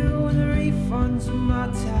for you and the refunds of my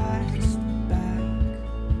tax back.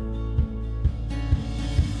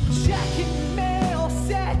 Checking the mail,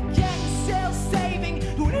 set, getting sales, saving,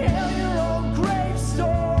 to inhale your own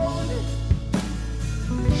gravestone.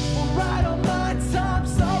 Well, right on my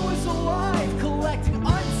time's always alive, collecting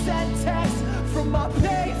unsent texts from my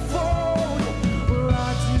payphone. Well,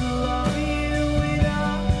 I do love you and I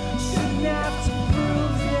shouldn't have to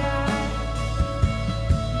prove that.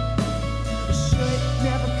 I should,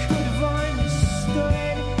 never could have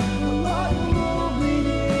understood a lot of movement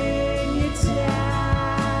in your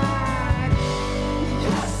tag.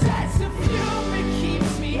 Your sense of humor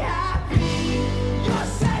keeps me happy. Your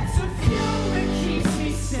sense of humor keeps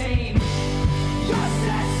me sane. Your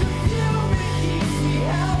sense of humor keeps me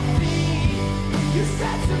healthy. Your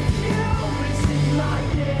sense of humor's in my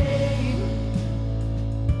name.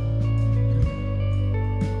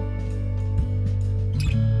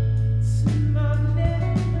 It's in my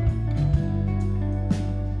name.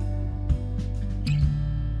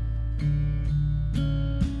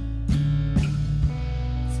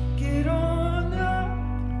 So get on up,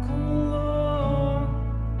 come along.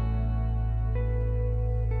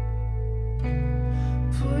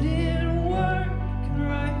 Put in work and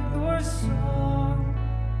write your song.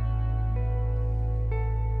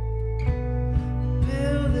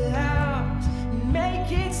 Build it out and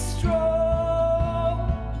make it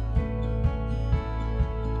strong.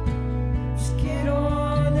 Just get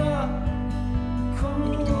on up,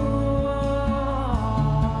 come along,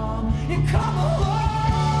 and come along.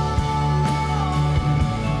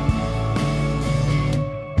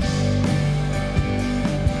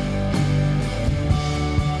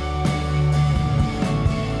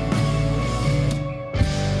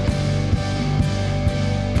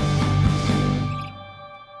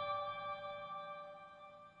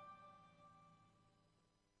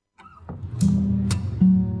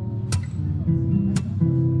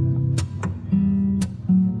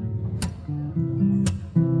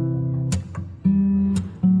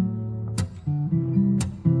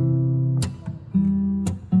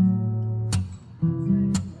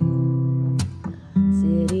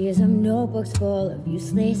 Cities of notebooks full of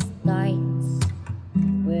useless thoughts.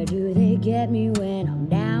 Where do they get me when I'm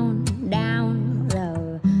down, down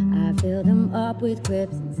low? I fill them up with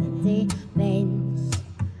quips and sentiments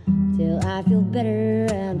till I feel better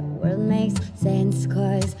and the world makes sense.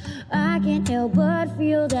 'Cause I can't help but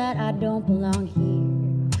feel that I don't belong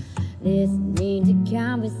here. Listening to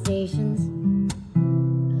conversations,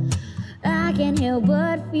 I can't help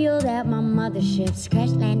but feel that my mothership's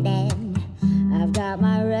crash landed. I've got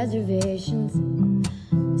my reservations.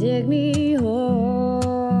 Take me home.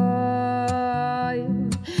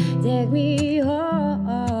 Take me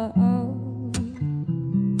home.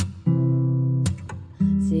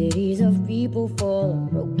 Cities of people full of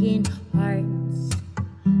broken hearts,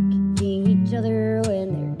 kicking each other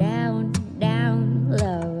when they're down, down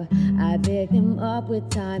low. I pick them up with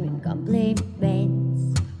time and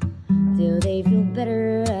compliments till they feel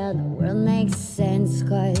better and the world makes sense.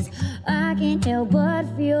 'Cause I can't help but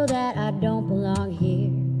feel that I don't belong here.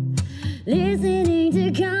 Listening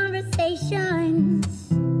to conversations,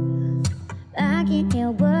 I can't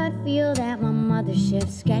help but feel that my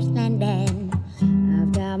mothership's crash landed.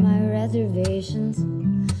 I've got my reservations.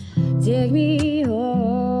 Take me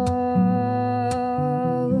home.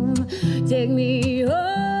 Take me home.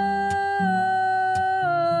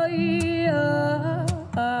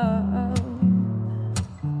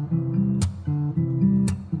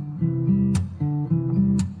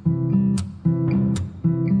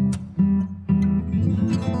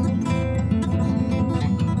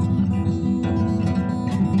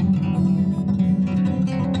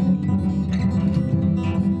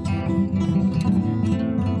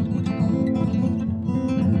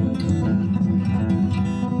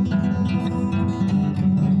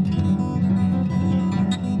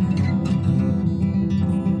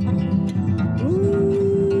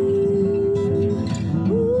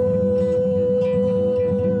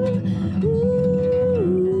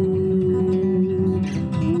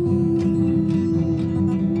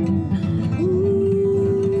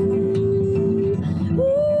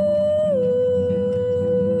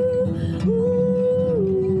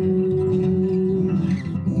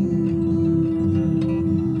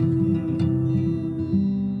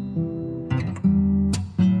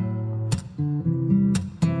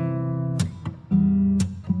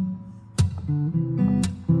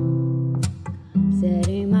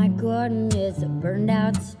 garden is a burned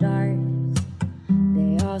out stars.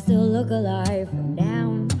 They all still look alive from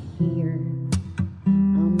down here.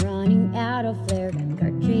 I'm running out of flared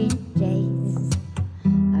cartridges.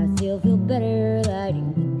 I still feel better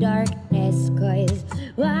lighting the darkness, 'cause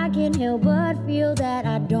I can't help but feel that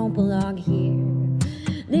I don't belong here.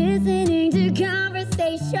 Listening to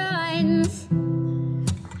conversations,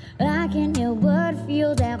 I can't help but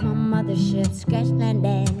feel that my mothership's crash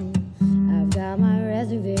landing. I've got my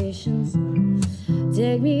reservations.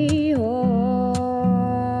 Take me home,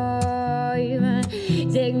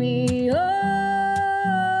 take me home.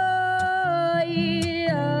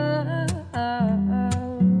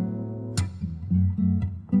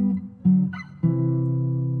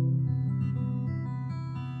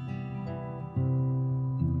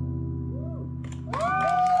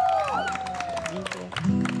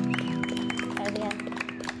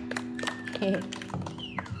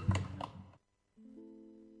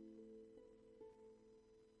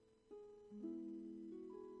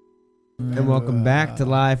 And welcome back to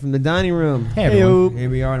Live from the Dining Room. Hey, everyone. Here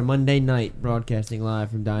we are on a Monday night, broadcasting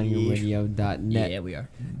live from diningroomradio.net. Yeah, we are.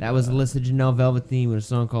 That was Alyssa Janelle Velveteen with a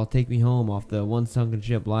song called Take Me Home off the One Sunken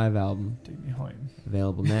Ship live album. Take me home.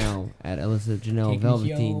 Available now at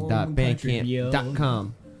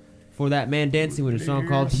alyssajanellevelveteen.bandcamp.com. For that, Man Dancing with a song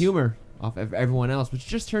called Humor off of Everyone Else, which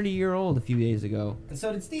just turned a year old a few days ago. And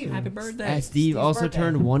so did Steve. Happy birthday. And Steve also birthday.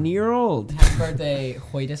 turned 1 year old. Happy birthday,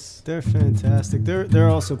 Hoytus. They're fantastic. They're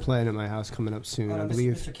also playing at my house coming up soon, I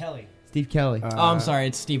believe. Mr. Kelly. Steve Kelly. Oh, I'm sorry.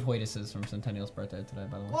 It's Steve Hoytus's from Centennial's birthday today,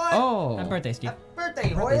 by the way. What? Oh. Happy birthday, Steve. Birthday,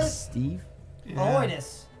 Hey, Hoytus. Steve.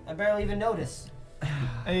 Hoytus. I barely even noticed.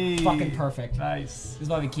 Hey. Fucking perfect. Nice. This is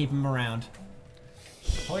why we keep him around.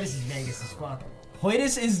 Hoytus is Vegas as fuck.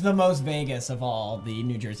 Hoytus is the most Vegas of all the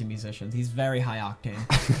New Jersey musicians. He's very high octane.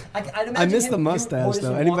 I miss the mustache,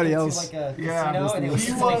 though. Anybody else? Like a Yeah, casino and they would he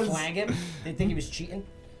instantly was- flag him. They think he was cheating.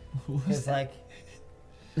 It's like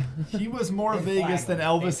He was more Big Vegas flag, than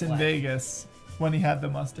Elvis big in flag. Vegas when he had the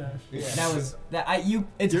mustache. That was that.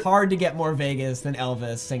 It's hard to get more Vegas than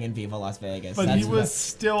Elvis singing "Viva Las Vegas." But That's he was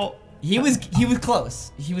still He was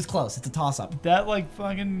close. He was close. It's a toss up. that like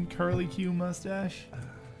fucking curly Q mustache.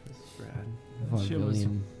 Rad. Shit was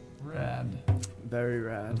Vaudevillian, rad. Very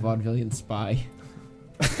rad. vaudevillian spy.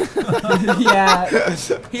 Yeah,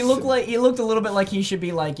 he looked a little bit like he should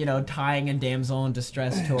be like, tying a damsel in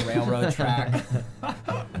distress to a railroad track.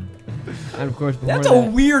 And of course, That's a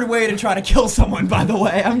weird way to try to kill someone, by the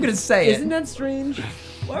way. I'm gonna say Isn't it. that strange?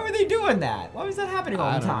 Why were they doing that? Why was that happening all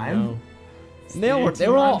I the don't time? know. They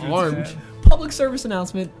were all 1800s, armed. man. Public service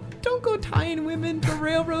announcement: don't go tying women to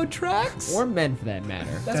railroad tracks. Or men, for that matter.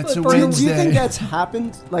 That's a what Do Wednesday. you think that's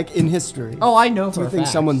happened, like, in history? Oh, I know Do for you a think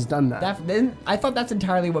fact. someone's done that? Then I thought that's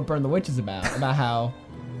entirely what Burn the Witch is about. About how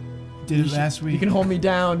Did it last week. you can hold me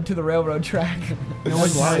down to the railroad track. No one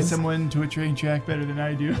ties someone to a train track better than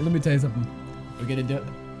I do. Let me tell you something. We're gonna do it.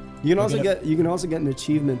 You can also get an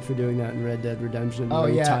achievement for doing that in Red Dead Redemption. Oh,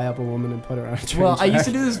 where you yeah. tie up a woman and put her on a train Well, I track. used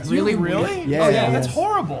to do this really Really? weird- Yeah, Oh, yeah. that's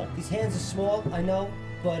horrible. these hands are small, I know,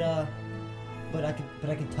 but I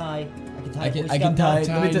could tie. I can Boy tie. Scout Tie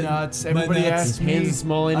Let me nuts. my Everybody nuts. asks His hands me. are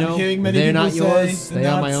small, I I'm know. hearing many They're not people say yours. the They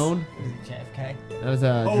are my nuts. own. JFK. That was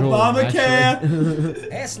a Joel, Obamacare.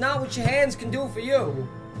 That's not what your hands can do for you.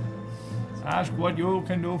 Ask what you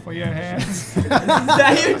can do for your hands. Is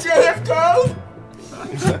that your JFK?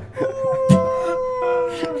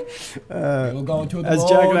 We'll go to the As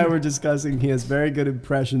Jack and I moon. were discussing, he has very good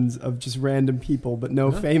impressions of just random people, but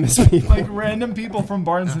no famous people. Like random people from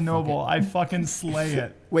Barnes and Noble. I fucking slay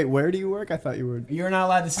it. Wait, where do you work? I thought you were. You're not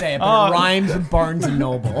allowed to say it, but Oh. it rhymes with Barnes and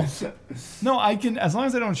Noble. No, I can, as long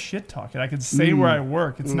as I don't shit talk it, I can say where I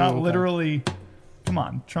work. It's not okay. literally. Come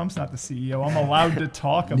on, Trump's not the CEO. I'm allowed to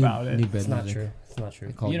talk about it. New bed It's not music. true. It's not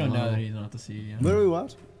true. Called You don't know Mono. that he's not the CEO. Literally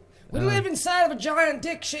what? We live inside of a giant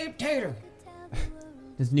dick-shaped tater.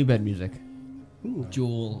 It's new bed music.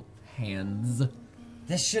 Jewel hands.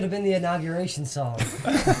 This should have been the inauguration song. Should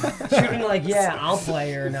have been like, yeah, I'll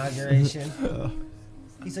play your inauguration.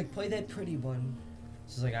 He's like, play that pretty one.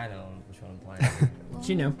 She's like, I know which one I'm playing.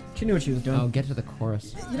 She knew. She knew what she was doing. Oh, get to the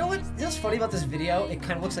chorus. You know what's funny about this video? It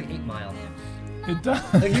kind of looks like 8 Mile. It does.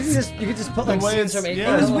 Like you can just put The like way scenes it's- from 8 yeah.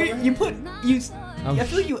 Mile. It was over weird. it. You put you. Oh, I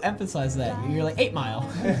feel like you emphasize that. You're like 8 Mile.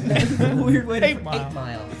 Weird way to 8 put- Mile. 8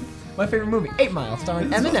 Mile. My favorite movie, 8 Mile,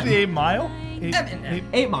 starring Is this the Eminem. 8 Mile? Eminem.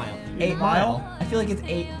 8 Mile. 8 Mile. I feel like it's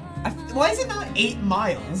 8. Why is it not 8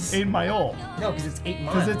 miles? 8 Mile. No, because it's 8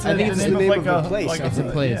 Because Mile. it's I think the it's name the of name like of a place. Like It's a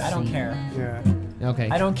place. I don't care. Yeah. Okay.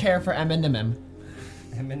 I don't care for Eminem.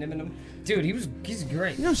 Eminem. Dude, he's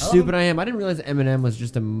great. You know how stupid I am? I didn't realize Eminem was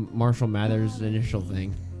just a Marshall Mathers initial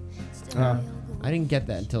thing. I didn't get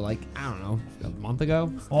that until like I don't know a month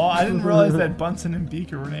ago. Well, I didn't realize that Bunsen and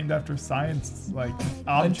Beaker were named after science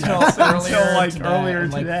objects earlier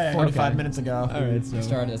today. 45 minutes ago. All right, so we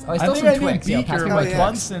started this. Oh, I I stole think some I knew Twix. Yeah, pass Beaker, me my but Twix.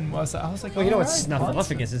 Bunsen was. I was like, Well, you know what alright,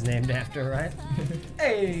 Snuffleupagus is named after, right?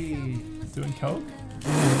 Hey! Doing coke?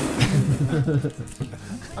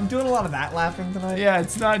 I'm doing a lot of that laughing tonight. Yeah,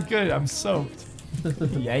 it's not good. I'm soaked.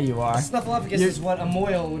 Yeah, you are. Snuffleupagus is what a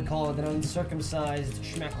Moyle would call it, an uncircumcised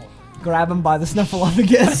schmeckle. Grab him by the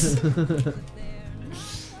snuffleupagus.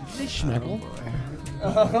 They schmeckle.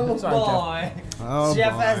 Oh Sorry, boy. Oh,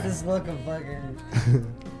 Jeff boy. has this look of fucking,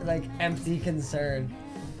 like, empty concern.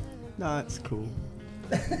 No, it's cool.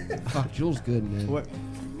 Fuck, Jules good, man. What?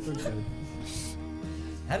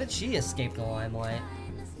 How did she escape the limelight?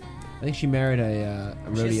 I think she married a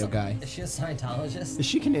rodeo guy. Is she a Scientologist? Is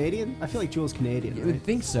she Canadian? I feel like Jewel's Canadian. You Right? would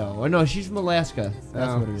think so. Oh no, she's from Alaska.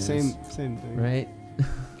 That's what it is. Same thing. Right?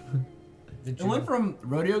 It went from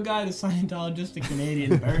rodeo guy to Scientologist to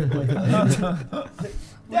Canadian very quickly.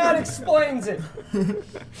 That explains it.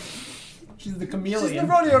 She's the chameleon. She's the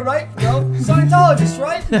rodeo, right? No, Scientologist,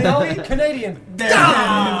 right? No, Canadian.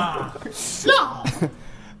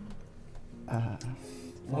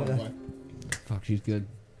 Fuck, she's good.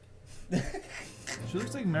 She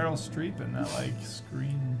looks like Meryl Streep in that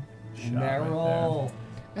screen shot. Meryl.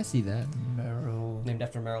 I see that. Meryl. Named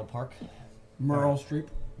after Meryl Park. Meryl Streep.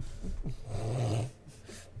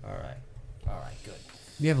 All right, good.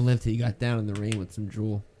 You haven't lived till you got down in the rain with some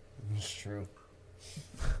Jewel. It's true.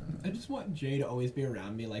 I just want Jay to always be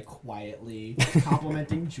around me, like quietly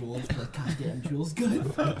complimenting Jules. Like, goddamn, Jules,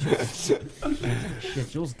 good. Shit,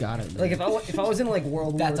 Jules got it, man. Like if I was in like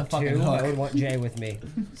World That's War a fucking II, hook. I would want Jay with me,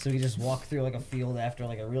 so we could just walk through like a field after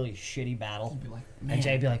like a really shitty battle, Be like, and man.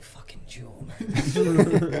 Jay'd be like, "Fucking Jewel."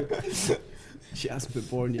 She hasn't been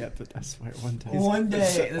born yet, but I swear one day. One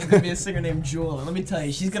day, there's gonna be a singer named Jewel, and let me tell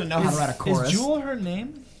you, she's gonna know how to write a chorus. Is Jewel her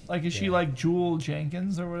name? Like, is she like Jewel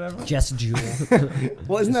Jenkins or whatever? Just Jewel.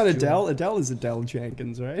 Well, isn't that Adele? Adele is Adele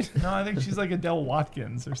Jenkins, right? No, I think she's like Adele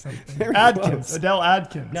Watkins or something. Very Adkins. close. Adele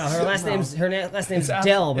Adkins. No, her last name's last name's It's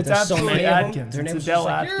Adele, but it's there's so absolutely many of them. Adkins. Her It's name's Adele just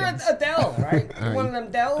like, Atkins. You're Adele, right? All right. One of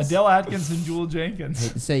them Dells. Adele Atkins and Jewel Jenkins.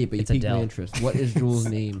 hate to say it, but you It's piqued my Adele. interest. What is Jewel's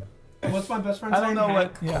name? What's my best friend's I don't name? know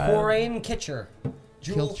what. Yeah, Coraine Kitcher.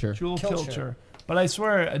 Kilcher. Jewel Kilcher. But I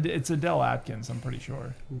swear it's Adele Atkins. I'm pretty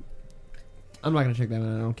sure. I'm not gonna check that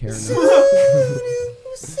one. I don't care.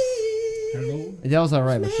 No. Adele's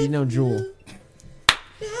alright, but she's no Jewel.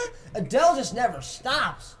 Adele just never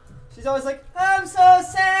stops. She's always like, I'm so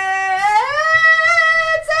sad.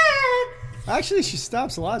 Actually, she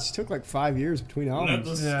stops a lot. She took like 5 years between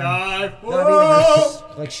albums. Yeah.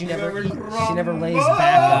 Like she never lays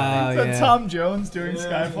back. Is that Tom Jones doing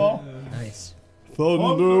Skyfall? Nice.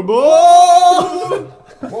 Thunderbolt!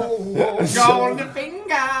 Golden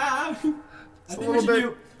finger.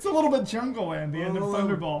 It's a little bit Jungle Land, the end of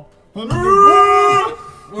Thunderball.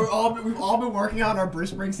 We've all been working on our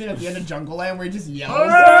Bruce Springsteen at the end of Jungle Land where he just yells.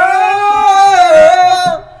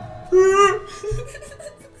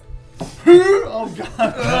 Oh god.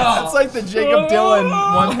 That's like the Jacob Dylan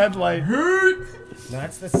one headlight. No,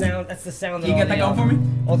 that's the sound. That's the sound. Can you get that going for me?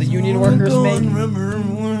 All the union workers make.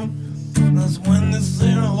 That's when they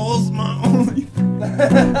say I lost my only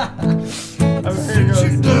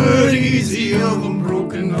dirt easy of a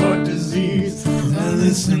broken heart disease. I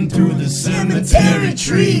listen to the cemetery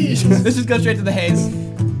trees. This just goes straight to the haze.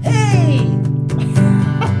 Hey!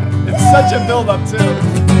 It's such a build up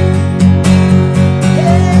too.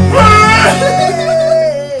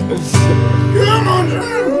 Come on,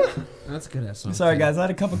 That's a good ass song. Sorry guys, I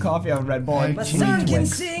had a cup of coffee on Red Bull. My son can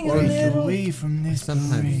sing a little. away from this.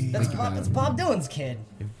 Sometimes That's think Bob, about that's it. Bob Dylan's kid.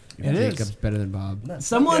 It is. Jacob's better than Bob.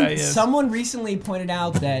 Someone Yeah, he is. someone recently pointed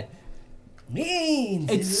out that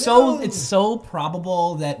Means it's so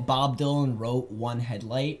probable that Bob Dylan wrote One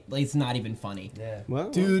Headlight. Like, it's not even funny. Yeah. Well,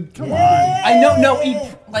 Dude, come on. I know, no, he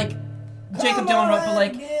like Jacob Dylan wrote, but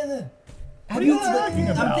like, What are you talking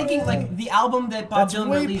I'm about? thinking like the album that Bob That's Dylan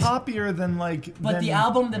way released. poppier than But the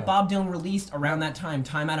album that Bob Dylan released around that time,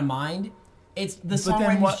 Time Out of Mind, it's the But then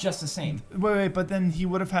songwriting's what- just the same. Wait, but then he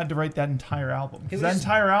would have had to write that entire album. He Because was that just-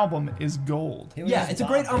 entire album is gold. Yeah, it's a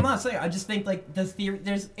great. I'm not saying. I just think like the theory.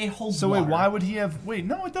 It holds. So wait, water. why would he have? Wait,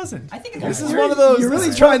 no, it doesn't. I think it This holds is water. one of those. You're this really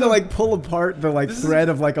is trying to like pull apart the like This is- thread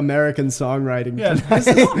of like American songwriting. Yeah, this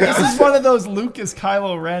is one of those Lucas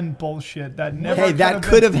Kylo Ren bullshit that never. Hey, that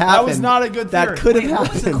could have That was happened. not a good theory. That could have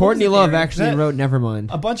happened. Courtney Love theory? actually That- wrote Nevermind.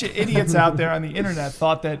 A bunch of idiots out there on the internet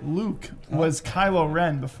thought that Luke was Kylo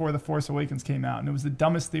Ren before The Force Awakens came out, and it was the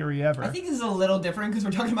dumbest theory ever. I think this is a little different because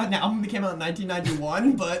we're talking about an album that came out in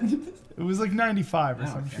 1991, but it was like 95 or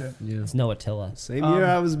some shit. Yeah. It's no Attila. Same year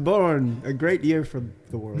I was born. A great year for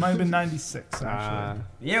the world. Might have been 96, actually.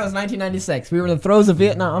 Yeah, it was 1996. We were in the throes of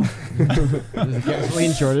Vietnam.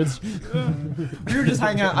 Gasoline shortage. We were just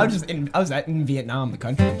hanging out. I was in Vietnam, the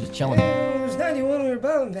country, just chilling. It was 91 we were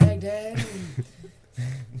born, Baghdad.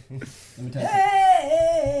 Let me tell you.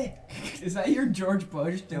 Hey! Is that your George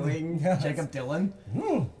Bush doing Jacob Dylan?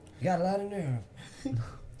 You got a lot of nerve.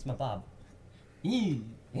 It's my Bob.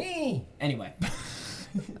 Anyway.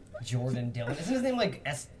 Jordan Dylan. Isn't his name like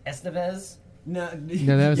Estevez? No,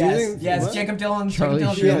 that was yes, what? Jacob Dylan. Charlie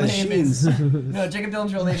Jacob Dylan's Sheen. real name is no. Jacob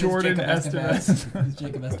Dylan's real name Jordan is Jacob Estevez. He's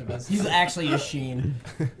Jacob Estevez. He's actually a Sheen.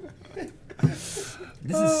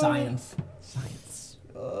 This is science.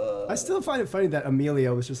 I still find it funny that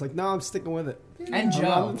Emilio was just like, no, I'm sticking with it. And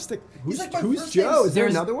Joe. Who's, like, my who's first Joe? name's- Is there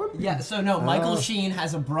there's- another one? Yeah, so no, Michael Oh. Sheen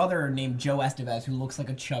has a brother named Joe Estevez who looks like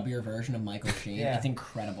a chubbier version of Michael Sheen. Yeah. It's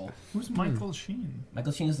incredible. Who's Michael Sheen?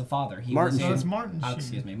 Michael Sheen is the father. He Martin was Sheen. in- No, it's Martin oh, Sheen.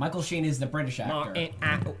 excuse me. Michael Sheen is the British actor.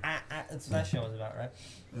 That's what that show was about, right?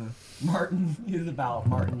 Martin is about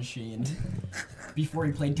Martin Sheen. Before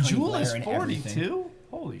he played Tony Jewel Blair is and 42? everything.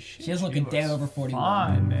 Holy shit. She doesn't look a day over 41.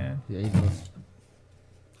 Fine, man. Yeah, he does.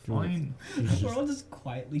 Fine. We're all just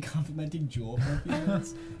quietly complimenting Jewel for a few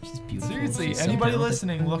minutes. She's beautiful. Seriously, She's so anybody talented.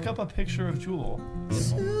 listening, look up a picture of Jewel.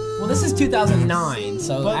 Well, this is 2009,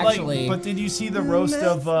 so But actually. but did you see the roast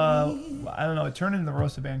of I don't know, it turned into the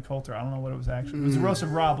roast of Ann Coulter. I don't know what it was actually. It was the roast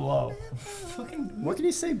of Rob Lowe. What can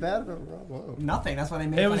you say bad about Rob Lowe? Nothing. That's why they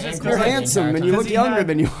made It fun was of just Ann You're Coulter the handsome entire and you time. look younger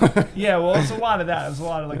than you are. Yeah, well, it's a lot of that. It was a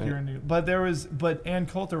lot of like you're into. But Ann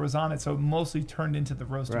Coulter was on it, so it mostly turned into the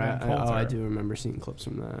roast of Right. Ann Coulter. I do remember seeing clips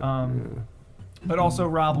from that. But also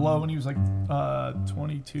Rob Lowe, when he was like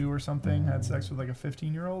 22 or something, had sex with like a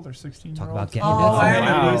 15-year-old or 16-year-old. Talk about getting Oh, I it.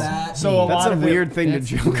 remember that. So a That's lot a of weird it, thing to that's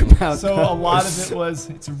joke weird. about. So a lot of it was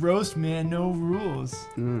it's a roast, man, no rules.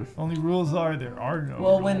 Only rules are there are no.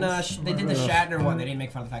 Well, rules. when they did the Shatner one, they didn't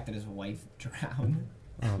make fun of the fact that his wife drowned.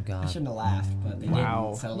 Oh, I God. shouldn't have laughed, but they Wow.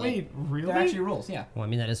 didn't. So, like, Wait, really? they're actually rules, yeah. Well, I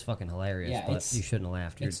mean, that is fucking hilarious, Yeah, but it's- you shouldn't have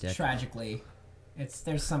laughed. You're a It's dick. tragically,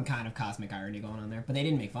 there's some kind of cosmic irony going on there, but they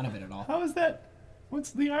didn't make fun of it at all. How is that?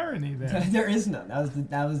 What's the irony there? There is none.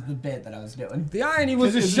 That was the bit that I was doing. The irony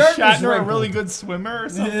was Is his shirt was Shatner a wrinkled. really good swimmer or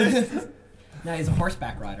something? No, he's a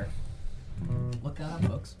horseback rider. Look that up,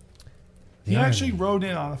 folks. He actually rode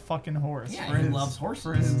in on a fucking horse. Yeah, for he his, loves horses.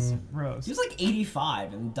 For his roast. He's like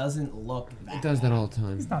 85 and doesn't look that. It does that all the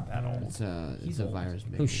time. He's not that old. It's a He's it's a old. virus.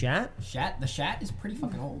 Who, Shat? The Shat is pretty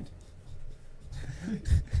fucking old.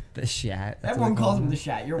 The Shat. That's Everyone what they calls call him the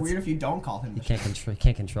Shat. You're weird if you don't call him the You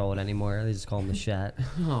can't control it anymore. They just call him the Shat.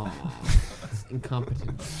 Oh, it's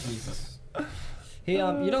incompetent. Jesus. He,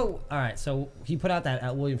 all right. So he put out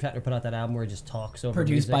that William Shatner put out that album where he just talks over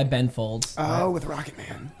Produced music, by Ben Folds. Oh, with Rocket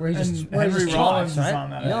Man. where he just And where he Henry just Rollins talks, is right? on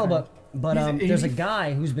that. No, but He's there's a 80.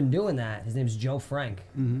 guy who's been doing that. His name's Joe Frank.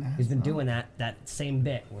 He's been doing that same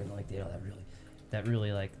bit where like that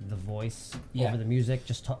really like the voice Yeah. over the music,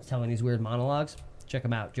 just telling these weird monologues. Check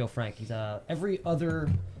him out, Joe Frank. He's every other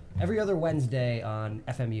Wednesday on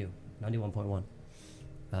FMU 91.1.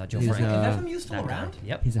 Joe He's, Frank. Is FMU still that guy. around?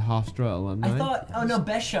 Yep. He's a Hofstra alumni. I thought. Oh no,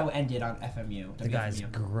 Best Show ended on FMU. The guy's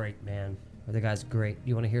WFMU. great, man. The guy's great.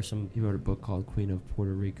 You want to hear some? He wrote a book called Queen of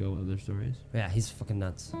Puerto Rico, Other Stories. Yeah, he's fucking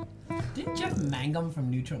nuts. Didn't Jeff Mangum from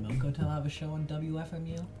Neutral Milk Hotel have a show on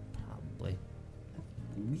WFMU? Probably.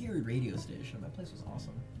 Weird radio station. That place was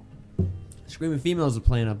awesome. Screaming Females are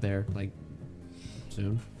playing up there, like,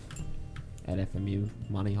 soon. At FMU,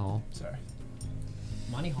 Monty Hall. Sorry.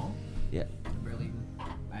 Monty Hall? Yeah. Barely.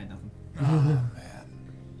 I had nothing.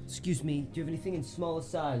 Excuse me, do you have anything in smaller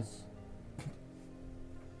size?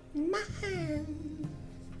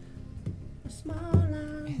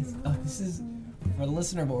 Oh, this is for the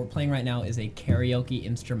listener. What we're playing right now is a karaoke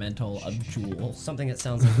instrumental of Jewel. Something that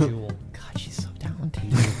sounds like Jewel. God, she's so talented.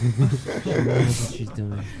 She knows what she's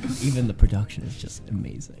doing. Even the production is just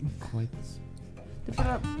amazing. Quite.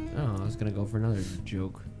 Oh, I was gonna go for another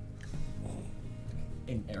joke.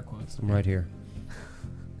 In air quotes. I'm right here.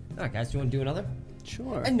 All right, guys, do you want to do another?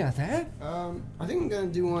 Sure. Another? I think I'm gonna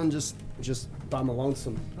do one just by my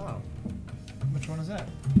lonesome. Oh. Which one is that?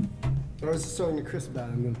 I was just talking to Chris about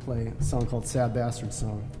it. I'm gonna play a song called "Sad Bastard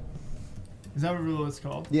Song." Is that what really it's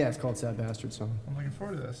called? Yeah, it's called "Sad Bastard Song." I'm looking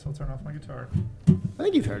forward to this. I'll turn off my guitar. I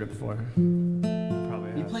think you've heard it before.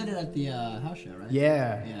 Probably. You have. played it at the house show, right?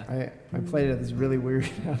 Yeah. Yeah. I played it at this really weird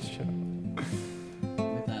house show.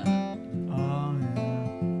 With Oh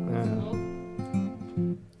yeah.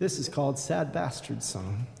 This is called "Sad Bastard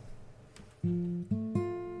Song."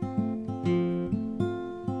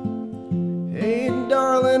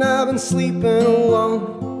 darling, I've been sleeping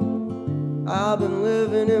alone. I've been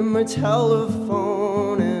living in my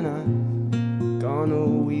telephone, and I've gone a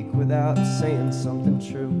week without saying something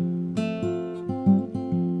true.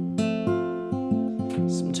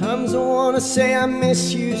 Sometimes I wanna say I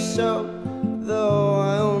miss you so, though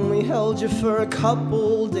I only held you for a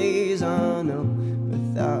couple days. I know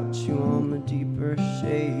without you I'm a deeper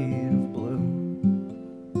shade of blue.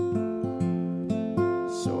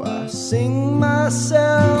 So I sing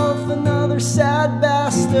myself another sad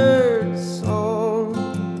bastard song.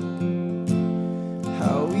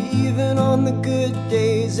 How even on the good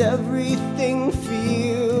days everything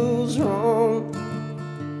feels wrong.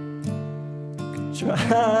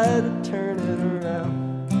 Try to turn it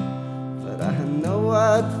around, but I know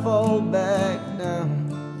I'd fall back down.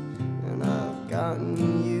 And I've gotten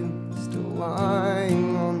used to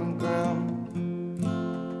lying on the ground.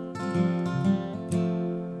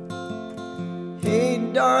 Hey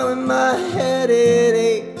darling, my head it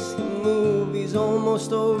aches. The movie's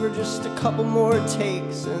almost over, just a couple more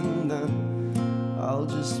takes, and then I'll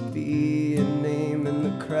just be a name in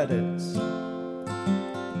the credits.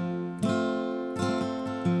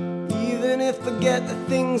 Even if I get the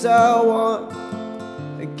things I want,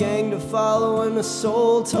 a gang to follow and a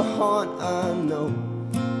soul to haunt, I know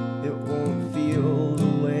it won't feel the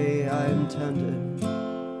way I intended.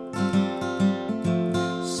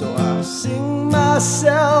 So I'll sing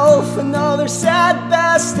myself another sad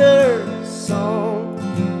bastard song.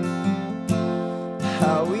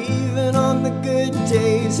 How even on the good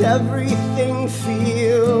days everything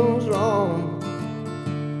feels wrong.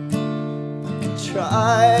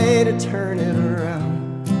 Try to turn it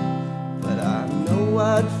around, but I know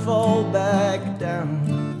I'd fall back down.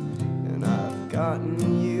 And I've gotten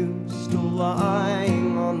used to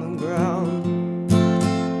lying on the ground.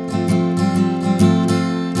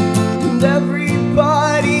 And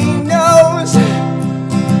everybody knows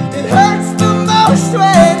it hurts the most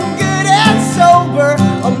when good and sober.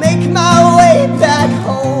 I'll make my way back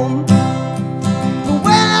home, but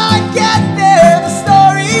when I get there the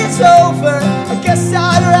story's over. I guess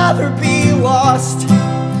I'd rather be lost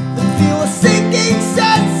than feel a sinking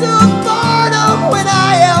sense of boredom when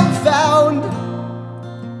I am found.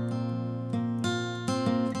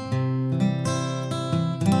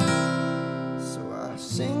 So I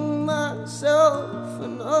sing myself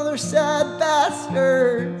another sad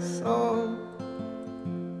bastard song.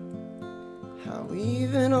 How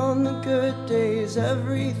even on the good days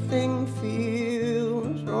everything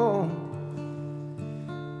feels wrong.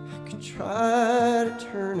 Try to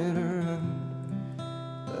turn it around,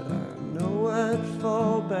 but I know I'd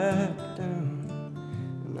fall back down.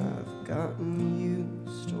 And I've gotten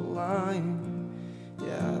used to lying.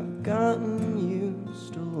 Yeah, I've gotten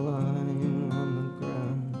used to lying on the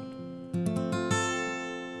ground.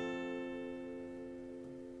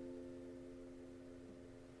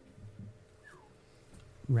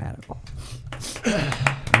 Radical.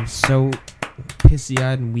 I'm so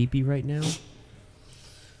pissy-eyed and weepy right now.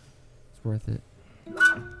 Worth it.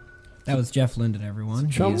 That was Jeff Linden, everyone.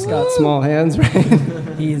 Trump's got small hands, right?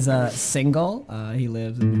 He's single. He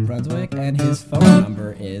lives in New Brunswick, and his phone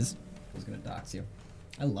number is. I was gonna dox you.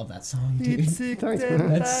 I love that song, dude. Thanks, man.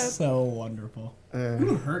 That's so wonderful.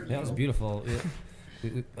 Who hurt you? That was beautiful.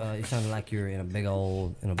 You sounded like you were in a big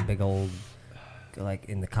old, like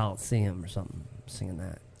in the Coliseum or something, singing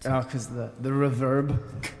that. Oh, because the reverb.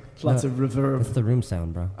 Lots of reverb. That's the room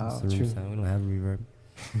sound, bro. That's Oh, the room true. sound. We don't have reverb.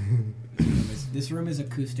 This room is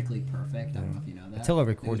acoustically perfect. I don't know if you know that. Attila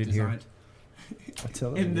recorded It was here.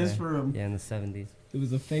 designed in this room. Yeah, in the 70s. It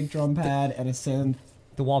was a fake drum pad and a synth.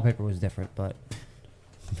 The wallpaper was different, but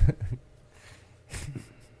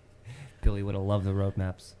Billy would have loved the road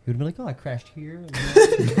maps. He would have been like, "Oh, I crashed here."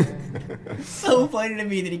 So funny to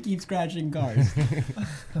me that he keeps crashing cars.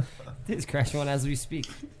 He's crashing one as we speak.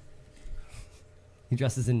 He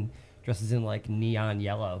dresses in like neon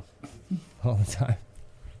yellow all the time.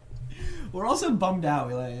 We're also bummed out.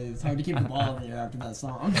 It's hard to keep the ball in the air after that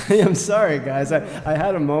song. I'm sorry, guys. I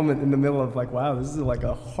had a moment in the middle of like, wow, this is like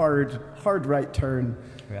a hard right turn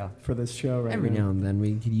for this show right Every now and then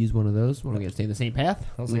we could use one of those. We're going to stay in the same path.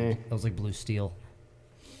 That was like Blue Steel.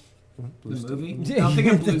 Blue movie? I'm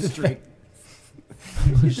thinking Blue Streak.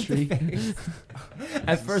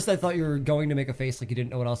 At first, I thought you were going to make a face like you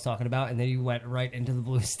didn't know what I was talking about, and then you went right into the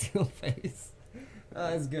Blue Steel face.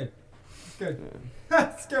 That's good. It's good.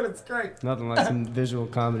 It's good. It's great. Nothing like some visual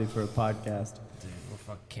comedy for a podcast. Dude, we're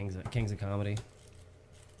fucking kings of comedy.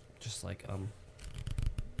 Just like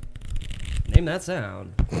name that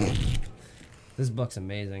sound. This book's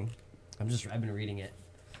amazing. I've been reading it.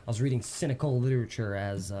 I was reading cynical literature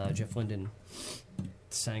as Jeff Linden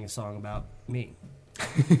sang a song about me.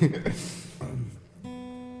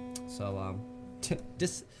 So,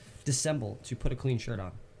 dissemble to put a clean shirt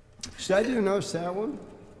on. Should I do another sad one?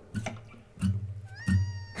 I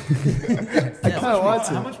kind of want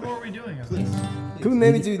to. How much more are we doing of this? Can we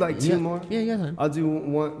maybe do like two more? Yeah, you got time. I'll do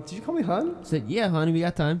one. Did you call me hun? I said, yeah, honey, we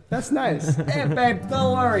got time. That's nice. Hey, babe,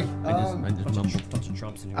 don't worry. I just mumbled. Bunch of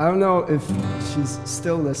Trumps in here. I don't know if she's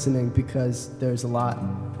still listening because there's been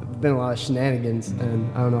a lot of shenanigans,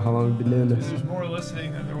 and I don't know how long we've been doing this. There's more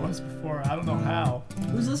listening than there was before. I don't know how.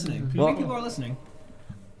 Who's listening? Who do you Well- think people are listening?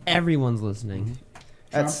 Everyone's listening.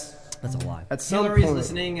 That's a lie. At some Hillary's point,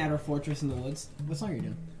 listening at her fortress in the woods. What song are you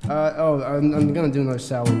doing? I'm gonna do another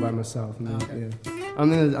sad one by myself. Man. Okay. Yeah.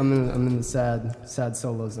 I'm in the sad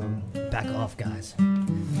solo zone. Back off, guys. I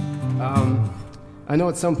know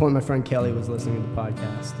at some point my friend Kelly was listening to the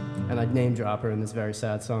podcast, and I'd name drop her in this very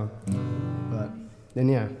sad song. But then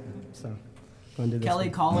yeah, so gonna do this. Kelly,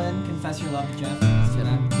 one. call in, confess your love to Jeff. Let's do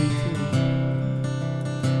that.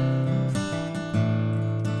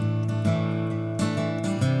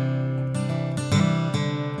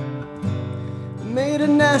 Made a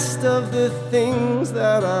nest of the things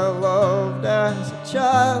that I loved as a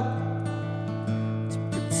child to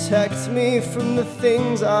protect me from the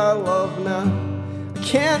things I love now. I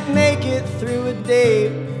can't make it through a day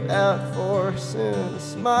without forcing a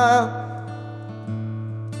smile,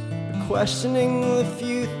 questioning the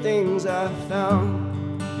few things I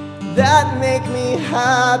found that make me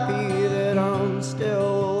happy that I'm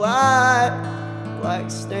still alive.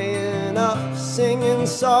 Like staying up singing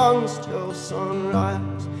songs till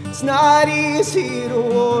sunrise. It's not easy to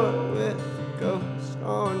war with a ghost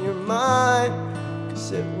on your mind,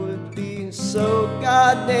 'cause it would be so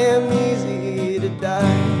goddamn easy to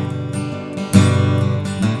die.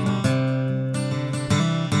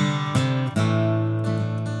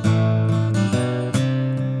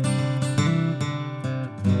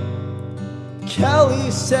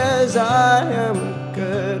 Kelly says I am a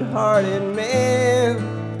good-hearted man,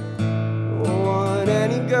 one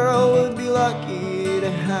any girl would be lucky to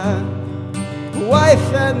have. A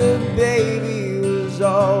wife and a baby was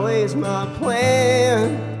always my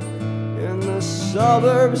plan, in the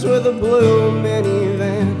suburbs with a blue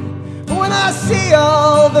minivan. But when I see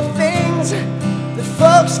all the things that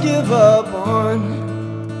folks give up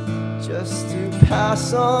on just to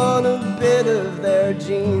pass on a bit of their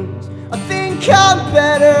genes, I think I'm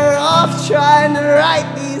better off trying to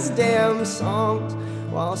write these damn songs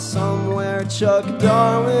while somewhere Chuck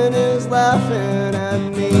Darwin is laughing at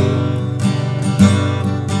me.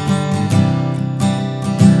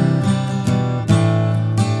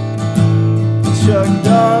 Chuck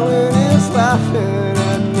Darwin is laughing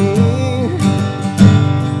at me.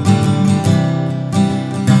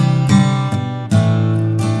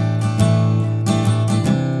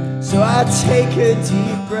 So I take a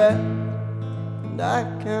deep breath and I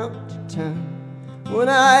count to 10. When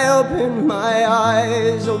I open my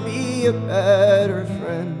eyes, I'll be a better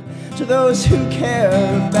friend to those who care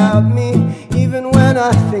about me, even when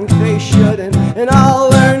I think they shouldn't. And I'll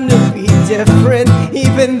learn to be different,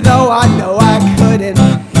 even though I know I couldn't.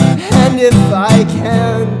 And if I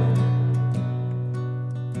can,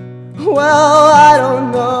 well, I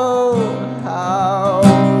don't know how.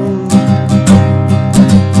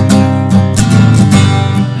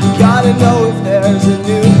 Gotta know if there's a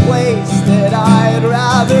new place that I'd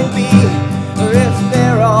rather be, or if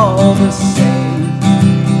they're all the same.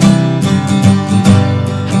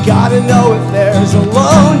 I gotta know if there's a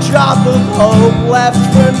lone drop of hope left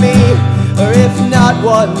for me, or if not,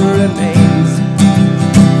 what remains.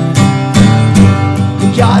 I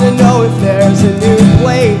gotta know if there's a new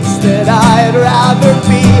place that I'd rather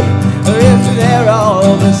be, or if they're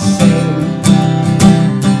all the same.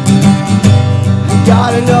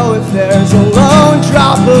 Gotta know if there's a lone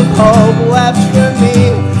drop of hope left for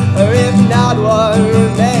me, or if not, what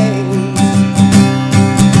remains.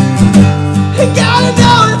 I gotta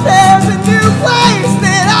know if there's a new place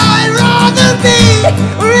that I'd rather be,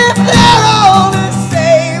 or if they're all the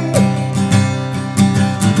same.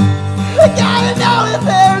 I gotta know if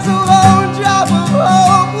there's a lone drop of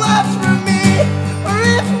hope left for me, or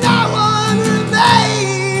if not, what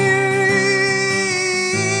remains.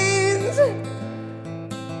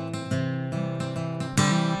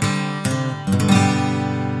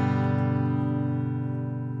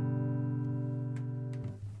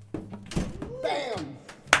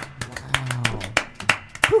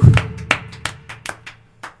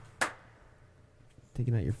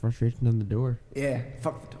 Taking out your frustration on the door. Yeah,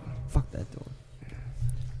 fuck the door. Fuck that door.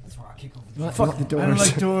 That's where I kick over. Fuck the doors. I don't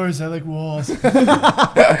like doors. I like walls. Wait.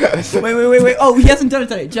 Oh, he hasn't done it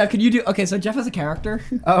today. Jeff, can you do? Okay, so Jeff has a character.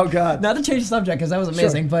 Oh God. Not to change the subject because that was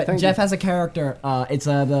amazing, but thank Jeff you. has a character. It's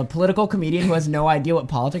the political comedian who has no idea what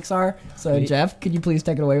politics are. So Jeff, could you please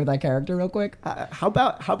take it away with that character real quick? How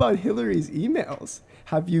about Hillary's emails?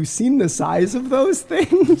 Have you seen the size of those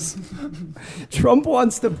things? Trump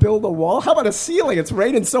wants to build a wall. How about a ceiling? It's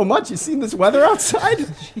raining so much. You seen this weather outside?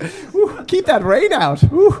 Ooh, keep that rain out.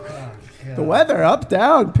 Ooh. The weather, up,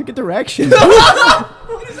 down, pick a direction.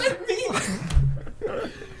 What does that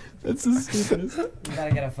mean? That's the stupidest. You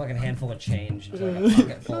gotta get a fucking handful of change. Into like a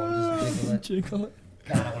bucket full and just jiggle it.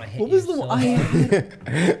 God, I want to hit What you was the so I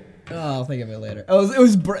hard. Oh, I'll think of it later. It was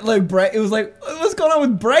what's going on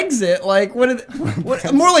with Brexit? Like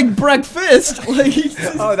what more like breakfast? Like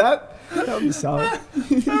Oh, that would be solid.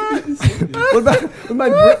 What about my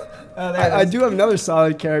I do have another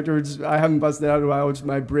solid character, which I haven't busted out in a while, which is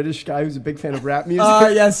my British guy who's a big fan of rap music.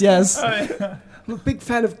 Yes. I'm a big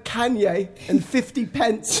fan of Kanye and 50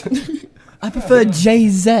 Pence. I prefer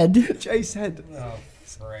Jay-Z. Jay-Z. Oh,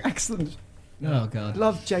 frick. Excellent. Oh God.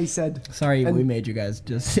 Love Jay-Z. Sorry, And we made you guys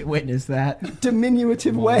just witness that.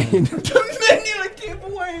 Diminutive Wayne. Diminutive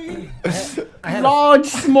Wayne. I had Large,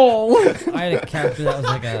 small. I had a character that was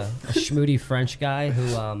like a schmoody French guy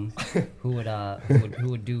who would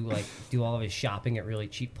do all of his shopping at really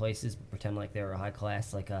cheap places, but pretend like they were high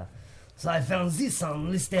class, like so I found this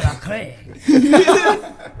on Liste la Craie.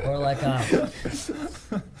 Or like, Mon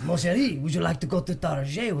chéri, would you like to go to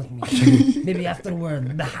Target with me? Maybe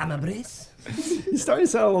afterward, Bahama Breeze? You're starting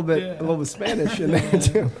to sound a little bit Spanish in there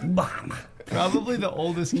too. Bahama. Probably the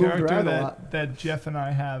oldest Moved character around a lot. that Jeff and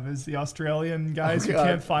I have is the Australian guys who God.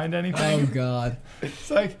 can't find anything. Oh God.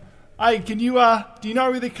 It's like, hey, can you do you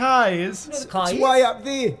know where the car is? It's way up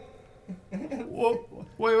there.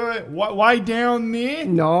 Wait, why down there?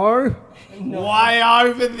 No. Why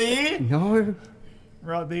over there? No.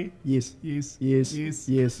 Rodney? Yes. Yes. Yes. Yes.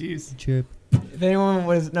 Yes. Yes. Chip. If anyone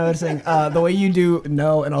was noticing, the way you do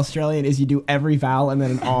no in Australian is you do every vowel and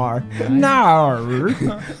then an R. No.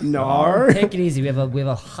 No. Take it easy. We have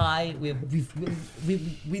a high. We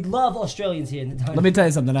love Australians here. In the Let me tell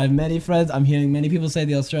you something. I have many friends. I'm hearing many people say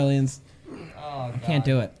the Australians. Oh, I can't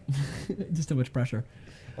do it. Just too much pressure.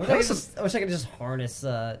 I wish I could just harness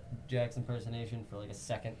Jack's impersonation for like a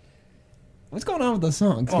second. What's going on with those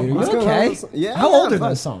songs, dude? What's Are you going on okay? with those- Yeah. How yeah, old are fun.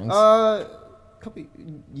 those songs? Couple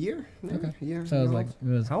year. Maybe? Okay. Year. So it was year like old. it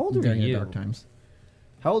was How old are during you? your dark times.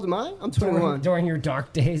 How old am I? I'm 21. During your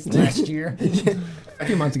dark days last year. A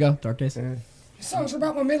few months ago, dark days. Songs are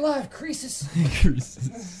about my midlife crisis.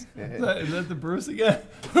 Is that the Bruce again?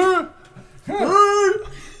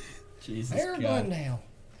 Jesus Hair bun now.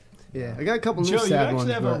 Yeah, I got a couple new Joe, you sad ones.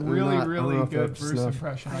 actually have a but really, I don't know really if they're good up to Bruce snuff.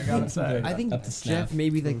 impression, I gotta say. I think Up to snuff. Jeff may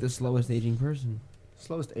be like the slowest aging person.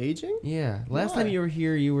 Slowest aging? Yeah. Last time Why? you were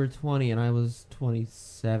here, you were 20 and I was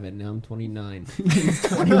 27. Now I'm 29.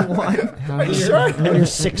 21. Are you sure? When you're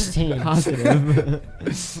 16. Positive.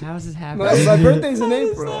 How is this happening? My birthday's in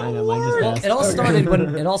April. I know, mine just passed. It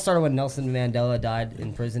all started when Nelson Mandela died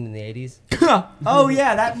in prison in the 80s. Oh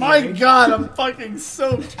yeah, that. My God, I'm fucking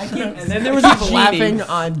soaked. And then there was people laughing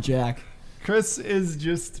on Jack. Chris is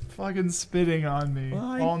just fucking spitting on me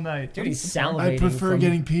all night. Dude, he's salivating. I prefer from-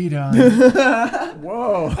 getting peed on.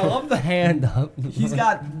 Whoa. I love the hand up. He's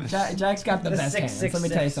got Jack's got the The best hands. Let me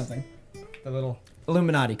tell you 666. something. The little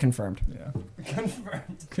Illuminati confirmed. Yeah.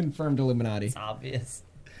 confirmed. Confirmed Illuminati. It's obvious.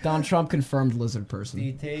 Donald Trump confirmed lizard person.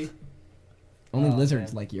 DT. Only Oh,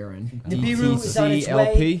 lizards man. like urine. Nibiru is on its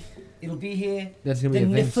way. DTCLP. It'll be here. That's The gonna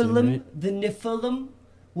be a thing soon, Nephilim. right? The Nephilim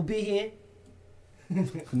will be here.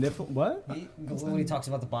 Niffle? What? When he talks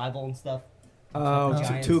about the Bible and stuff. Oh,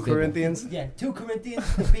 Giants. 2 Corinthians. Yeah, 2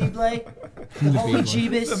 Corinthians, the Bible, the Holy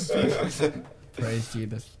Jeebus. Praise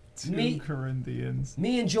Jeebus. Me- 2 Corinthians.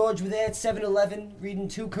 Me and George were there at 7-Eleven reading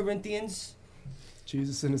 2 Corinthians.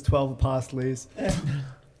 Jesus and his 12 apostles.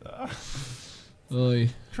 Oy.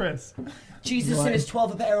 Chris, Jesus What? and his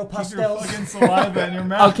 12 keep your Aeropostales. fucking saliva in your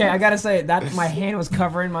mouth. Okay, I gotta say that my hand was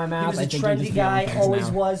covering my He mouth. was I a think you're just trendy guy, feeling things always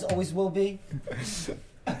now. was, always will be.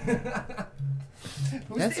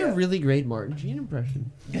 That's a really great Martin Sheen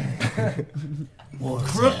impression.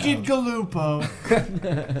 Crooked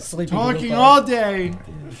Galupo. Sleepy Talking Galupo. all day.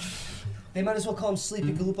 They might as well call him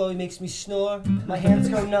Sleepy Galupo. He makes me snore. My hands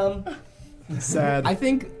go numb. Sad. I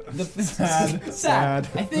think the sad.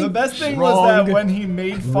 I think The best thing wrong. was that when he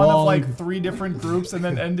made fun of Wrong. like 3 different groups and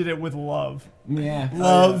then ended it with love. Yeah.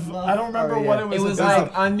 Love. I don't remember Oh, yeah. what it was. It was about.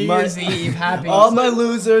 like on New My- Year's Eve, happy. All my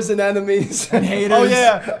losers and enemies. and haters. Oh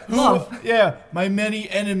yeah, Love. Yeah, my many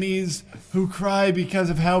enemies who cry because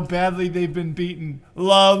of how badly they've been beaten.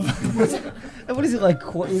 Love. What is it like?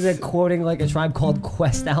 Is it quoting like a Tribe Called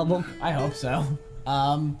Quest album? I hope so.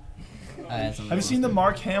 Have you seen the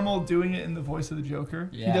Mark Hamill doing it in the voice of the Joker?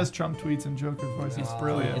 Yeah. He does Trump tweets in Joker's voice. It's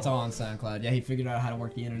brilliant. It's all on SoundCloud. Yeah, he figured out how to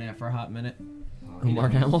work the internet for a hot minute.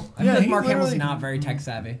 Mark Hamill? I feel like Mark Hamill's not very tech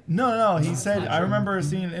savvy. No. He said, I remember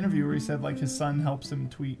seeing an interview where he said like his son helps him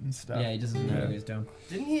tweet and stuff. Yeah, he doesn't know what he's doing.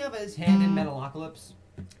 Didn't he have his hand in Metalocalypse?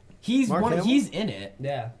 He's Mark Hamill? he's in it.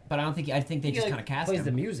 Yeah. But I think they just kind of cast plays him.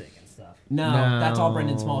 the music and stuff. No, that's all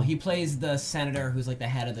Brendan Small. He plays the senator who's like the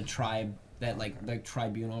head of the tribe, that like the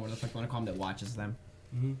tribunal, whatever the fuck you want to call him, that watches them.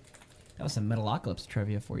 Mm-hmm. That was some Metalocalypse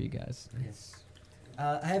trivia for you guys. Yes.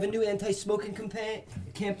 I have a new anti-smoking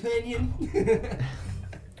companion.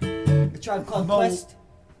 A Tribe Called Quest.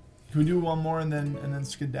 Can we do one more and then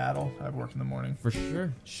skedaddle? I have work in the morning. For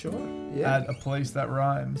sure. Sure. Yeah. At a place that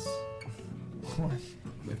rhymes.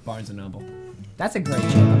 With Barnes and Noble. That's a great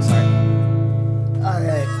joke. I'm sorry. All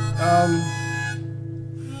right.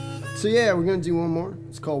 So yeah, we're gonna do one more.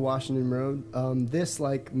 It's called Washington Road. This,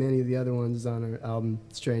 like many of the other ones, is on our album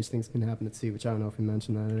 "Strange Things Can Happen at Sea," which I don't know if we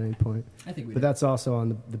mentioned that at any point. I think we But did. that's also on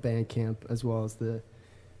the Bandcamp as well as the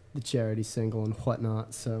charity single and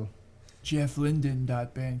whatnot. So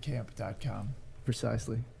JeffLinden.bandcamp.com.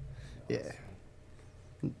 precisely. Yeah.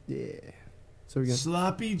 Yeah. So we're gonna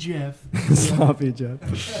Sloppy Jeff. Sloppy Jeff.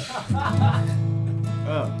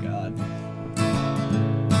 Oh God.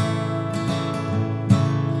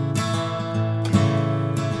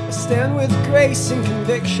 I stand with grace and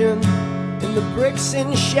conviction in the bricks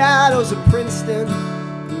and shadows of Princeton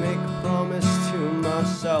and make a promise to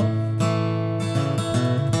myself.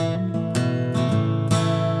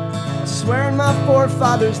 I swear in my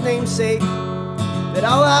forefathers' namesake that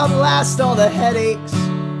I'll outlast all the headaches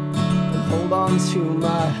and hold on to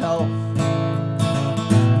my health.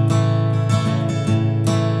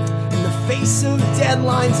 In the face of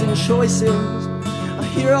deadlines and choices, I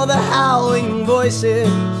hear all the howling voices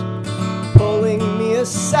pulling me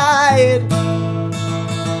aside,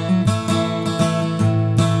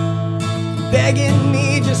 begging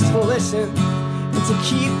me just to listen and to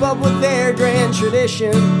keep up with their grand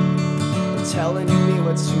tradition, telling me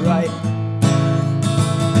what's right.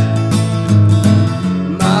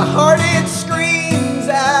 My heart, it screams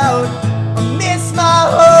out, I miss my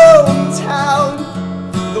hometown,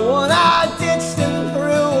 the one I ditched and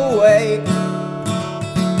threw away.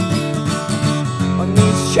 On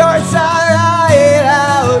these charts I write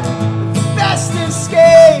out the best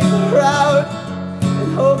escape route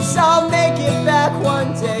in hopes I'll make it back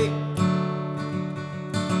one day.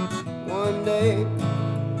 One day.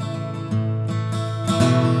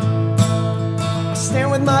 I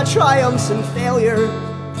stand with my triumphs and failures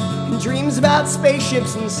and dreams about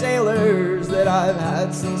spaceships and sailors that I've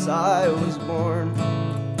had since I was born.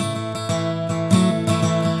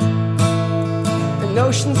 And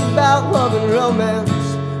notions about love and romance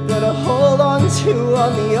that I hold on to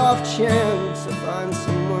on the off chance to find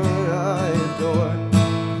someone I adore.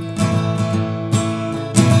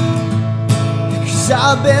 'Cause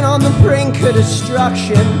I've been on the brink of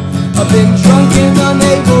destruction, I've been drunk and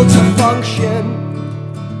unable to function.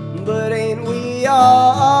 But ain't we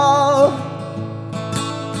all?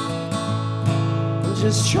 I'm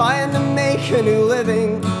just trying to make a new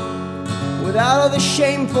living without all the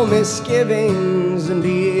shameful misgivings and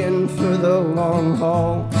be in for the long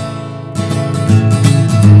haul.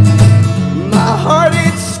 My heart,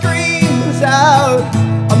 it screams out,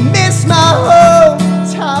 I miss my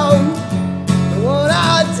hometown, the one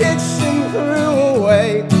I ditched and threw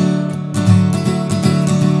away.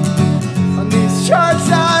 On these charts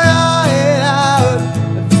I write out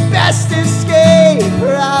the best escape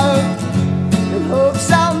route in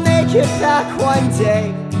hopes I'll make it back one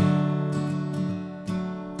day.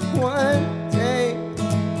 One day.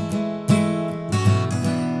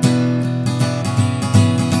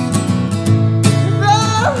 The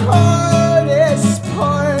hardest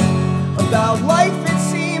part about life, it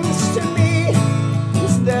seems to me,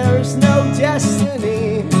 is there's no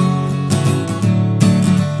destiny.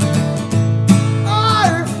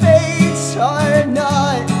 Our fates are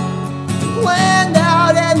not planned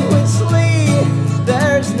out endlessly.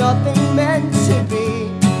 There's nothing meant to be.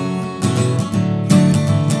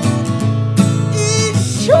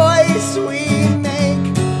 Each choice we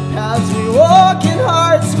make, paths we walk and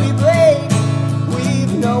hearts we break,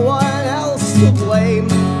 we've no one else to blame.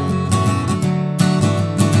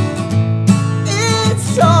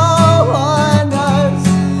 It's all on us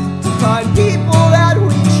to find people that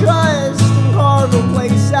we trust and carve a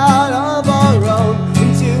place out of our own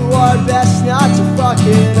and do our best not to fuck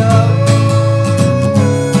it up.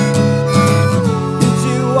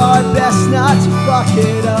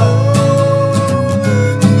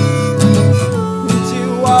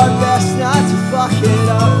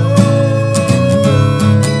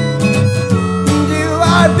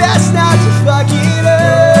 best not to fuck it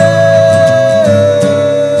up.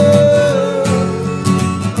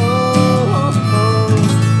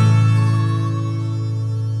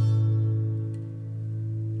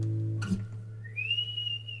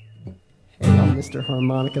 Hey, I'm Mr.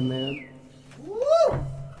 Harmonica Man. Woo!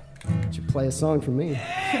 Would you play a song for me?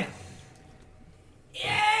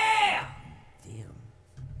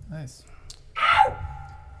 Nice.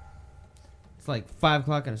 It's like 5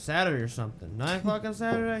 o'clock on a Saturday or something. 9 o'clock on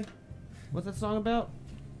Saturday? What's that song about?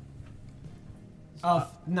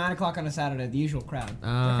 9 o'clock on a Saturday, the usual crowd.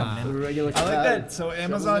 Ah. They're coming in. I like that. So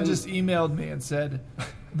Amazon just emailed me and said,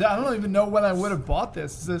 I don't even know when I would have bought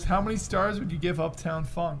this. It says, how many stars would you give Uptown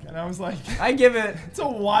Funk? And I was like, I give it. It's a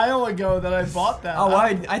while ago that I bought that. Oh,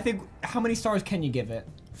 I think, how many stars can you give it?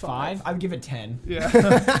 5? I would give it 10. Yeah.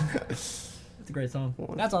 It's a great song.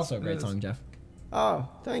 That's also a great It song, is. Jeff. Oh,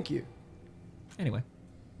 thank you. Anyway.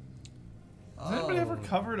 Has anybody ever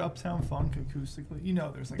covered Uptown Funk acoustically? You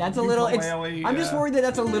know, there's like That's a little. ukulele, I'm just worried that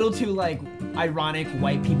that's a little too like ironic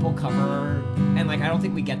white people cover, and like I don't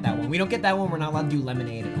think we get that one. We don't get that one. We're not allowed to do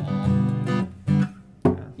Lemonade at all.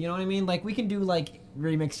 You know what I mean? Like we can do like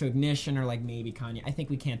remix to Ignition or like maybe Kanye. I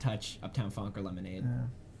think we can't touch Uptown Funk or Lemonade. Yeah.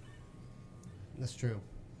 That's true.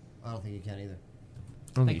 I don't think you can either.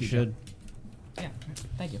 I don't think you should. Yeah.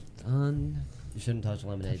 Thank you. Done. You shouldn't touch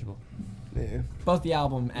Lemonade. Yeah. Both the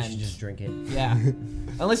album You and should just drink it. Yeah.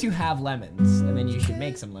 Unless you have lemons, and then you should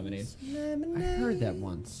make some lemonade. I heard that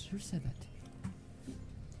once. Who said that to me?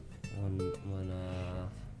 I don't know.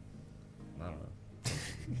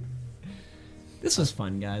 This was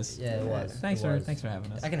fun, guys. Yeah, it was. Thanks It for was. thanks for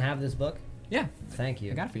having us. I can have this book. Yeah. Thank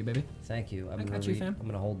you. I got it for you, baby. Thank you. I'm I gonna got you, read- fam. I'm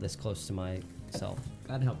gonna hold this close to myself.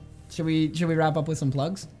 Glad to help. Should we wrap up with some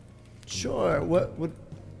plugs? Sure. What?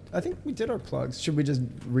 I think we did our plugs. Should we just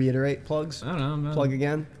reiterate plugs? I don't know. Plug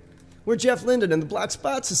again. We're Jeff Linden and the Black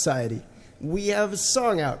Spot Society. We have a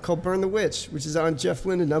song out called "Burn the Witch," which is on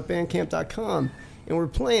jefflinden.bandcamp.com, and we're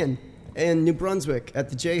playing in New Brunswick at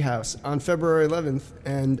the J House on February 11th,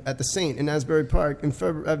 and at the Saint in Asbury Park in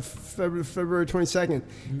February 22nd,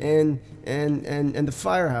 and the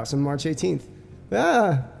Firehouse on March 18th.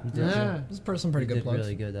 Yeah. Yeah. This is some pretty You good did plugs.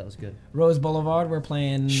 really good. That was good. Rose Boulevard, we're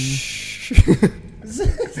playing.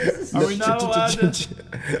 Are we not allowed to?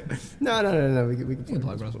 No. We You can can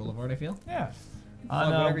plug Rose Boulevard, I feel. Yeah.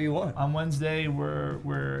 Plug whatever you want. On Wednesday, we're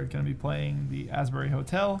going to be playing the Asbury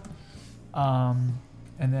Hotel.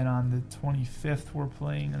 And then on the 25th, we're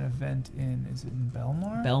playing an event is it in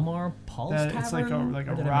Belmar? Belmar Paul's Tavern? It's like a Or did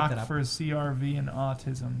I make rock that up? for CRV and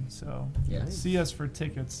autism. So see us for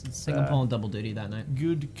tickets. It's, I think I'm pulling double duty that night.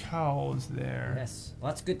 Good cows there. Yes.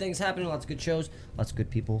 Lots of good things happening, lots of good shows, lots of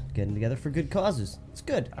good people getting together for good causes. It's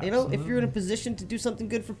good. You know, if you're in a position to do something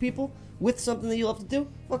good for people with something that you love to do,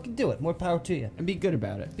 fucking do it. More power to you. And be good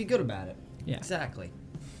about it. Be good about it. Yeah. Exactly.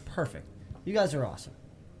 Perfect. You guys are awesome.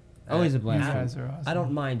 Always a blast. You guys are awesome. I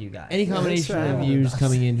don't mind you guys. Any combination of views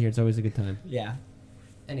coming in here, it's always a good time. Yeah.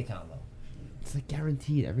 Any combo. It's like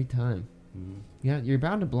guaranteed every time. Yeah, you're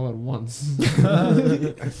bound to blow it once.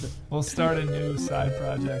 We'll start a new side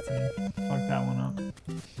project and fuck that one up.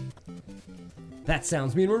 That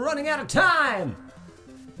sounds mean we're running out of time.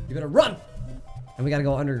 You better run. And we gotta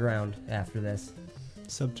go underground after this.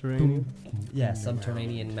 Subterranean. Yeah,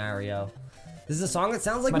 Subterranean Mario. This is a song that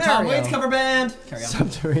sounds like My Mario. Tom Waits cover band. Carry on.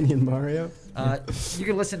 Subterranean Mario. You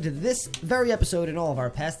can listen to this very episode and all of our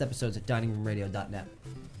past episodes at diningroomradio.net.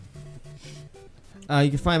 You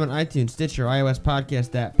can find them on iTunes, Stitcher, iOS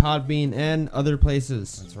Podcast app, Podbean, and other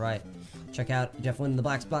places. That's right. Check out Jeff Linden, the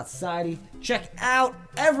Black Spot Society. Check out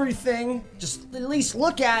everything. Just at least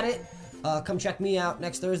look at it. Come check me out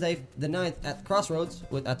next Thursday, the 9th, at the Crossroads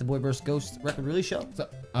at the Boy Burst Ghost record release show. So,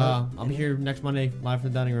 I'll be here next Monday, live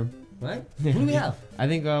from the dining room. Right? Who do we have? I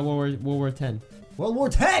think World War X. World War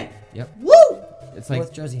X! Yep. Woo! It's like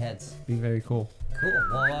North Jersey heads. be very cool. Cool.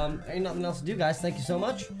 Well, ain't nothing else to do, guys. Thank you so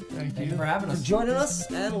much. Thank you for having us. For joining us,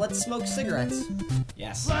 and let's smoke cigarettes.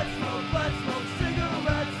 Yes. Let's smoke cigarettes. Let's smoke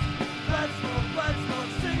cigarettes. Let's smoke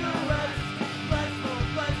cigarettes. Let's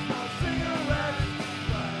smoke cigarettes.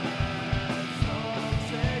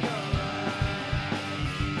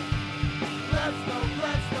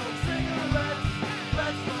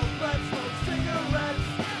 Let's smoke cigarettes.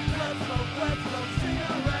 Let's smoke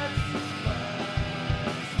cigarettes. Let's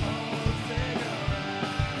smoke cigarettes.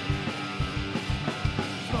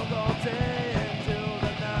 Smoke all day until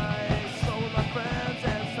the night. Smoke with my friends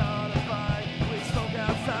and start a fight. We smoke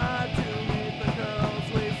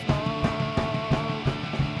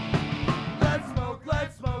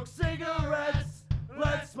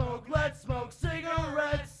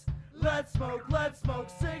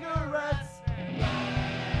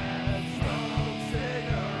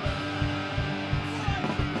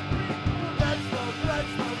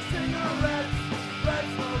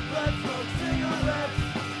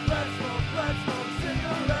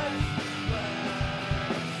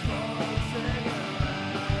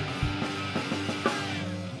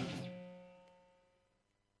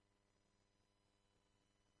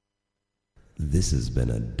This has been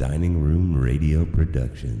a Dining Room Radio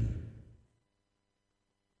production.